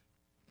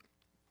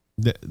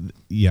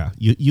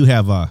 You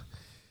have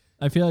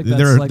I feel like There-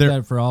 that's like there-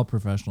 that for all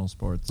professional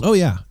sports. Oh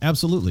yeah,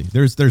 absolutely.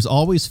 There's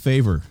always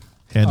favor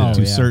handed Oh,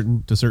 to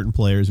yeah. certain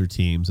players or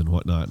teams and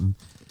whatnot, and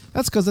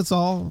that's because it's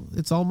all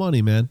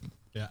money, man.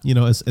 Yeah.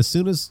 As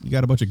soon as you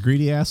got a bunch of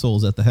greedy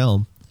assholes at the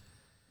helm,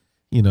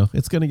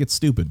 it's gonna get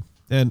stupid,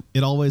 and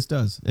it always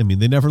does. I mean,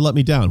 they never let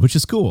me down, which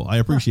is cool. I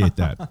appreciate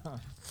that.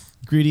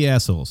 Greedy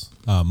assholes.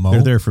 Mo,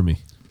 They're there for me.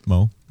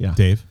 Mo, Yeah.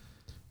 Dave,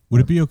 would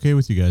it be okay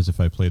with you guys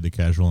if I played the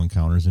Casual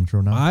Encounters intro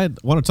now? I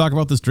want to talk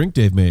about this drink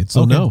Dave made,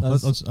 so okay, no.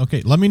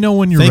 okay, let me know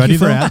when you're ready.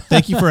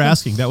 Thank you for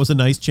asking. That was a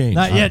nice change.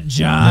 Not yet,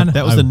 John.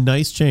 That was a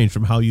nice change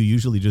from how you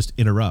usually just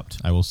interrupt.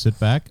 I will sit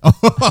back.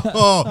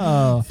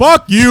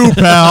 Fuck you,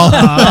 pal.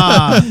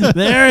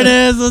 There it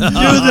is. Let's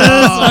do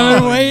this. I've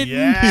been waiting.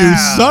 You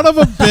son of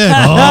a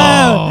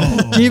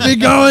bitch. Keep it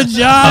going,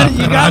 John.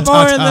 You got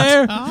more in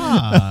there.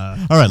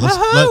 All right,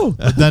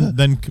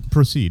 then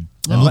proceed.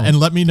 And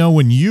let me know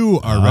when you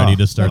are ready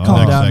to start That the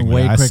calmed next down segment.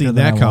 way I quicker seen than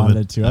that I coming.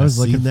 wanted to. I was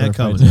I looking seen for that a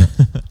coming.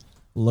 fight.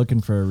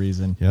 Looking for a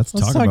reason. Yeah, let's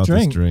talk talk about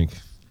drink. this drink.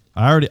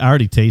 I already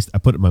I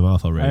put it in my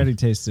mouth already. I already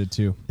tasted it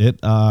too. It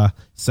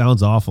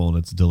sounds awful and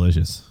it's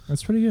delicious.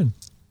 That's pretty good.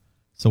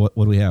 So what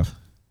do we have?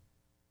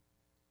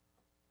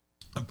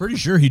 I'm pretty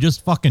sure he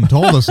just fucking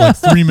told us like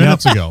 3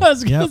 minutes ago. I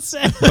was gonna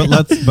say, But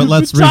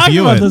let's We talked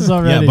review about it. this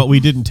already. Yeah, but we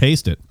didn't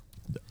taste it.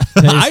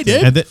 I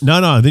did. And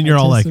no. Then you're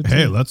all like, tasted it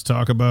 "Hey, too. let's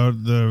talk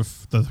about the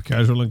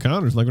casual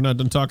encounters." Like we're not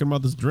done talking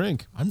about this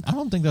drink. I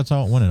don't think that's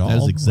how it went at all. That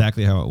is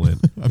exactly how it went.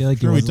 I'm feel like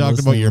he sure we wasn't talked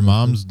about listening your when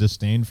mom's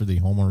disdain for the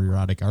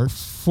homoerotic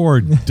arts.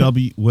 For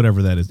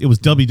whatever that is. It was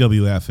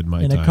WWF in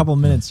my in time. a couple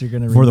minutes, you're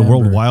gonna For the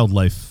World remember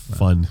Wildlife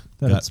Fund.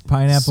 that Got it's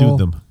pineapple, sued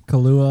them.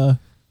 Kahlua,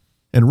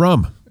 And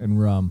rum. and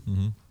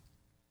rum.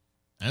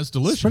 That's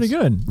delicious. It's pretty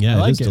good. Yeah, I it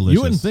like is it. delicious.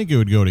 You wouldn't think it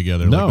would go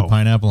together, No. like a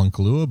pineapple and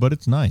Kahlua, but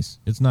it's nice.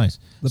 It's nice.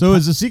 So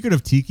is the secret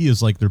of tiki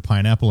is like their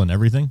pineapple and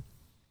everything?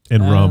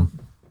 And rum.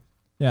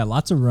 Yeah,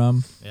 lots of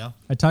rum. Yeah.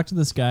 I talked to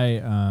this guy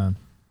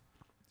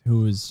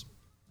who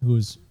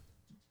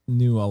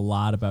knew a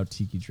lot about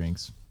tiki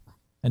drinks.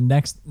 And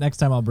next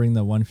time I'll bring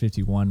the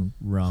 151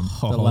 rum,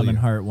 the Lemon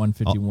yeah. Heart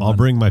 151. I'll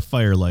bring my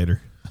fire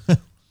lighter. So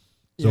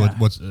Yeah.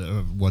 what's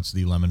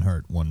the Lemon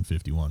Heart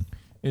 151?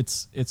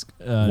 It's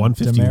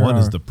 151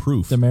 is the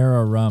proof.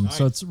 Demerara rum.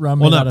 So it's rum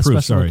Well, made not out of proof,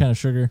 special sorry. kind of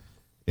sugar.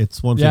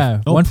 It's 150.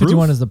 Yeah,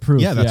 151 is the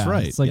proof. Yeah, that's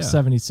right. It's like Yeah.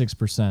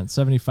 76%,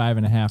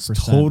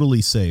 75.5%.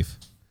 Totally safe.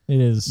 It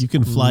is. You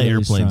can fly really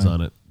airplanes strong.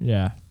 on it.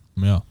 Yeah.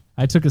 Yeah.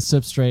 I took a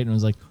sip straight and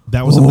was like,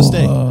 That was a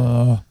mistake.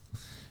 but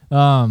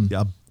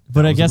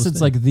that I was a guess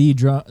it's mistake.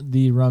 like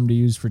the rum to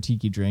use for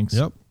tiki drinks.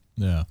 Yep.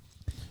 Yeah.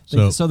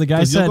 So the guy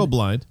 'Cause you'll said, go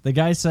blind. the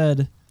guy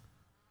said,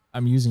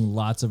 I'm using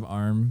lots of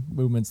arm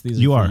movements. These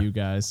are You for are. you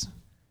guys.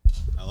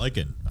 I like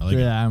it. I like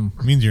Yeah, I'm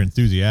it. It means you're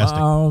enthusiastic.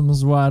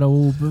 arms wide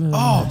open.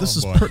 Oh, this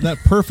is boy. that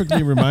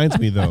perfectly reminds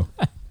me though.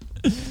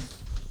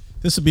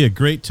 This would be a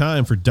great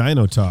time for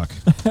Dino Talk.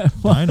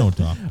 Dino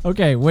talk.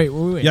 Okay, wait.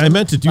 Yeah, I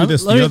meant to do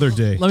this the other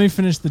day. Let me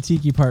finish the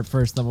tiki part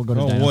first, then we'll go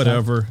to Dino Talk.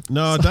 Whatever.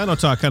 No, Dino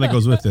Talk kind of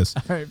goes with this.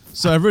 right.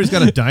 So everybody's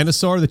got a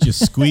dinosaur that you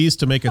squeeze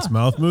to make its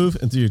mouth move,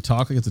 and so you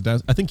talk like it's a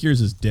dinosaur. I think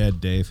yours is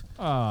dead, Dave.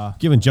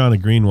 Giving John a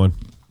green one.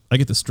 I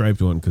get the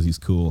striped one because he's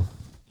cool.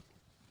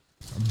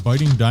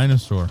 Biting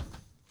dinosaur.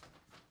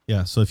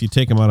 Yeah, so if you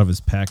take him out of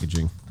his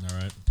packaging, All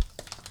right.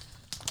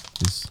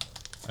 he's,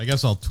 I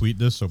guess I'll tweet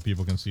this so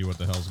people can see what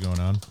the hell's going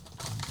on.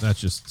 that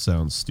just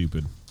sounds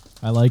stupid.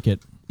 I like it.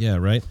 Yeah,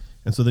 right?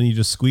 And so then you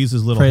just squeeze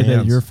his little Pray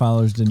hands. that your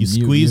followers didn't You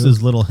mute squeeze you.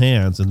 his little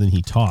hands, and then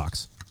he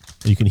talks.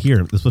 And you can hear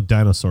him. That's what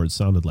dinosaurs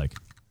sounded like.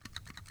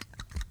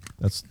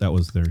 That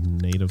was their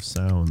native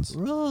sounds.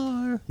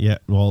 Roar. Yeah,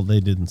 well, they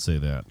didn't say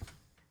that.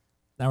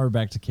 Now we're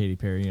back to Katy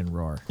Perry and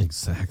Roar.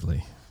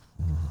 Exactly.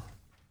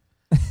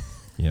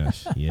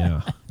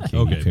 Yeah. Katy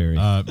Okay. Perry.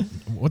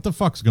 What the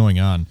fuck's going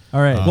on?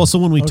 All right. Well, so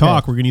when we okay.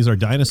 talk, we're going to use our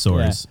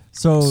dinosaurs Yeah.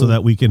 So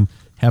that we can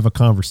have a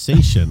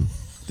conversation.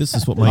 This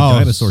is what my Oh,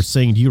 dinosaur's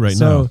saying to you right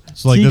so now.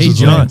 So like tiki this is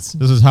John. drinks.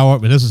 this is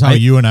how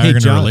you and I are going to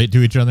John, relate to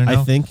each other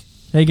now. I think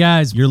Hey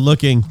guys, you're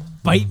looking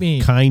bite me.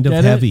 kind of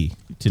Get it? heavy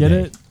today. Get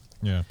it?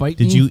 Yeah. Bite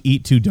Did me. you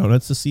eat 2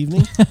 donuts this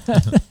evening?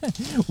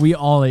 We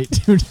all ate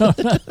 2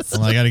 donuts.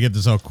 Well, I got to get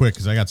this out quick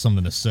because I got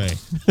something to say.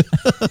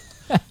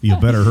 You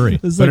better hurry.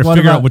 This is Better what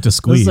figure about- out what to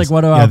squeeze. This is like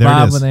what Yeah, about there it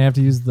Bob is. when they have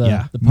to use the,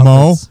 Yeah. the Mo,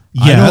 puppets?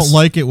 I Yes. don't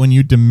like it when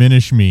you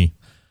diminish me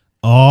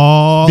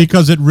Oh,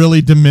 because it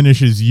really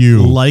diminishes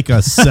you. like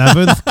a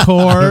 7th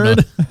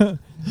chord.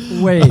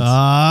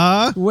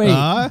 Wait,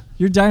 wait.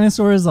 Your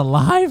dinosaur is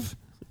alive?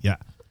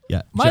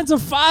 Yeah. Mine's a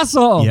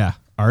fossil. Yeah.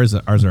 Ours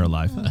are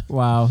alive.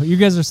 Wow. You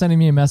guys are sending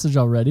me a message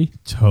already?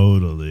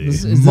 Totally.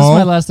 Is this Mo,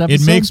 my last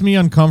episode? It makes me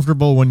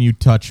uncomfortable when you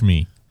touch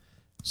me.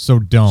 So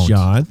don't.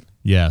 John,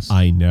 Yes.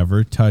 I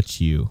never touch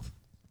you.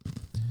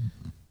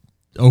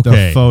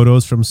 okay. The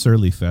photos from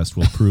Surly Fest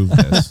will prove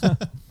this.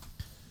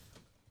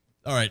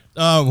 All right.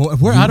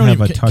 Where You I don't have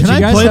even. a Can touchy- I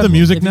You guys play have- the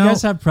music if now? you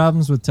guys have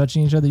problems with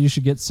touching each other, you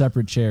should get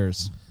separate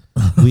chairs.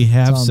 We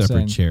have That's all I'm separate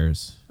saying.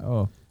 chairs.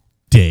 Oh.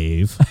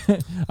 Dave.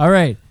 All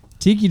right.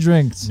 Tiki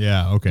drinks.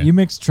 yeah. Okay. You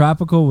mix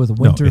tropical with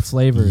winter No, it's-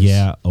 flavors.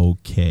 Yeah,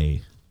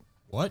 okay.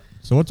 what?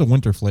 So what's a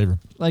winter flavor?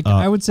 Like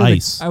I would say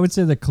ice. I would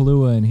say the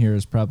Kahlua in here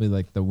is probably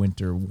like the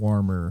winter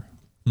warmer.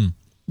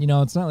 You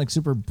know, it's not like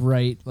super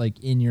bright,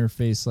 like in your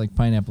face, like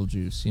pineapple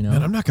juice, you know?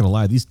 Man, I'm not going to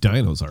lie. These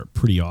dinos are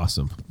pretty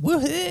awesome.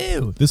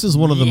 Woohoo! This is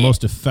one of the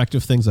most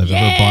effective things I've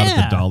ever bought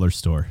at the dollar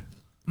store.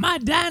 My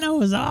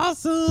dino is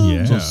awesome.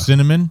 Yeah. So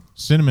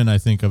cinnamon I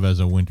think of as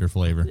a winter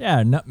flavor.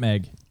 Yeah,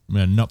 nutmeg.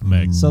 Man,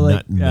 nutmeg. So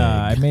like Nutmeg.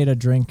 I made a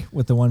drink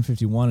with the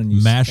 151 and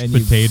you Mashed and you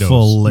potatoes.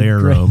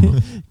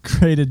 Folarum.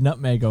 grated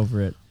nutmeg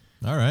over it.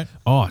 All right.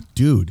 Oh,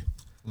 dude.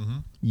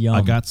 Yum.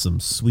 I got some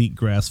sweet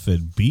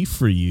grass-fed beef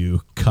for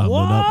you coming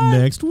up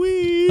next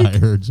week. I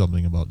heard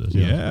something about this.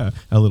 Yeah,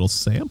 a little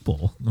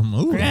sample.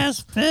 Ooh.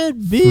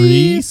 grass-fed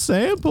Free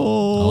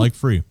sample. I like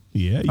free.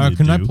 Yeah, you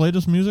Can I do. play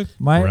this music?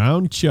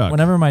 Brown Chuck.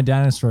 Whenever my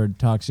dinosaur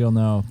talks, you'll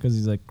know because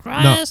he's like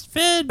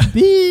grass-fed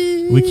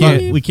beef.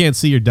 We can't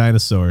see your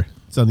dinosaur.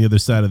 It's on the other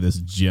side of this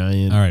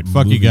giant. All right.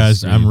 Fuck you movie guys.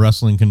 screen. I'm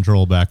wrestling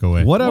control back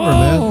away. Whatever,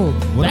 Whoa,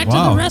 man. back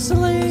to the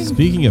wrestling.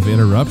 Speaking of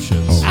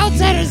interruptions,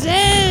 Outsider's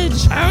Edge.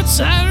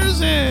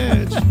 Outsider's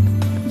Edge.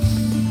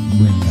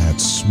 Bring that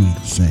sweet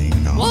thing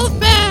on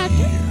Wolfpack. over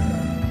here.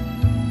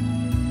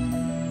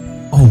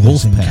 Oh,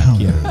 This Wolfpack.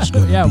 encounter Yeah. is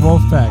gonna Yeah, be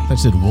Wolfpack. I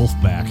said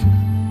Wolfpack.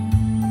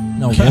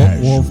 No,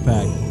 Casual.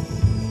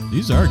 Wolfpack.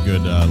 These are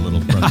good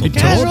little pretzel. I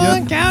told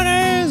you.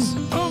 encounters.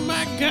 Oh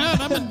my God,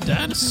 I'm a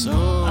dinosaur.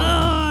 Oh,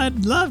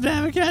 I'd love to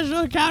have a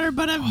casual encounter,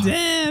 but I'm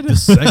dead.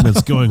 This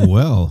segment's going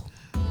well.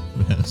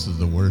 Man, this is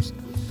the worst.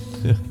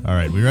 All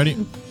right, we ready?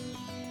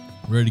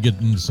 Ready to get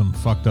into some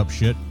fucked up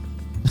shit?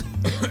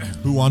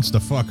 Who wants to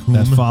fuck whom?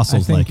 That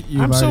fossil's I think like,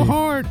 you've I'm so already-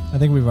 hard. I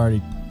think we've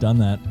already done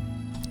that.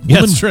 Yeah,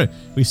 that's true.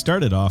 We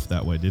started off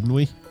that way, didn't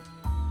we?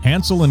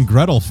 Hansel and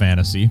Gretel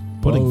fantasy.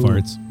 Pudding Whoa.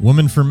 farts.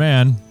 Woman for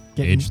man.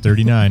 Getting- Age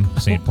 39.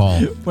 St.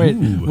 Paul. Wait,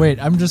 Ooh. wait.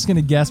 I'm just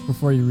gonna guess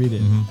before you read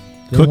it.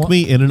 They Cook want-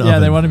 me in an Yeah,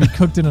 oven. they want to be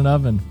cooked in an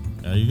oven.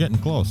 You're getting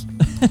close.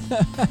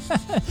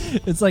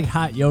 It's like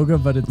hot yoga,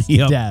 but it's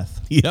Yep.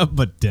 death. Yep,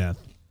 but death.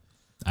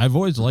 I've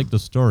always liked the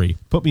story.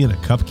 Put me in a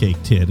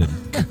cupcake tin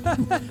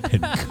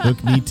and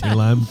cook me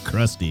till I'm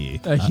crusty.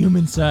 A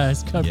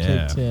human-sized cupcake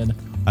Yeah. tin.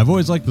 I've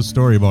always liked the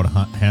story about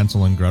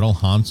Hansel and Gretel.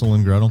 Hansel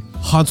and Gretel.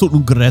 Hansel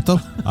und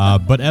Gretel.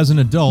 But as an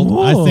adult,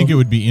 I Whoa. think it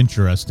would be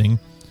interesting.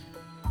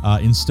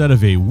 Instead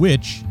of a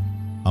witch,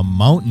 a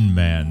mountain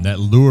man that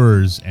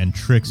lures and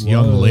tricks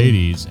young Whoa.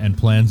 ladies and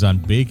plans on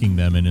baking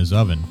them in his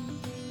oven.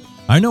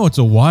 I know it's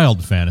a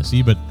wild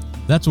fantasy, but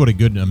that's what a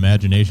good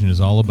imagination is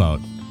all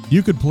about.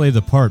 You could play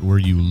the part where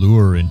you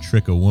lure and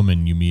trick a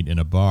woman you meet in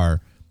a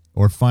bar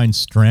or find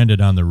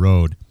stranded on the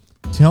road.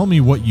 Tell me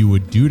what you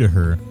would do to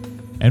her,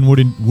 and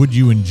would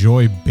you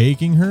enjoy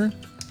baking her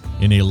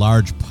in a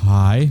large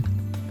pie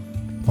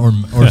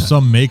or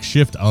some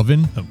makeshift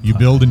oven you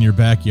build in your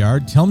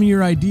backyard? Tell me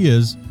your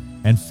ideas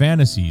and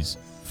fantasies.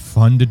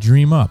 Fun to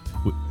dream up.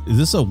 Is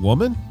this a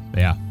woman?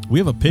 Yeah. We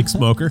have a pig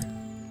smoker.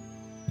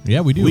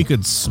 Yeah, we do. We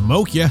could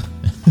smoke ya.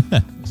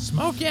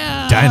 Smoke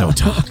ya! Dino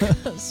talk.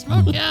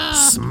 Smoke ya!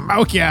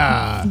 Smoke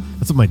ya.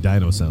 That's what my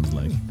dino sounds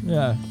like.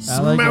 Yeah. I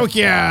like it. Smoke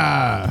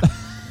ya.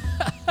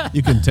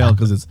 You can tell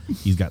because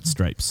he's got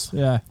stripes.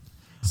 Yeah.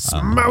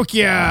 Smoke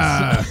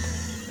ya.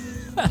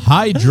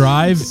 High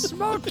drive.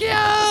 Smoke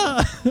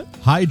ya!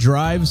 High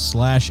drive /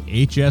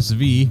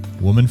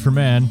 HSV. Woman for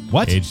man.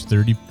 What? Age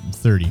 30.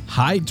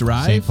 High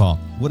drive. St. Paul.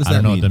 What does I don't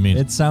that know what that mean?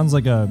 means. It sounds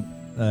like a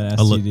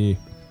STD.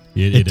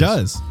 It It is.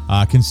 does.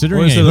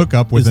 Considering Or is a it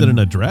hookup with is it an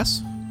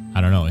address? I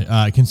don't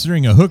know.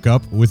 Considering a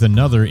hookup with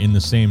another in the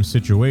same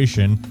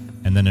situation,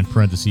 and then in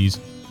parentheses,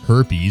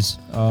 herpes.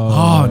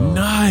 Oh,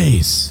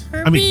 nice.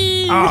 I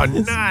mean, oh,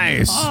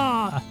 nice.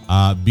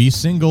 Be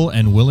single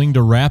and willing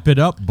to wrap it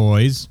up,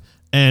 boys.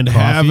 And Coffee?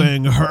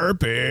 having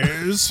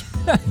herpes.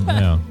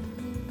 Yeah.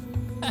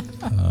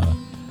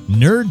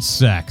 Nerd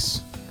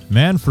sex.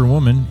 Man for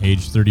woman,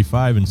 age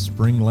 35 in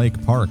Spring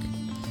Lake Park.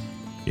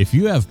 If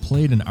you have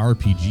played an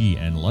RPG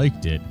and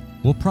liked it,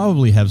 we'll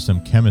probably have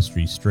some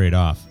chemistry straight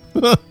off.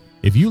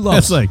 If you love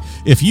That's like,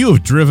 if you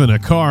have driven a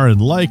car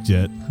and liked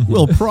it,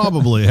 we'll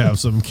probably have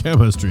some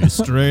chemistry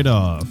straight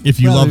off. if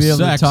you Rather love be able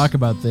to sex, talk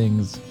about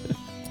things.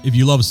 if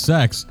you love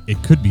sex,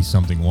 it could be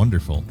something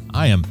wonderful.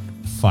 I am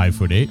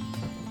 5'8",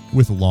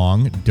 with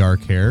long,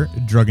 dark hair,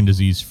 drug and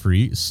disease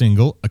free,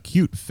 single, a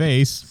cute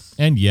face,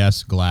 and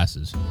yes,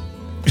 glasses.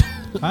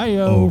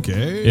 Hi-yo.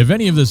 Okay. If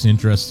any of this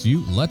interests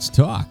you, let's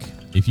talk.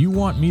 If you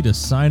want me to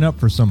sign up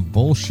for some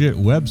bullshit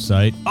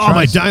website, Oh,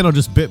 my dino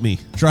just bit me.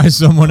 try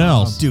someone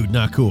else. Dude,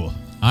 not cool.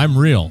 I'm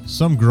real.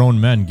 Some grown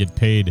men got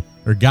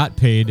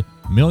paid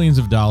millions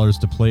of dollars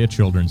to play a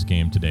children's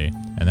game today,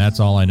 and that's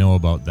all I know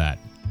about that.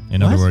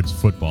 In other What? words,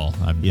 football.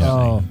 I'm Yeah.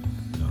 Oh.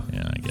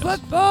 yeah, I guess.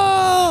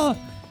 Football!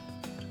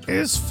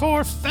 Is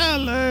for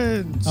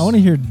felons. I want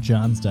to hear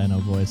John's dino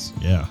voice.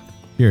 Yeah.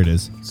 Here it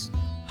is.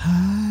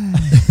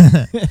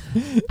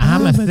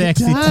 I'm a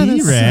sexy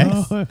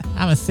dinosaur.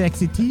 I'm a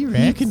sexy T-Rex.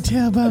 You can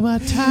tell by my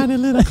tiny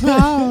little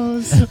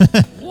claws.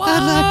 I'd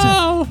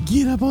like to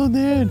get up on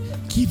there and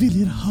give you a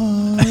little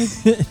hug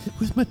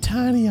with my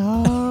tiny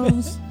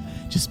arms.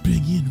 Just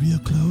bring you in real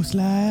close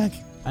like.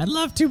 I'd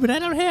love to, but I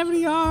don't have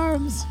any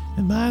arms.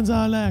 And mine's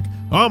all like,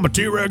 I'm a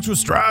T-Rex with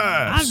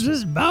stripes. I'm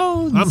just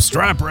bones. I'm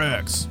Stripe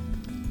Rex.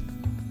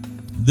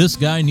 This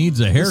guy needs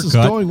a This is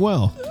haircut. going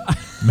well.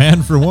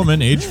 Man for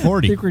woman, age I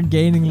 40. think we're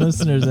gaining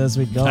listeners as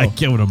we go. I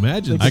can't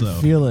imagine I so.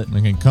 can feel it. I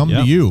can come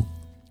Yep. to you.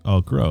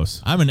 Oh,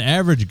 gross. I'm an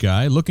average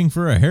guy looking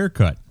for a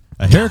haircut.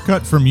 A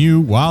haircut from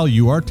you while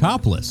you are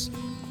topless.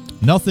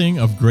 Nothing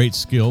of great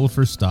skill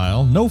for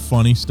style. No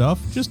funny stuff.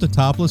 Just a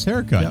topless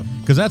haircut. Yep.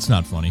 Because that's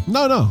not funny.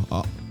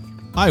 No.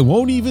 I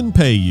won't even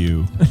pay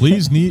you.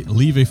 Please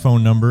leave a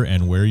phone number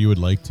and where you would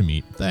like to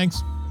meet.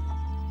 Thanks.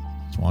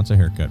 Just wants a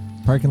haircut.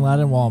 Parking lot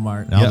in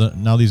Walmart. Now,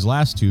 now these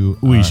last two.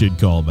 We are- should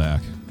call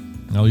back.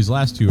 Now these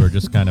last two are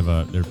just kind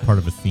of they're part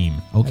of a theme.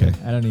 Okay.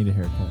 I don't need a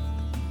haircut.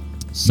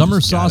 Summer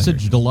just got a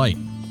sausage delight.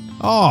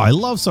 Oh, I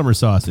love summer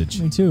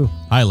sausage. Me too.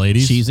 Hi,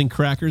 ladies. Cheese and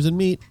crackers and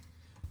meat.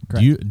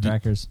 Do you-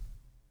 Crackers.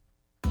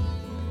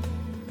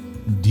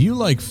 Do you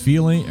like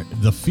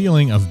the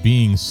feeling of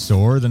being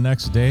sore the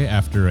next day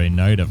after a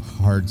night of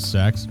hard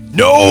sex?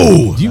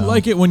 No! Do you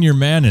like it when your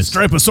man is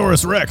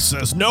Striposaurus Rex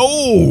says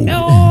no!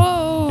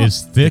 No.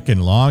 is thick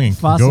and long and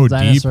can Fossil go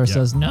dinosaur deep?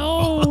 says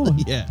no.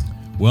 Yeah.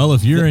 Well,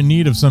 if you're in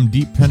need of some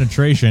deep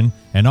penetration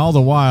and all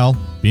the while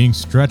being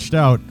stretched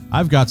out,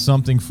 I've got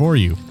something for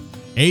you.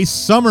 A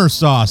summer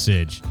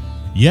sausage.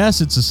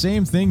 Yes, it's the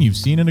same thing you've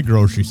seen in a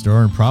grocery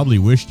store and probably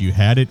wished you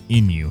had it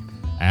in you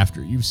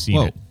after you've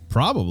seen it.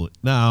 Probably.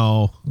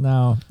 No.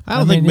 No. I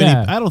don't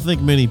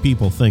think many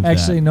people think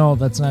Actually, that. no,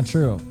 that's not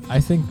true. I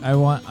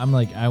want to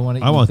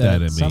eat that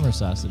in me. summer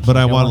sausage. But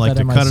I want that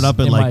to in cut it up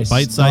in my like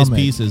bite-sized stomach.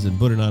 pieces and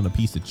put it on a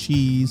piece of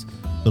cheese,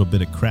 a little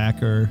bit of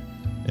cracker,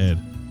 and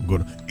I'm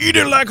going to eat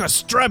it like a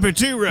strappy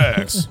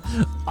T-Rex.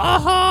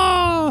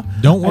 Aha!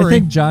 Don't worry. I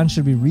think John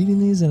should be reading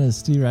these in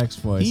his T-Rex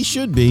voice. He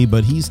should be,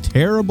 but he's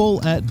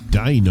terrible at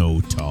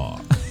dino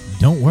talk.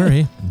 Don't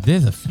worry,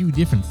 there's a few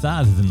different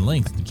sizes and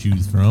lengths to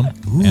choose from,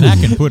 and I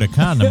can put a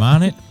condom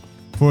on it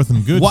for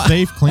some good,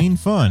 safe, clean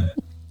fun.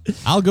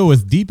 I'll go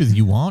as deep as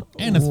you want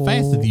and as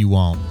fast as you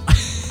want.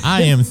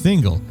 I am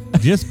single.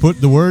 Just put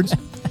the words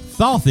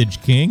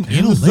Sausage King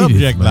in the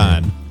subject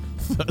line.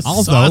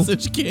 Also,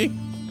 Sausage King?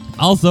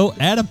 Also,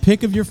 add a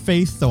pic of your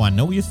face so I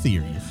know you're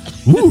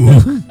serious. Ooh.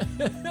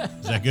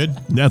 Is that good?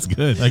 That's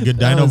good. That good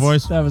dino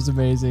voice? That was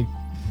amazing.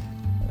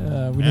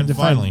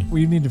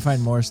 We need to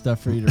find more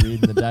stuff for you to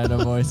read in the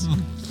dino voice.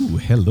 Ooh,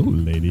 hello,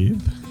 lady.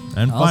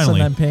 And All of a sudden,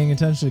 finally, I'm paying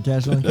attention to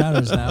casual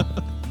encounters now.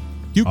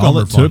 cucumber All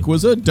it fun. took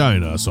was a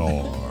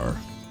dinosaur.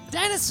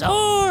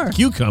 Dinosaur!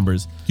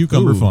 Cucumbers.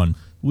 Cucumber Ooh, fun.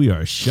 We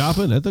are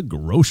shopping at the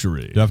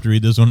grocery. Do I have to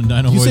read this one in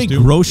dino Do you voice say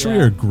too? grocery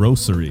or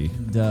grocery?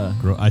 Duh.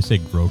 I say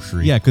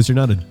grocery. Yeah, because you're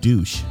not a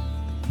douche.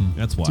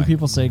 That's why. Do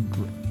people say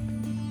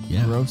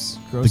Yeah. grocery?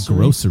 The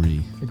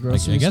grocery. The I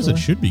grocery guess store? it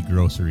should be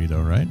grocery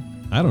though, right?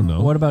 I don't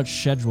know. What about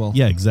schedule?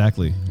 Yeah,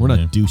 exactly. We're Yeah.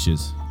 not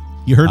douches.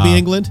 You heard me,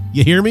 England?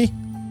 You hear me? Do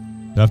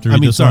I have to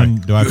read this sorry. one?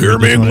 Do I have to You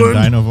read hear this me, one in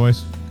England? dino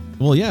voice?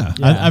 Well, yeah.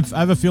 Yeah. I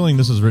have a feeling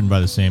this is written by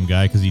the same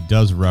guy because he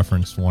does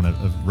reference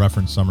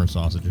reference summer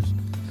sausages.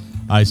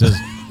 He says,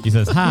 He's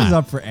 "Hi,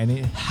 up for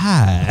any.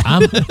 hi.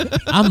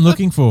 I'm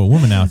looking for a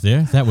woman out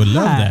there that would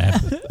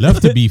love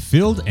to be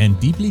filled and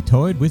deeply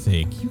toyed with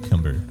a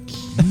cucumber.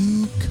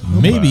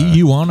 Maybe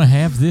you want to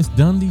have this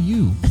done to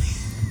you,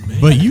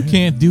 but you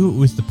can't do it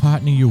with the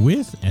partner you're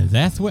with, and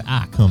that's where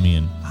I come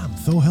in. I'm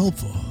so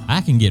helpful. I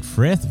can get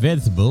fresh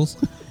vegetables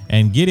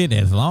and get it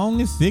as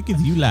long as thick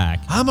as you like.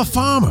 I'm a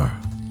farmer.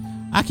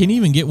 I can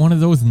even get one of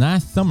those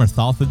nice summer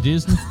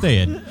sausages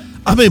instead."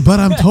 I mean, but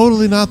I'm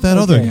totally not that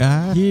other Okay.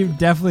 guy. He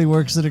definitely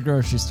works at a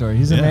grocery store.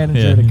 He's a Yeah.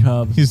 manager at a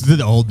Cub. He's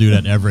the old dude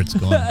at Everett's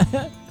going.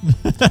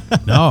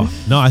 No,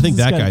 I think He's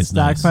that got guy's a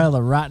nice. stockpile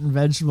of rotten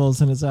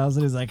vegetables in his house,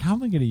 and he's like, "How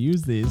am I going to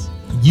use these?"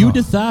 You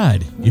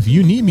decide. If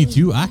you need me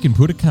to, I can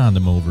put a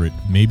condom over it.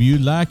 Maybe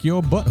you'd like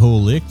your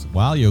butthole licked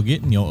while you're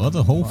getting your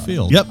other hole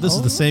filled. Yep, this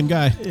is the same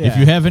guy. If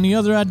you have any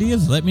other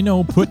ideas, let me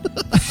know. Put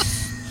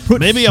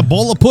Maybe a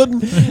bowl of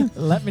pudding.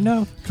 Let me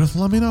know. Just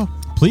let me know.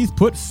 Please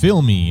put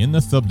 "fill me" in the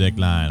subject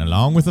line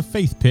along with a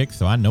face pic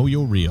so I know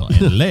you're real.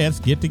 And let's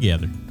get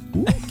together.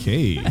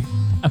 Okay.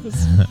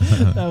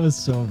 That was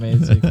so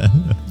amazing.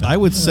 I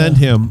would send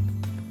him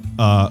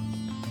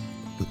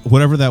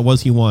whatever that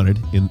was he wanted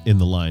in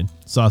the line.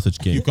 Sausage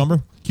King.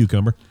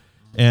 Cucumber.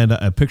 And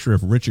a picture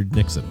of Richard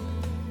Nixon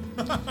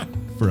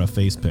for a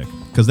face pic.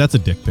 Because that's a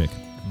dick pic.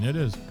 It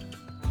is.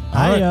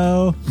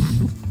 Hi-yo.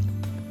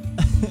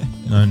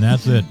 And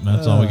that's it.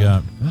 That's all we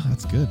got. Oh,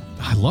 that's good.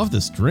 I love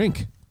this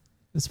drink.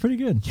 It's pretty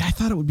good. Yeah, I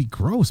thought it would be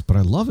gross, but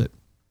I love it.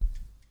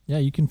 Yeah,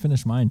 you can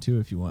finish mine too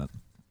if you want.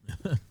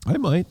 I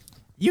might.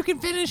 You can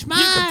finish mine.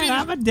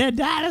 I'm a dead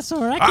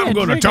dinosaur. I I'm can't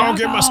going to drink talk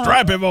in my alcohol.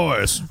 strappy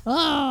voice.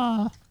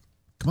 Ah.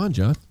 Come on,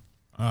 John.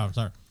 Oh,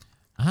 sorry.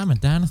 I'm a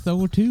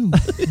dinosaur too.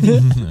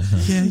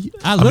 Yeah,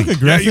 I look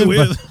aggressive. you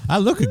But I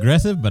look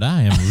aggressive, but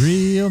I am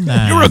real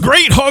nice. You're a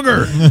great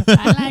hugger.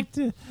 I like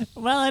to.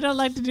 Well, I don't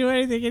like to do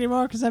anything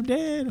anymore because I'm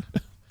dead.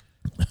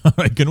 All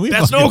right, can we?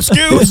 That's no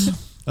excuse.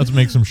 Let's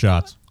make some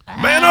shots.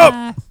 Man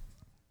up.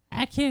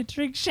 I can't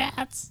drink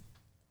shots.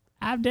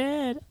 I'm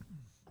dead.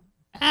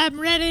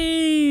 I'm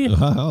ready.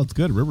 Oh, it's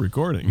good. We're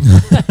recording.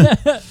 I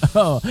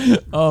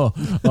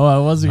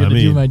wasn't going to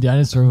do my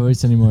dinosaur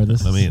voice anymore.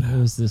 This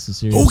is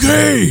serious.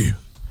 Okay.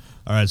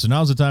 All right, so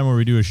now's the time where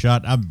we do a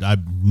shot. I'm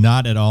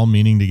not at all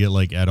meaning to get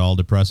like at all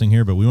depressing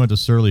here, but we went to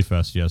Surly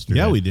Fest yesterday.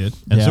 Yeah, we did.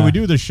 And so Yeah. we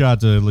do this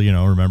shot to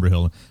remember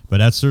Hilden. But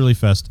at Surly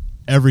Fest,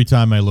 every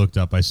time I looked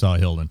up, I saw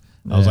Hilden.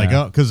 I was like,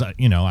 oh, because I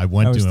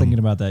went I was to him. thinking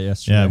about that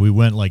yesterday. Yeah, we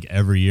went like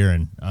every year,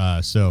 and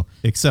so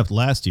Except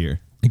last year.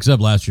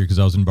 except last year because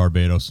I was in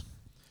Barbados.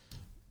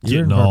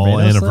 You're in Getting all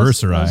Barbados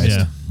anniversarized.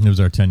 Yeah, it was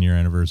our 10-year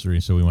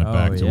anniversary, so we went Oh,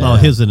 back to yeah. Well,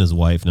 his and his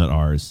wife, not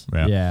ours.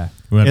 Yeah.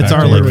 We went It's back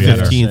our to like where we had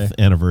our- 15th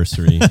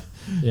anniversary.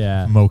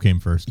 Yeah. Mo came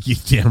first. You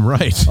damn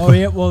right. Oh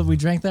yeah. Well, we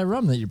drank that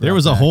rum that you brought. There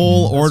was a back.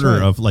 whole That's order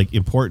right. of like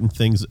important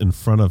things in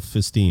front of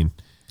Fistine,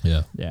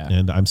 Yeah. Yeah.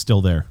 and I'm still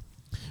there.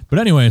 But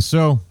anyway,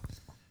 so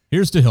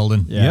here's to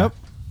Hilden. Yeah. Yep.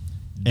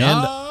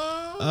 And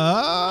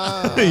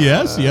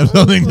Yes, you have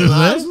something to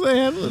say? They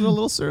have a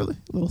little surly.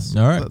 All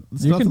right.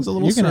 You can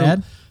surly. add.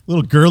 A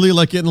little girly,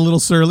 like getting a little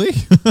surly.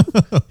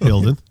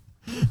 Hilden.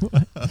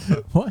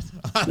 What?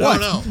 I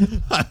don't know.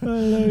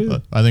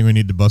 I think we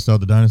need to bust out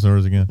the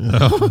dinosaurs again.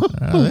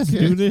 Let's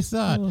do this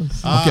shot.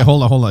 Okay,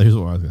 hold on. Here's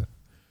what I was going to.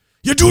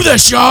 You do that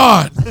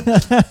shot!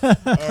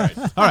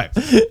 All right.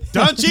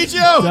 Don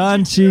Chichio!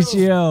 Don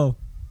Chichio.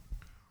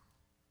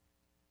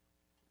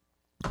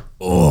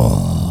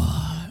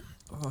 Well,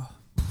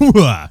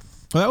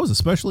 that was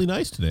especially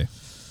nice today.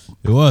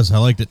 It was. I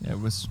liked it. It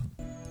was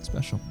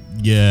special.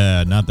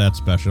 Yeah, not that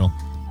special.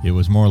 It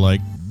was more like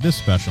this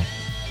special.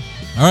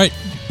 All right.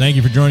 Thank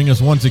you for joining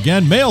us once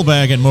again.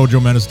 Mailbag at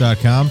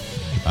mojomenace.com.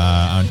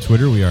 On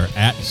Twitter, we are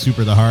at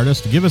Super the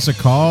Hardest. Give us a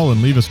call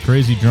and leave us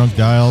crazy drunk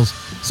dials.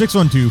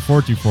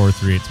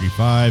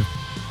 612-424-3835.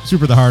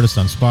 Super the Hardest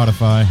on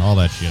Spotify. All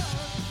that shit.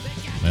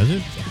 That's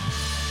it.